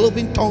came a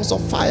cloven tongues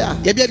of fire.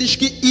 E a Bíblia diz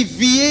que e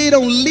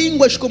vieram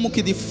línguas como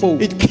que de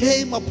fogo. It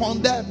came upon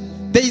them.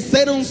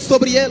 Desceram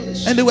sobre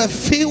eles And they were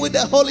filled with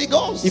the Holy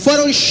Ghost. e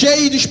foram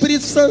cheios do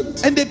Espírito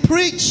Santo. And they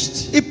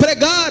preached. E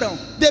pregaram,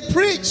 They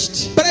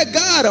preached.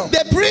 pregaram,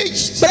 They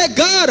preached.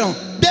 pregaram,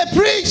 They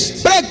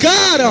preached.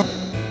 pregaram.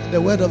 The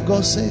word of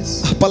God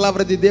says A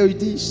palavra de Deus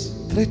diz: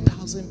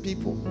 3,000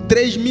 people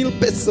 3.000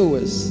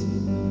 pessoas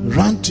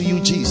ran to you,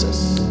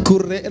 Jesus,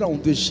 correram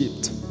do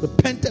Egito,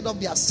 repented of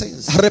their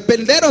sins,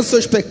 arrependeram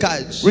seus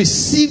pecados,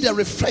 received the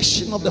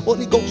refreshing of the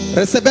Holy Ghost,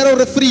 receberam o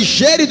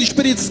refrigério do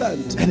Espírito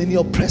Santo, and in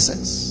your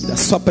presence, da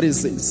sua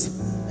presença,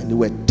 and they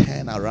were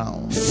turned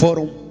around.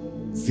 foram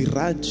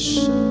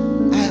virados.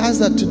 I ask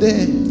that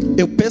today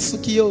Eu peço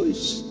que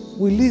hoje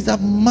we release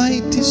that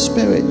mighty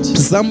spirit,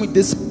 precisamos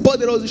desse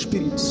poderoso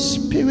Espírito,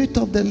 Spirit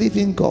of the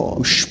living o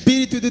God,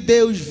 Espírito de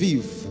Deus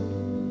vivo,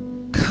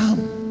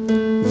 come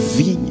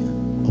vinha,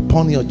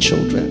 upon your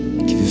children,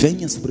 que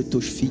venha sobre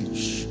teus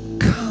filhos,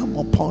 come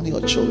upon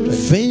your children.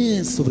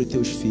 venha sobre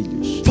teus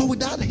filhos. For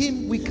without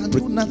Him we can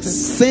do nothing.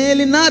 Sem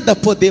Ele nada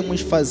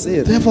podemos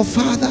fazer. Therefore,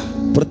 Father,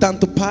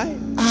 Portanto, Pai,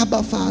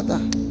 Abba, Father,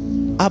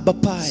 Abba,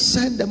 Pai,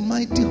 send the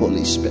mighty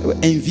Holy Spirit,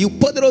 envia o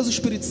poderoso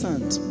Espírito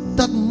Santo,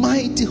 that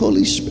mighty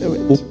Holy Spirit,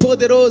 o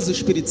poderoso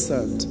Espírito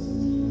Santo,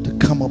 to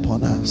come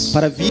upon us,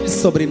 para vir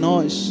sobre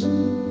nós,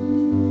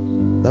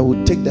 that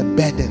will take the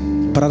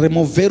burden para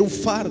remover o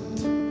fardo,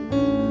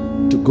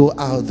 to go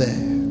out there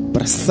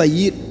para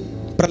sair,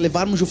 para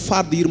levarmos o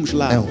fardo e irmos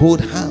lá and hold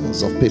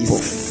hands of e people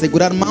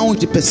segurar mãos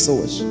de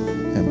pessoas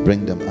and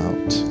bring them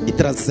out. e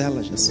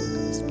trazê-las à sua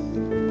casa.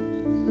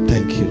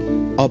 Thank you.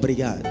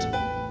 Obrigado,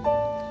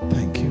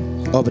 Thank you.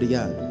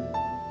 obrigado,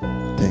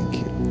 Thank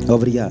you.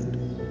 obrigado,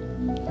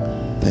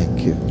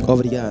 Thank you.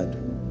 obrigado,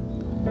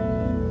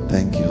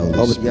 Thank you, Holy Spirit.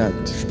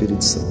 obrigado,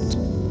 Espírito Santo.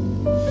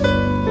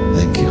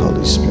 Thank you,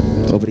 Holy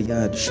Spirit.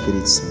 Obrigado,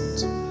 Espírito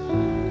Santo.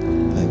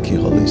 Thank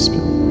you, Holy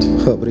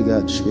Spirit.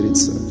 Obrigado, Espírito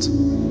Santo.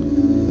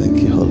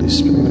 Thank you, Holy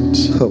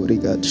Spirit.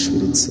 Obrigado,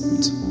 Espírito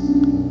Santo.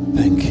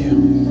 Thank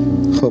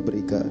you.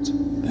 Obrigado,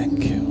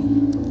 Thank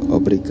you.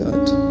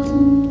 obrigado,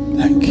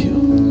 Thank you.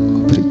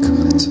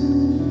 obrigado.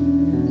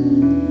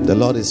 The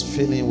Lord is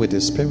filling with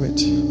His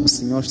Spirit O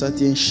Senhor está a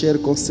te encher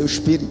com seu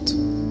Espírito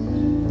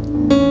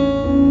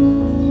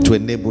to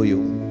enable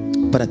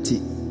you. para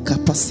te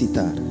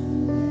capacitar,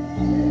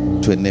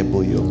 To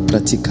enable you. para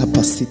te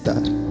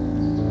capacitar.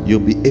 You'll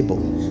be able.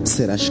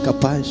 Serás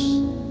capaz,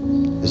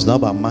 It's not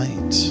by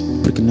might.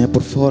 porque não é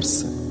por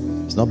força,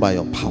 It's not by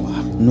your power,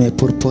 não é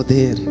por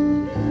poder,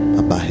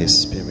 but by His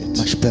Spirit.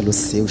 mas pelo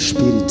seu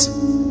Espírito.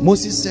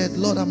 Moses said,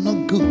 Lord, I'm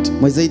not good.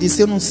 Moisés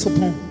disse: eu não sou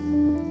bom,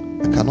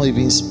 I cannot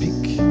even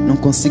speak. não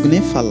consigo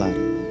nem falar.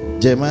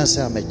 Jeremiah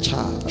said, I'm a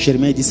child.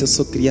 Jeremias disse: eu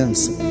sou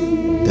criança.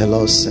 The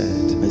Lord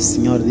said, Mas o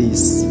Senhor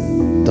disse: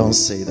 don't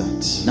say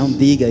that. não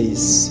diga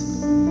isso,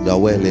 You are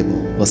well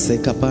able você é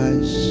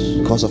capaz.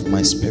 because of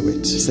my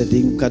Spirit, Você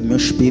tem um bocado do meu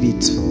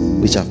Espírito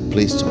which I've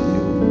placed on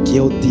you. que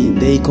eu te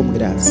dei como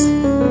graça.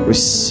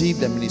 Receive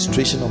the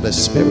ministration of the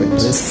Spirit.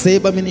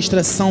 Receba a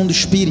ministração do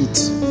Espírito.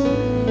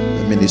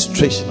 The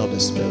ministration of the A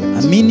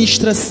Spirit.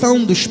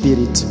 ministração do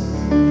Espírito.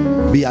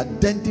 Be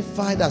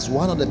identified as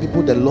one of the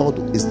people the Lord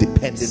is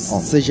depending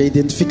on. Seja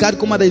identificado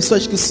como uma das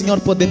pessoas que o Senhor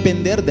pode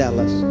depender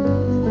delas.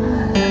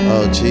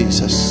 Oh,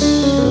 Jesus.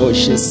 Oh,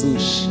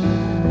 Jesus.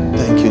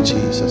 Thank you,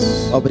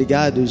 Jesus.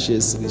 Obrigado,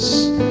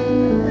 Jesus.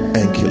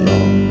 Thank you,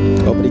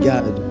 Lord.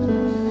 Obrigado.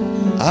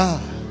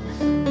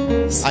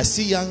 I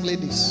see young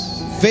ladies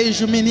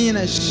Vejo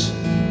meninas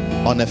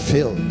on a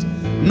field.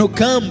 no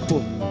campo.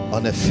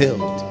 On a field.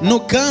 No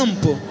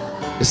campo.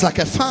 It's like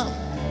a farm.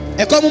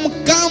 É como um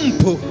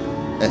campo.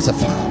 It's a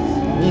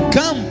farm. Um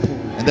campo.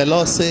 And the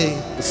Lord say,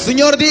 O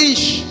Senhor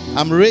diz: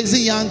 I'm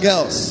raising young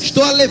girls.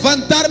 estou a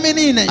levantar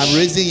meninas. I'm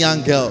raising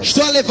young girls.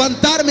 Estou a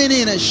levantar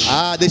meninas.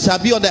 They shall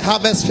be on the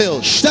harvest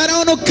field.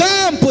 Estarão no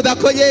campo da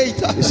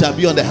colheita. They shall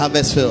be on the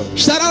harvest field.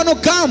 Estarão no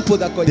campo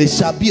da They colheita.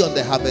 shall be on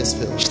the harvest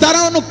field.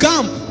 Estarão no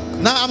campo.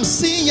 Now I'm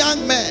seeing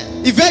young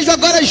men E vejo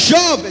agora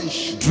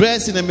jovens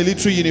dressed in a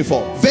military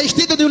uniform.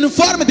 vestidos de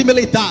uniforme de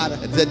militar.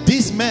 And that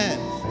these men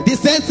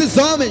Disse: esses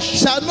homens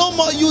shall no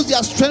more use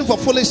their strength for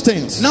foolish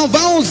things, não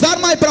vão usar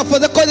mais para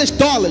fazer coisas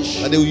tolas,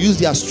 but they will use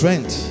their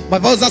strength mas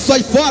vão usar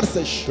suas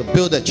forças to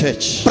build a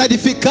church. para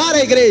edificar a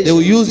They igreja.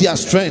 will use their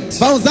strength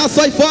Vão usar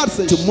suas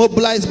forças to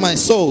mobilize my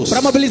souls,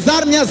 para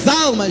mobilizar minhas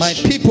almas, my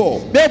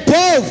people, meu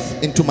povo,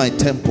 into my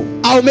temple.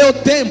 ao meu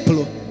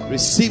templo.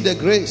 Receive the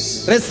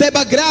grace Receba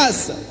a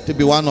graça to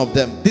be one of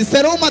them. de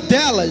ser uma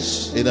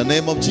delas. In the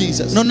name of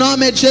Jesus. No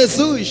nome de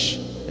Jesus.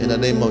 In the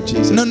name of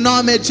Jesus. No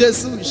nome de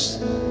Jesus.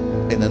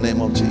 In the name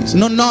of Jesus.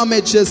 No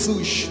nome de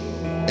Jesus.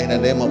 In the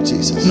name of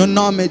Jesus. No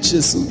nome de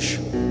Jesus.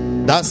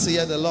 Thus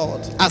saith the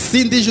Lord.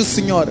 Assim diz o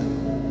Senhor: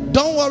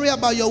 Don't worry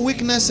about your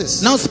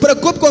weaknesses. não se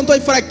preocupe com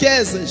tuas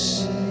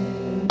fraquezas.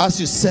 As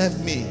you serve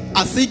me,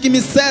 Assim que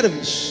me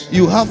serves,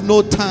 you have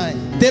no time.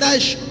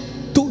 terás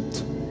tudo.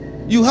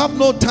 You have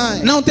no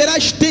time Não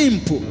terás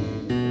tempo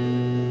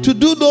to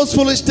do those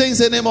foolish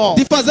things anymore.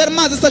 de fazer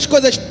mais essas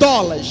coisas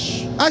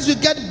tolas. As you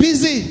get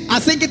busy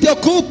Assim que te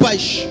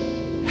ocupas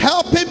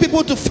helping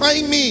people to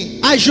find me,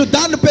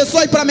 ajudando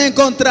pessoas para me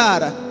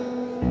encontrar,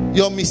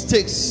 your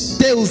mistakes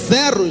teus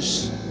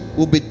erros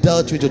will be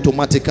dealt with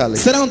automatically.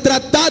 serão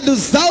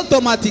tratados Your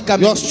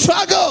automaticamente.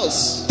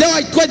 struggles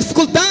Tuas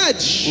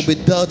dificuldades will be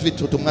dealt with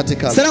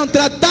automatically. serão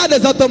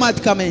tratadas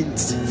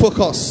automaticamente.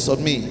 Focus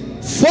on me.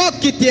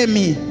 Foque-te em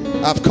mim.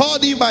 I've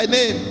called you by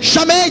name.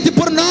 Chamei-te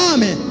por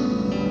nome.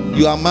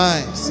 You are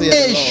mine, saith the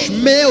És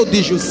Lord. meu,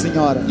 diz o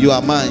Senhor. You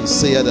are mine,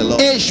 saith the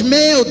Lord. És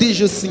meu,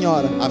 diz o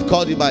Senhor. I've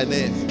called you by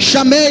name.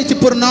 Chamei-te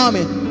por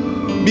nome.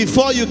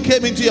 Before you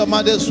came into your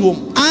mother's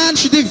womb,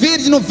 Antes de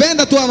vir no ventre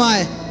da tua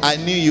mãe, I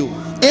knew you.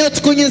 eu te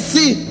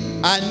conheci.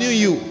 I knew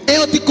you.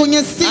 Eu te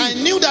conheci. I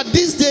knew that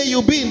this day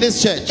you'll be in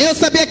this church. Eu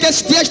sabia que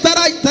este dia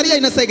estaria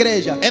aí nessa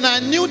igreja. And I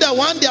knew that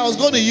one day I was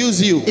going to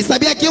use you. E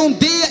sabia que um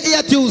dia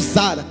ia te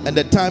usar. And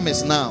the time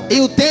is now.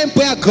 E o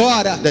tempo é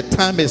agora. The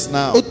time is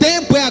now. O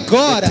tempo é The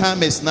agora.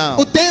 time is now.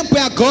 O tempo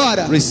é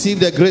agora. Receive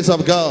the grace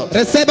of God.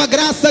 Receba a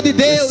graça de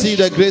Deus.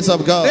 Receive the grace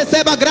of God.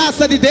 Receba a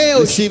graça de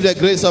Deus. Receive the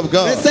grace of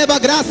God. Receba a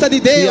graça de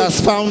He Deus.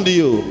 has found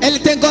you. Ele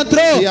te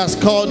encontrou. He has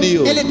called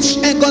you. Ele te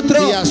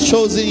encontrou. He has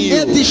chosen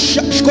Ele you. te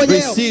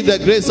escolheu. Receive the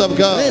grace of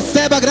God.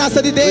 Receba a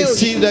graça de Deus.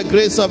 Receive the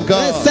grace of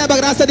God. Receba a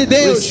graça de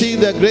Deus. Receive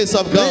the grace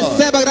of God.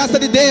 Receba a graça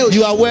de Deus.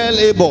 You are well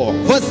able.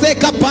 Você é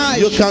capaz.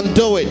 You can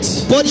do it.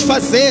 Podes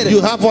fazer. You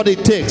have what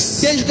it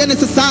takes. Tens o que é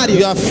necessário.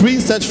 You are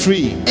free, set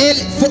free. Ele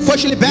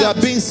foste You are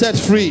liberto. being set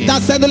free Está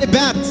sendo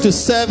liberto to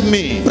serve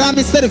me. para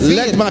me servir.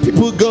 Let my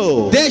people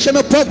go, Deixa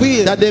meu povo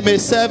ir that they may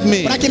serve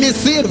me. para que me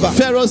sirva.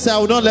 Pharaoh said, I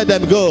will not let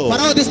them go.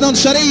 Faraó disse: não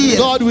deixarei ir.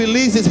 God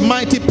released his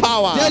mighty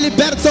power. Deus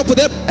liberta o seu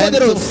poder And so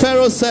poderoso.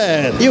 Pharaoh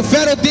said, E o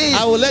Faraó disse: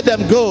 I will let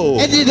them go.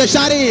 ele diz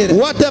deixar ir.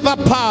 Whatever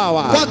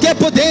power Qualquer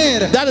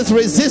poder that is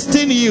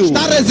resisting you,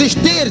 está a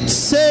resistir,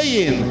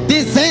 saying,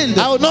 dizendo: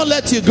 I will not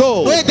let you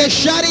go. não é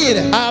deixar ir.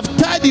 I have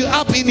tied you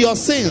up in your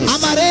sins.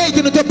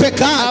 Amarei-te no teu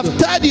pecado. I've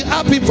tied you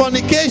up in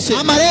fornication.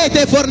 Amarei-te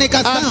em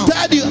fornicação. I've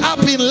tied you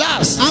up in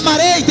lust.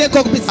 Amarei-te em I've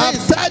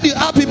concupiscência. tied you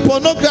up in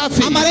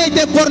pornography. Amarei-te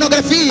em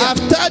pornografia.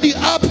 I've tied you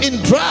up in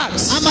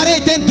drugs.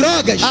 Amarei-te em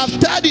drogas. I've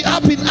tied you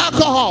up in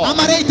alcohol.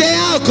 Amarei-te em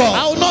I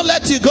álcool. will not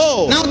let you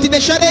go. Não te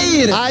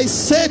deixarei ir. I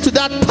say to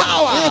that Eu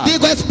power,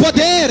 digo esse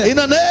poder. in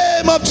the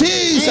name of Em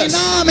Jesus,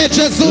 nome de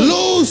Jesus.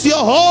 lose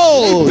your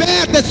hold.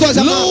 Liberta suas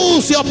mãos.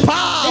 Lose your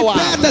power.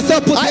 Liberta seu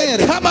I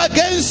poder. come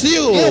against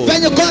you. Eu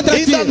venho contra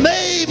In ti. the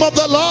name of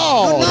the No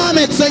Lord.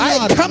 nome do Senhor.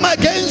 I come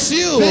against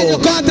you. Venho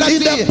contra In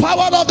ti. the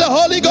power of the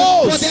Holy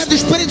Poder Ghost. do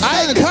Espírito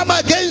I Santo. come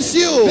against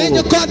you.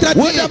 Venho contra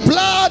With ti. the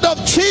blood of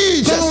Com o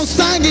Jesus.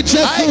 sangue de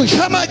I Jesus.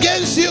 come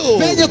against you.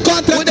 Venho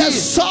contra With the ti.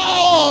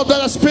 sword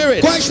of the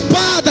Spirit. Com a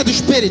espada do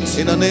Espírito.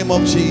 In the name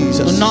of No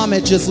Jesus.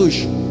 nome de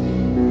Jesus.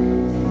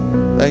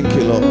 Thank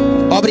you, Lord.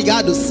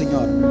 Obrigado,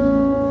 Senhor.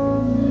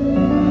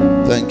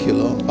 Thank you,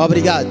 Lord.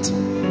 Obrigado.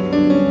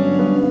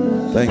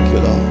 Thank you,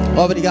 Lord.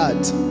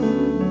 Obrigado.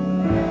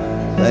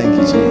 Thank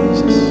you,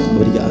 Jesus.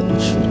 Obrigado,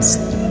 Jesus.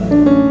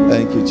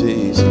 Thank you,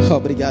 Jesus.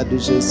 Obrigado,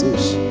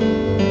 Jesus.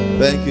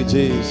 Thank you,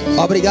 Jesus.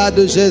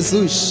 Obrigado,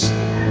 Jesus.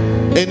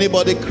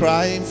 Anybody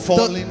crying,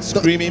 falling,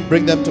 screaming,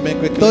 bring them to me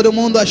quickly. Todo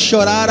mundo a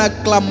chorar, a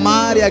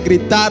clamar e a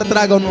gritar,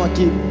 tragam-no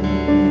aqui.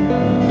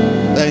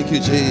 Thank you,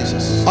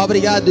 Jesus.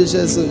 Obrigado,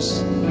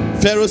 Jesus.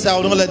 Pharaoh said, I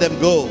will not let them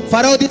go.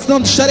 Faraó disse: não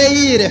deixarei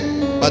ir.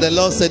 But the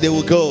Lord said they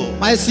will go.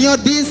 Mas o Senhor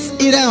disse: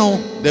 irão.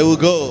 They will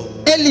go.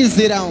 Eles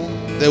irão.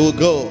 They will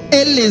go.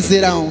 Eles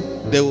irão.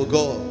 They will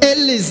go.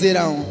 Eles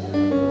irão.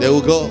 They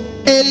will go.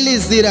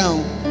 Eles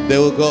irão. They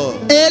will go.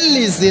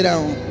 Eles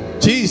irão.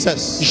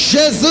 Jesus,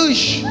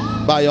 Jesus,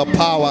 by your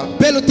power,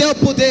 pelo teu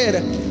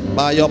poder,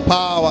 by your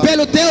power,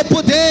 pelo teu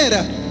poder,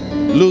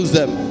 lose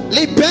them,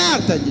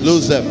 liberta-lhes.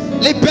 lose them,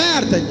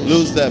 Liberta-lhes.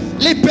 lose them,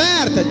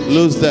 Liberta-lhes.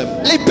 lose them.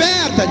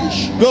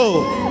 Liberta-lhes.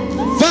 Go,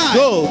 Vai.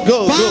 Go,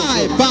 go,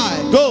 Vai, go. vai.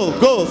 go,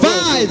 go,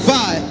 Vai,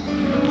 vai.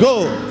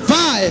 go,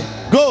 Vai.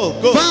 go,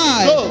 go,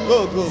 Vai. go,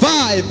 go, go,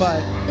 Vai,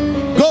 vai.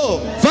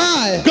 go,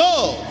 Vai.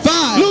 go.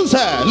 Vai. Lose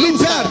her,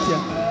 lose her.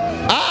 Liberte-a.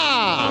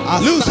 Ah,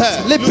 lose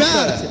her,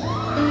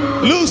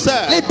 Liberte-a. lose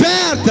her, lose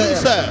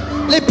Liberta-a.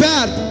 her,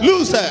 Liberta-a.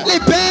 lose her,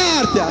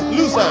 Liberte-a.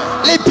 lose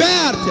her,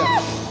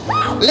 Liberte-a.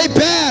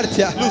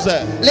 Liberte-a. lose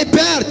her.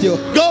 Liberte-o.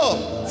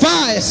 Go,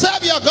 Vai.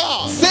 serve your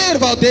God.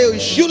 Serva ao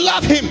Deus. You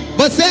love Him.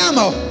 Você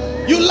ama.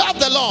 You love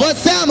the Lord.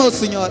 Você ama o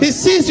Senhor. He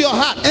sees your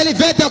heart. Ele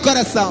vê teu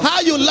coração.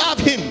 How you love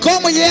Him.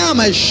 Como lhe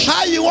amas.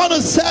 How you want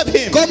to serve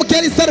Him. Como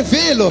queres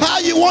servi-lo. How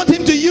you want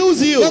Him to use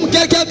Como you.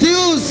 quer que ele te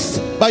use.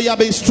 But you have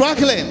been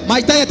struggling.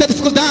 Mas tem até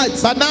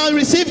dificuldades. But now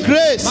receive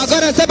grace. Mas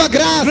agora receba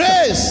graça.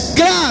 Grace.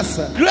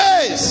 Graça.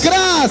 Grace.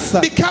 Graça.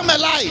 Become a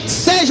light.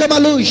 Seja uma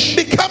luz.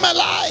 Become a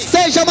light.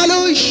 Seja uma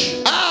luz.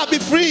 Ah, be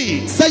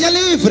free Seja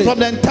livre from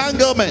the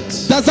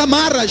entanglement. das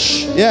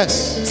amarras. Yes.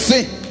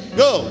 Sim.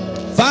 Go.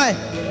 Vai.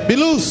 Be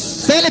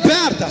loose. Se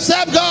liberta.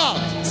 Serve God.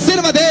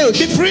 Sirva a Deus.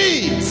 Be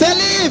free. Se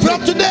livre.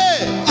 From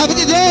today. A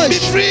partir de Be hoje.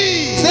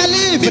 free. Se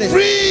livre. Be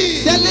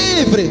free. Se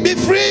livre. Be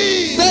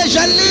free.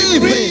 Seja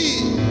livre.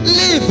 Free.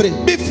 Livre.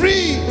 Be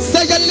free.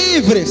 Seja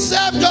livre.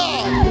 Serve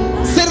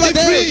God. Sirva a Be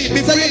free. Deus. Be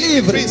Seja free.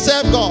 livre. Free.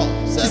 Serve God.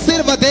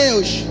 Sirva a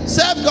Deus.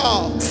 Serve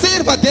God.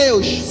 Sirva a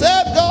Deus.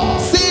 Serve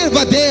God.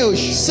 Sirva a Deus.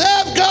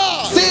 Serve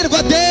God. Sirva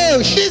a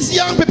Deus. These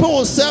young people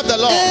will serve the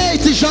Lord.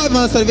 Esses jovens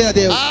vão servir a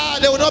Deus. Ah,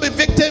 they will not be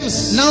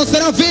victims. Não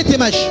serão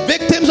vítimas.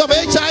 Victims of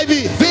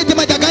HIV.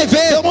 Vítimas de They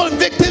HIV. won't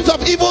be victims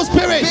of evil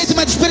spirits.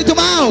 Vítimas de espírito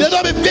mau. They will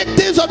not be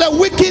victims of the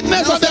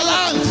wickedness Não of the serão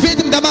land.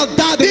 vítimas da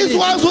maldade. These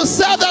ones will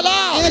serve the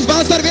Lord. Eles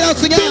vão servir ao Be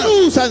Senhor.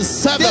 loose and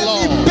serve the Se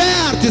Lord.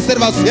 liberte e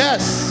serva ao Senhor.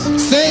 Yes,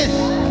 Sim,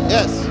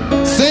 yes,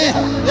 sim,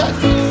 yes,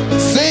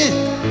 sim,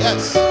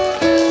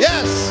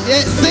 yes,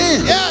 yes,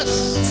 sim, yes.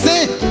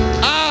 sim.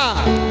 Ah,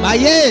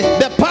 Aí,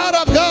 the power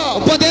of o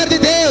God poder de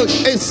Deus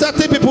is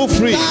setting people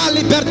free. vai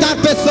libertar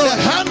The pessoas.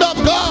 hand of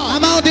God. A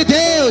mão de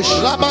Deus.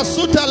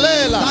 Labasuta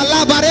lela.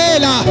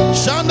 Alabarela.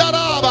 Shandara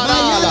Mayala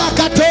barala.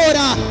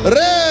 katora.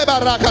 Reba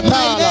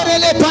rakatala.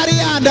 Mayele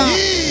parianda.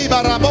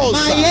 Ibarabosa.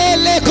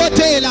 Mayele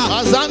kotela.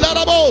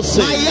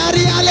 Azandarabose.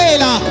 Mayari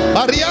alela.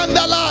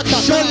 Marianda laka.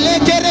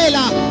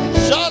 Sholekerela.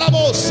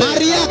 Sharabose.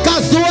 Maria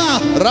kazua.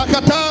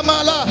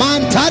 Rakatamala.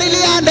 Mantari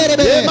liandere.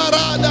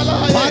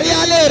 Emaradala.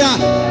 Parialera.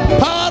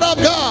 Power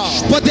of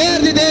God.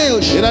 Poder de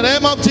Deus. In the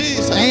name of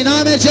Jesus. Em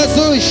nome de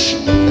Jesus.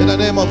 In the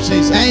name of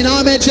Jesus. Em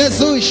nome de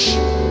Jesus.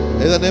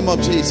 In the name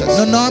of Jesus.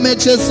 No nome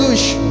de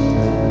Jesus.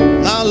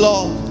 Now,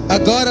 Lord,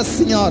 Agora,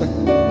 Senhor,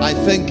 I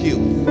thank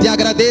you. te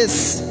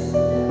agradeço.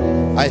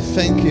 I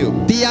thank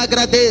you. Te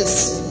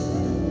agradeço.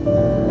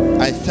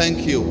 I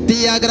thank you.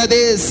 Te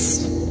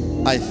agradeço.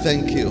 I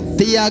thank you.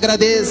 Te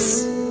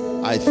agradeço.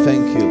 I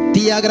thank you.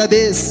 Te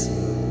agradeço.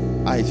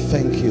 I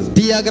thank you.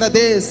 Te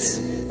agradeço.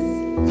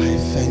 I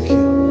thank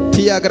you.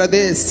 Te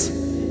agradeço.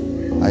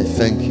 I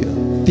thank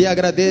you. Te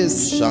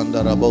agradeço.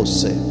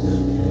 Shandarabose.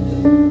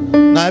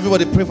 Now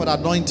everybody pray for the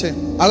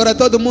anointing. Agora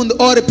todo mundo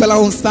ore pela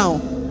unção.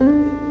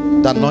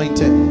 The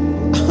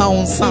anointing. A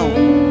unção.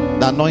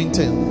 The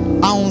anointing.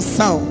 A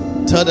unção.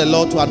 Tell the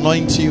Lord to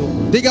anoint you.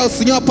 Diga ao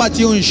Senhor para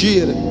te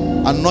ungir.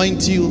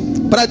 Anoint you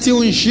Para te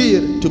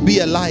ungir. to be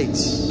a light.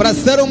 Para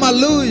ser uma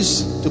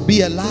luz. To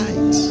be a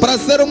light. Para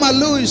ser uma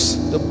luz.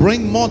 To bring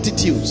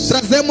multitudes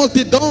Trazer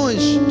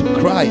multidões to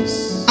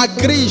Christ. a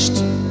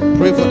Cristo.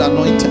 Pray for the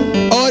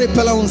anointing. Ore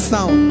pela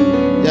unção.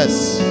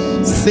 Yes.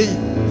 Sim.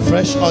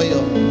 Fresh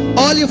oil.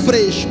 Óleo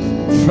fresco.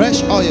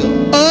 Fresh oil.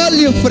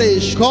 Óleo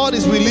fresco. God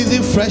is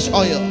releasing fresh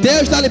oil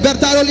Deus está a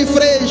libertar óleo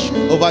fresco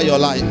over your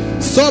life.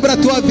 sobre a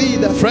tua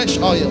vida. Fresh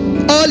oil.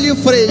 Óleo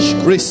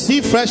fresco.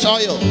 Receive fresh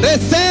oil.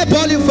 Recebe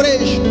óleo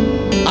fresco.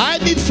 I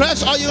need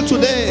fresh oil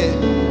today.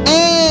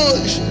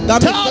 Hoje. Dá-me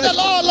Tell the fresco.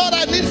 Lord, Lord,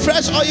 I need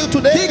fresh oil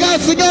today. Diga ao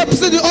Senhor, eu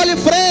preciso de óleo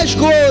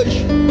fresco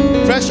hoje.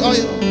 Fresh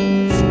oil.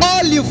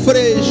 Óleo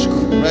fresco.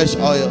 Fresh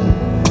oil.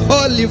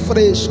 Óleo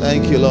fresco.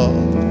 Thank you, Lord.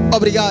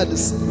 Obrigado,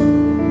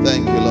 Senhor.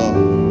 Thank you,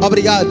 Lord.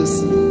 Obrigado,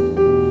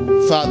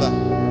 Senhor. Father,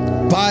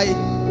 Pai,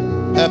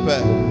 Epe.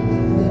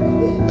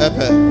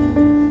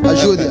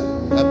 ajude-a.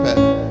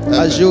 Epe.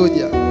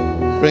 Ajude-a.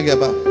 Bring it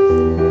back.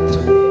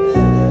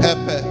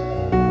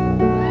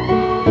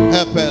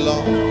 Epe,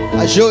 Lord.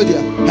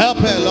 Ajude-a.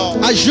 Epe,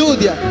 Lord.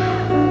 Ajude-a.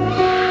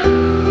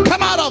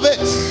 Come out of it.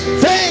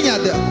 Venha,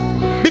 Deus.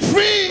 Be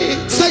free.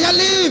 Seja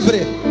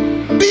livre.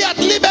 Be at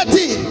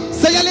liberty.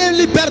 Seja livre em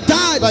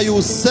liberdade. That you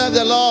will serve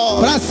the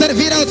Lord. Para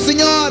servir ao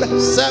Senhor.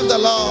 Serve the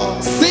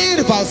Lord.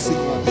 Sirva ao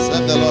Senhor.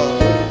 Serve the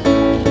Lord.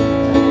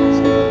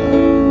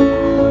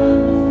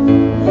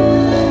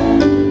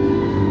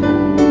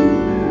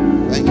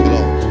 Thank you,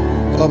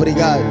 Lord.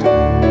 Obrigado.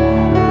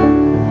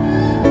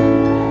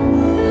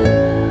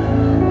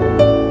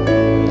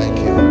 Thank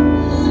you.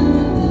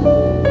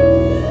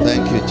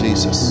 Thank you,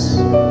 Jesus.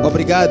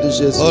 Obrigado,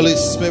 Jesus. Holy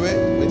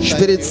Spirit, we thank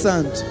Espírito you.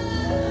 Santo.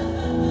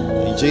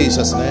 In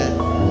Jesus'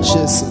 name.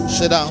 Jesus.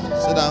 Sit down.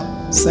 Sit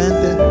down.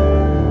 Sente.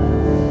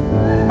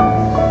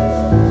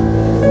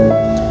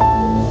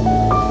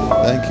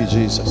 Thank you,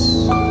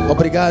 Jesus.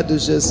 Obrigado,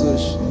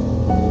 Jesus.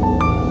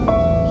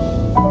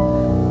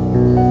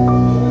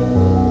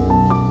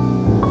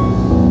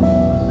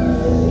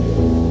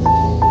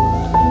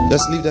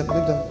 Just leave them.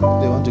 Leave them.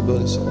 They want to go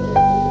this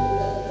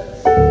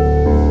way.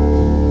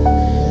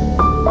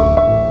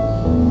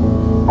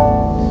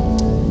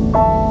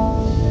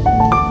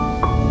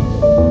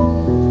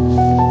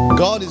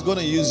 God is going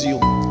to use you.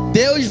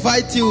 Deus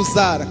vai te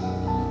usar.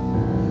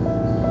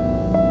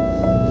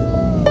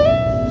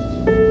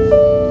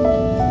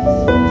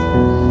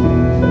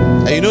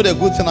 And you know the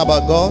good thing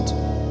about God?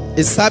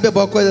 E sabe a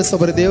boa coisa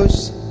sobre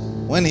Deus?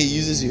 When He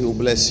uses you, He will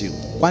bless you.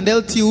 Quando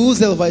Ele te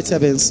usa, Ele vai te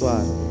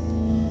abençoar.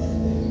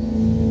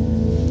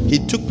 He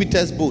took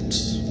Peter's boat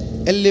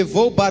Ele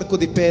levou o barco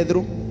de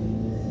Pedro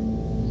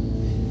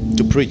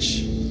to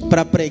preach.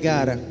 para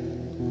pregar.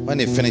 When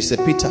he finished, he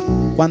said, Peter,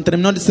 Quando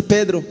terminou, disse: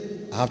 Pedro,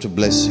 I have to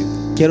bless you.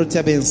 quero te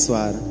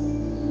abençoar.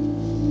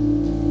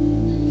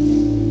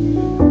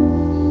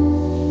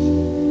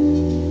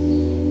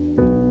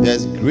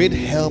 There's great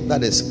help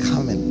that is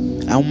coming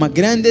Há uma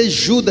grande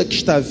ajuda que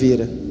está a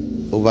vir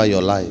over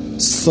your life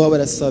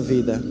sobre a sua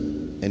vida.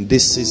 in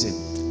this season.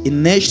 E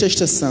nesta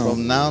estação,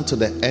 From now to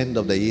the end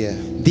of the year,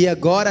 de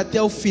agora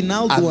até o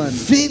final do ano,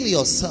 avail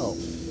yourself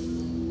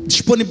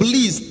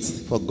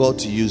disponibilize-te for God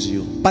to use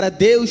you para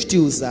Deus te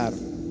usar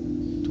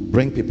to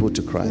bring people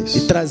to e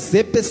Christ.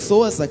 trazer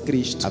pessoas a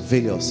Cristo.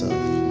 Avail yourself.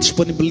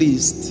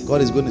 Disponibilize-te.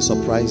 God is going to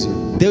surprise you.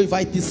 Deus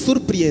vai te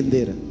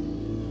surpreender.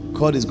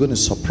 God is going to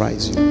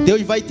surprise you.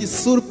 Deus vai te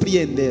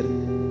surpreender.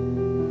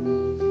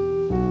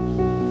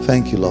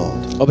 Thank you,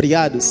 Lord.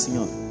 Obrigado,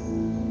 Senhor.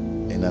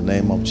 In the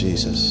name of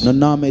Jesus. No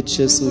nome de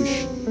Jesus.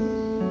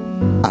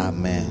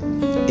 Amen.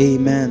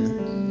 Amen.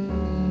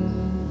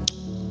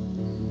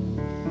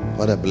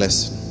 What a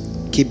blessing.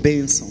 Que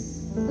bênção.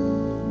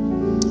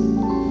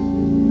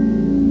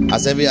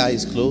 As every eye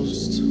is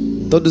closed,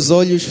 Todos os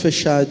olhos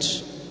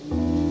fechados.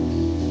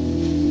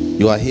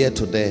 you are here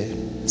today.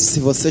 Se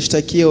você está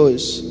aqui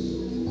hoje,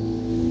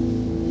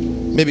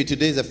 Maybe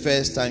today is the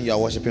first time you are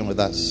worshiping with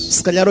us.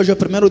 se calhar hoje é o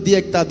primeiro dia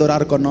que está a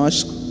adorar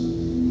conosco.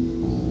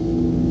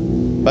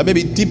 But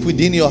maybe deep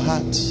within your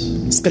heart,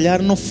 Se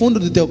calhar no fundo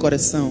do teu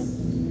coração,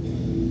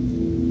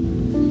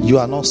 you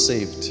are not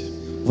saved.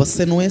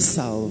 você não é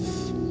salvo.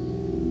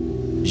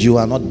 You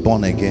are not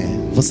born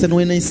again. Você não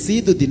é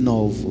nascido de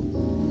novo.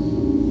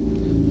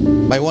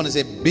 But you want to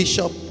say,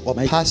 Bishop or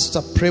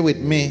Pastor, pray with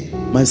me.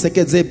 Mas você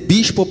quer dizer,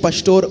 bispo ou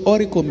pastor,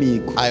 ore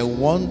comigo. I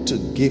want to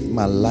give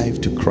my life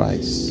to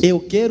Christ. Eu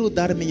quero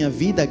dar minha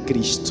vida a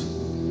Cristo.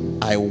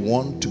 I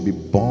want to be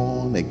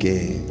born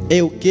again.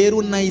 Eu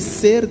quero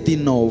nascer de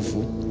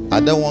novo. I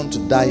don't want to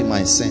die in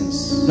my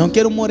sins. Não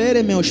quero morrer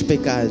em meus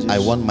pecados. I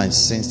want my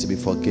sins to be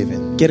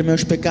forgiven. Quero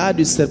meus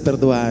pecados ser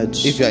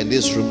perdoados. If you are in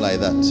this room like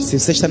that, Se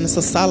você está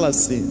nessa sala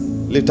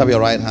assim, lift up your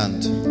right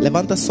hand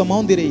levanta sua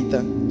mão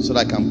direita so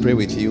that I can pray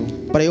with you.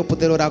 para eu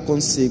poder orar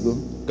consigo.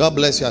 God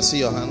bless you. I see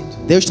your hand.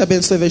 Deus te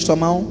abençoe. Vejo tua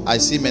mão. I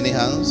see many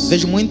hands.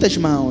 Vejo muitas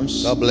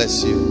mãos. God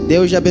bless you.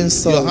 Deus te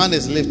abençoe. Your hand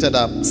is lifted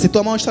up. Se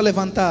tua mão está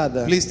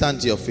levantada, Please stand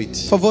to your feet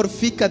por favor,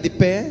 fica de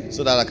pé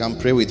so that I can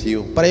pray with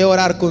you. para eu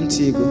orar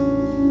contigo.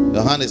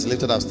 Your hand is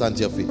lifted up. Stand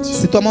to your feet.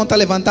 Se tua mão está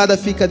levantada,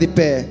 fica de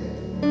pé.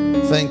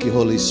 Thank you,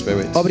 Holy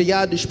Spirit.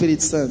 Obrigado,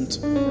 Espírito Santo.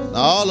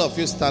 Now, all of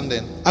you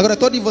standing, Agora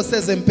todos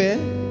vocês em pé,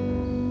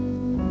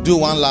 do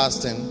one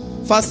last thing.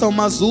 façam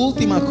uma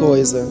última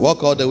coisa.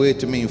 Walk all the way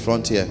to me in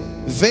front here.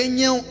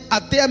 Venham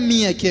até a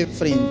mim aqui em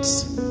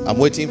frente. I'm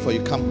waiting for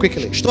you. Come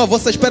quickly. Estou à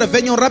vossa espera,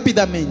 venham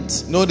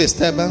rapidamente. No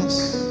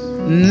disturbance.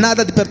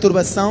 Nada de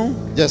perturbação.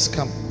 Just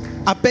come.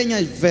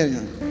 Apenas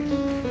venham.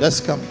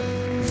 Just come.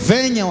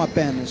 Venham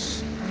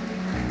apenas.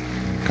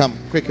 Come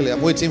quickly.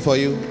 I'm waiting for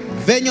you.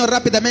 Venham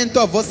rapidamente,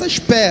 estou à vossa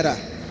espera.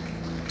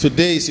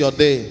 Today is your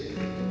day.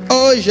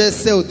 Hoje é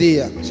seu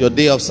dia. It's your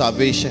day of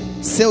salvation.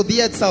 Seu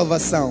dia de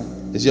salvação.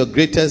 It's your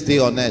greatest day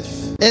on earth.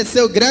 É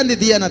seu grande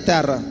dia na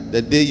terra.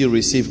 The day you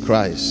receive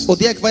Christ. O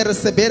dia que vai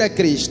receber a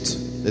Cristo.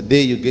 The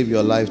day you give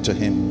your life to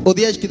Him. O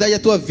dia que dá a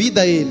tua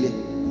vida a Ele.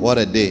 What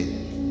a day.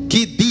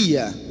 Que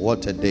dia.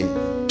 What a day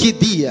Que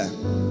dia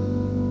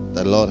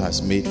the Lord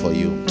has made for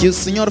you. que o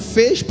Senhor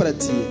fez para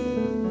ti.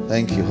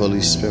 Thank you,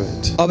 Holy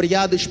Spirit.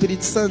 Obrigado,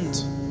 Espírito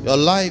Santo. Your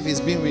life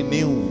is being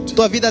renewed.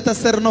 Tua vida está a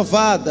ser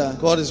renovada.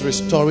 God is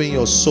restoring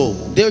your soul.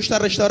 Deus está a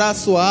restaurar a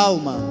sua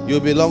alma.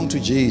 You belong to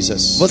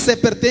Jesus. Você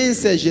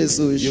pertence a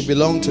Jesus. You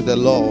belong to the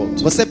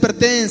Lord. Você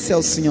pertence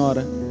ao Senhor.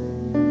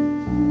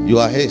 You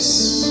are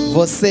His.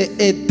 Você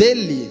é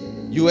dele.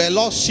 You were a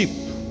lost sheep,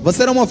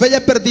 Você era uma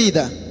ovelha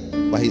perdida,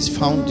 but He's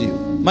found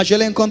you. mas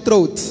Ele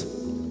encontrou-te.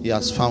 He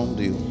has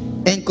found you.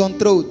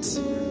 Encontrou-te.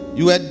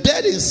 You were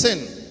dead in sin,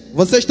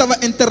 Você estava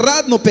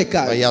enterrado no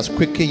pecado, but He has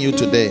quickened you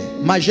today.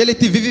 mas Ele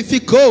te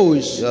vivificou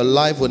hoje. Your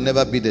life will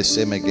never be the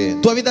same again.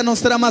 Tua vida não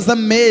será mais a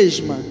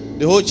mesma.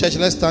 The whole church,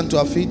 let's stand to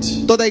our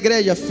feet. Toda a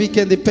igreja,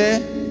 fiquem de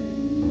pé.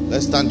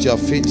 Let's stand to your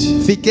feet.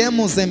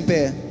 Fiquemos em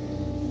pé.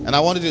 And I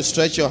want you to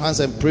stretch your hands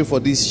and pray for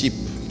these sheep.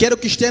 Quero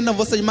que estendam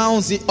vossas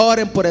mãos e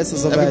orem por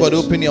essas Everybody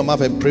ovelhas. open your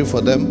mouth and pray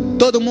for them.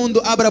 Todo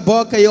mundo abra a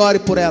boca e ore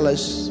por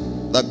elas,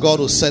 That God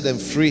will set them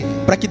free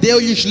para que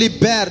Deus lhes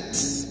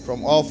liberte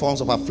from all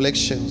forms of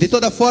afflictions. de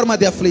toda forma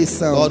de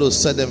aflição. God will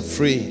set them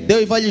free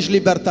Deus vai lhes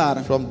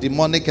libertar from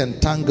demonic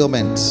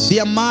entanglements, de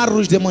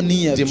amarros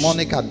demoníacos,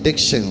 demonic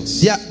addictions.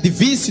 de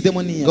vício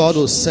demoníaco. God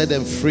will set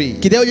them free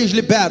Que Deus lhes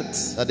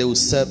liberte, that they will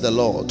serve the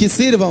Lord. que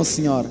sirvam ao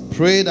Senhor.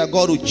 Pray that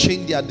God will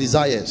change their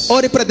desires.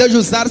 Ore para Deus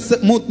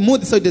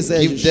mude seus Give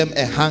desejos. them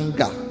a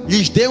hunger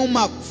Lhes dê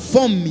uma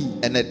fome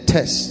and a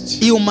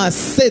thirst e uma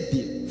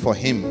sede for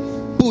Him.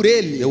 por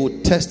Ele. They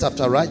will thirst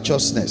after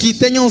righteousness. Que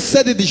tenham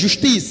sede de They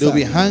justiça. will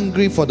be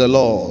hungry for the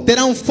Lord.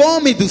 Terão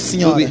fome do They will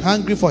Senhor. be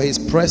hungry for His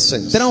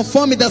presence. Terão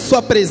fome da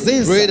sua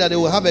presença. Pray that they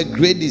will have a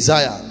great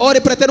desire Ore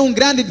para ter um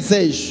grande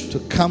desejo to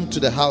come to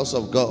the house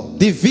of God.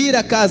 de vir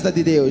à casa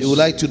de Deus, You would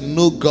like to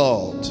know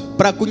God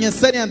para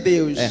conhecerem a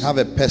Deus and have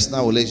a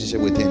personal relationship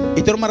with Him.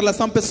 e ter uma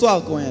relação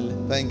pessoal com Ele.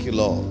 Thank you,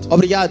 Lord.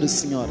 Obrigado,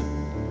 Senhor.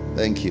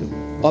 Thank you.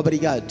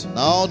 Obrigado.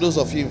 Now, all those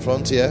of you in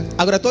front here,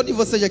 Agora todos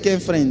vocês aqui em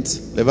frente,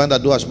 levanta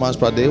duas mãos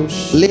para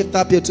Deus. lift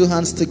up your two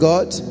hands to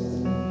God.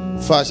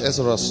 Faz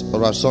essa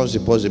oração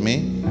depois de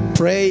mim.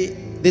 Pray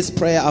this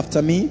prayer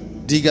after me.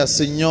 Diga,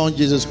 Senhor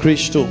Jesus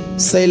Cristo,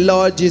 Say,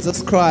 Lord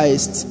Jesus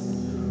Christ,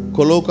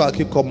 coloco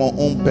aqui como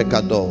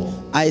pecador,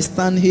 I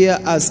stand here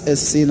as a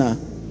sinner,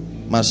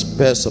 mas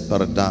peço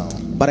perdão.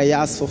 but I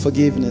ask for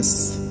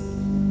forgiveness.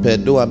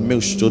 Perdoa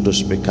meus todos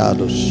os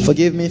pecados.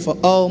 Forgive me for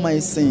all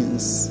my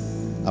sins.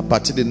 A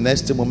partir de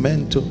neste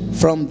momento,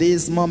 From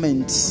this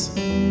moment,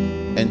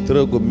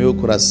 entrego meu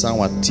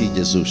coração a Ti,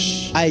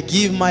 Jesus. I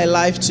give my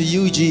life to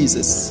you,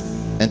 Jesus.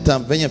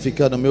 Então venha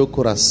ficar no meu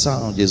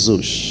coração,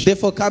 Jesus,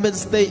 Therefore, come and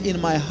stay in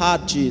my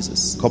heart,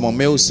 Jesus, como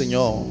meu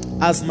Senhor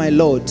as my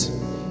Lord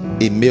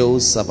e meu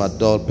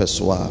Salvador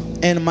pessoal.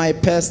 and my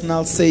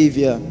personal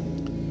Savior.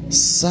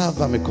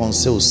 Salva-me com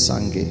seu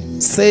sangue.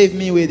 Save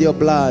me with your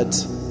blood.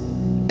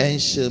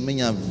 Enche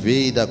minha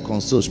vida com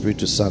seu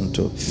Espírito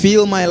Santo.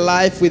 Fill my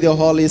life with your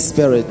Holy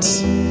Spirit.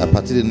 A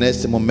partir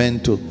deste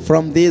momento,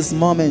 From this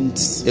moment,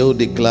 eu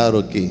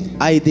declaro que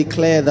I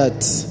declare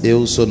that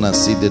eu sou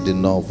nascido de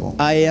novo.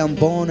 I am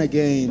born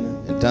again.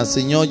 Então,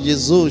 Senhor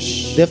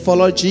Jesus, Therefore,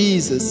 Lord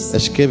Jesus,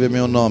 escreve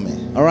meu nome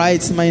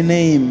write my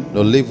name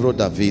no livro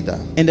da vida.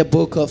 in the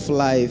book of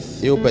life.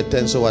 Eu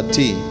pertenço a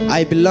ti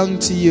I belong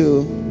to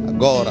you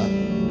agora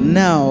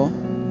now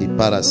e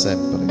para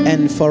sempre.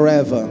 and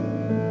forever.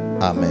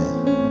 Amen.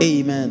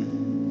 Amen.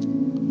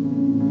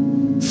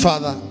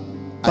 Father,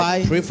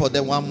 Pai. I pray for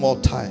them one more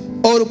time,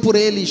 Oro por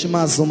eles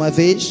mais uma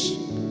vez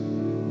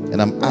and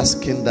I'm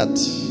asking that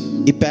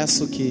e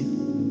peço que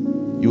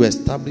you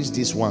establish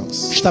these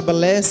ones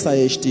estabeleça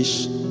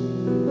estes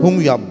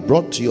whom you have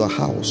brought to your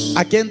house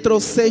a quem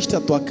trouxeste à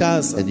tua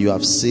casa and you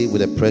have saved with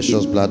the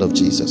precious blood of e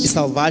Jesus.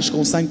 salvaste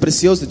com o sangue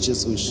precioso de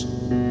Jesus.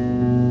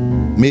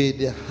 May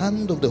the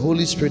hand of the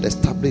Holy Spirit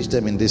establish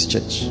them in this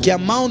church. Que a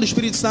mão do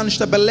Espírito Santo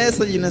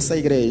estabeleça-lhe nessa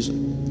igreja.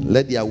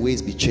 Let their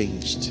ways be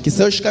changed. Que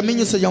seus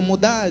caminhos sejam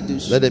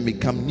mudados. Let them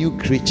become new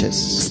creatures.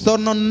 Se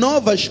tornam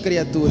novas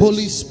criaturas.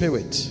 Holy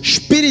Spirit,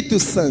 Espírito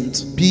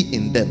Santo, be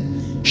in them.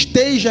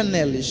 esteja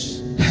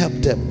neles.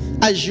 Help them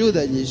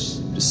Ajuda-lhes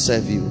to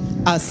serve you.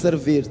 a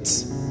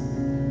servir-te.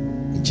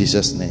 In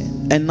Jesus' name.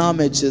 Em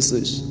nome de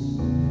Jesus.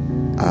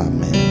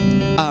 Amen.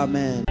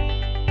 Amém.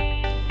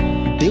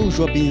 Deus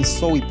o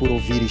abençoe por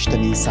ouvir esta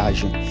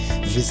mensagem.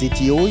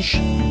 Visite hoje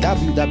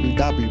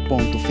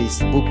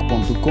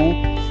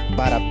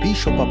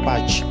www.facebook.com/Bishop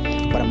Apache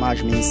para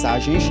mais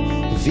mensagens,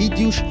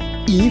 vídeos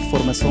e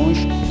informações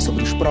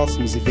sobre os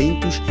próximos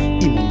eventos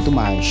e muito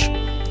mais.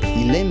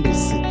 E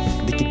lembre-se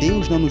de que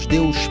Deus não nos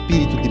deu o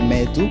espírito de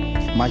medo,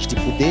 mas de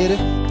poder,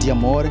 de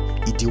amor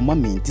e de uma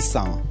mente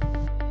sã.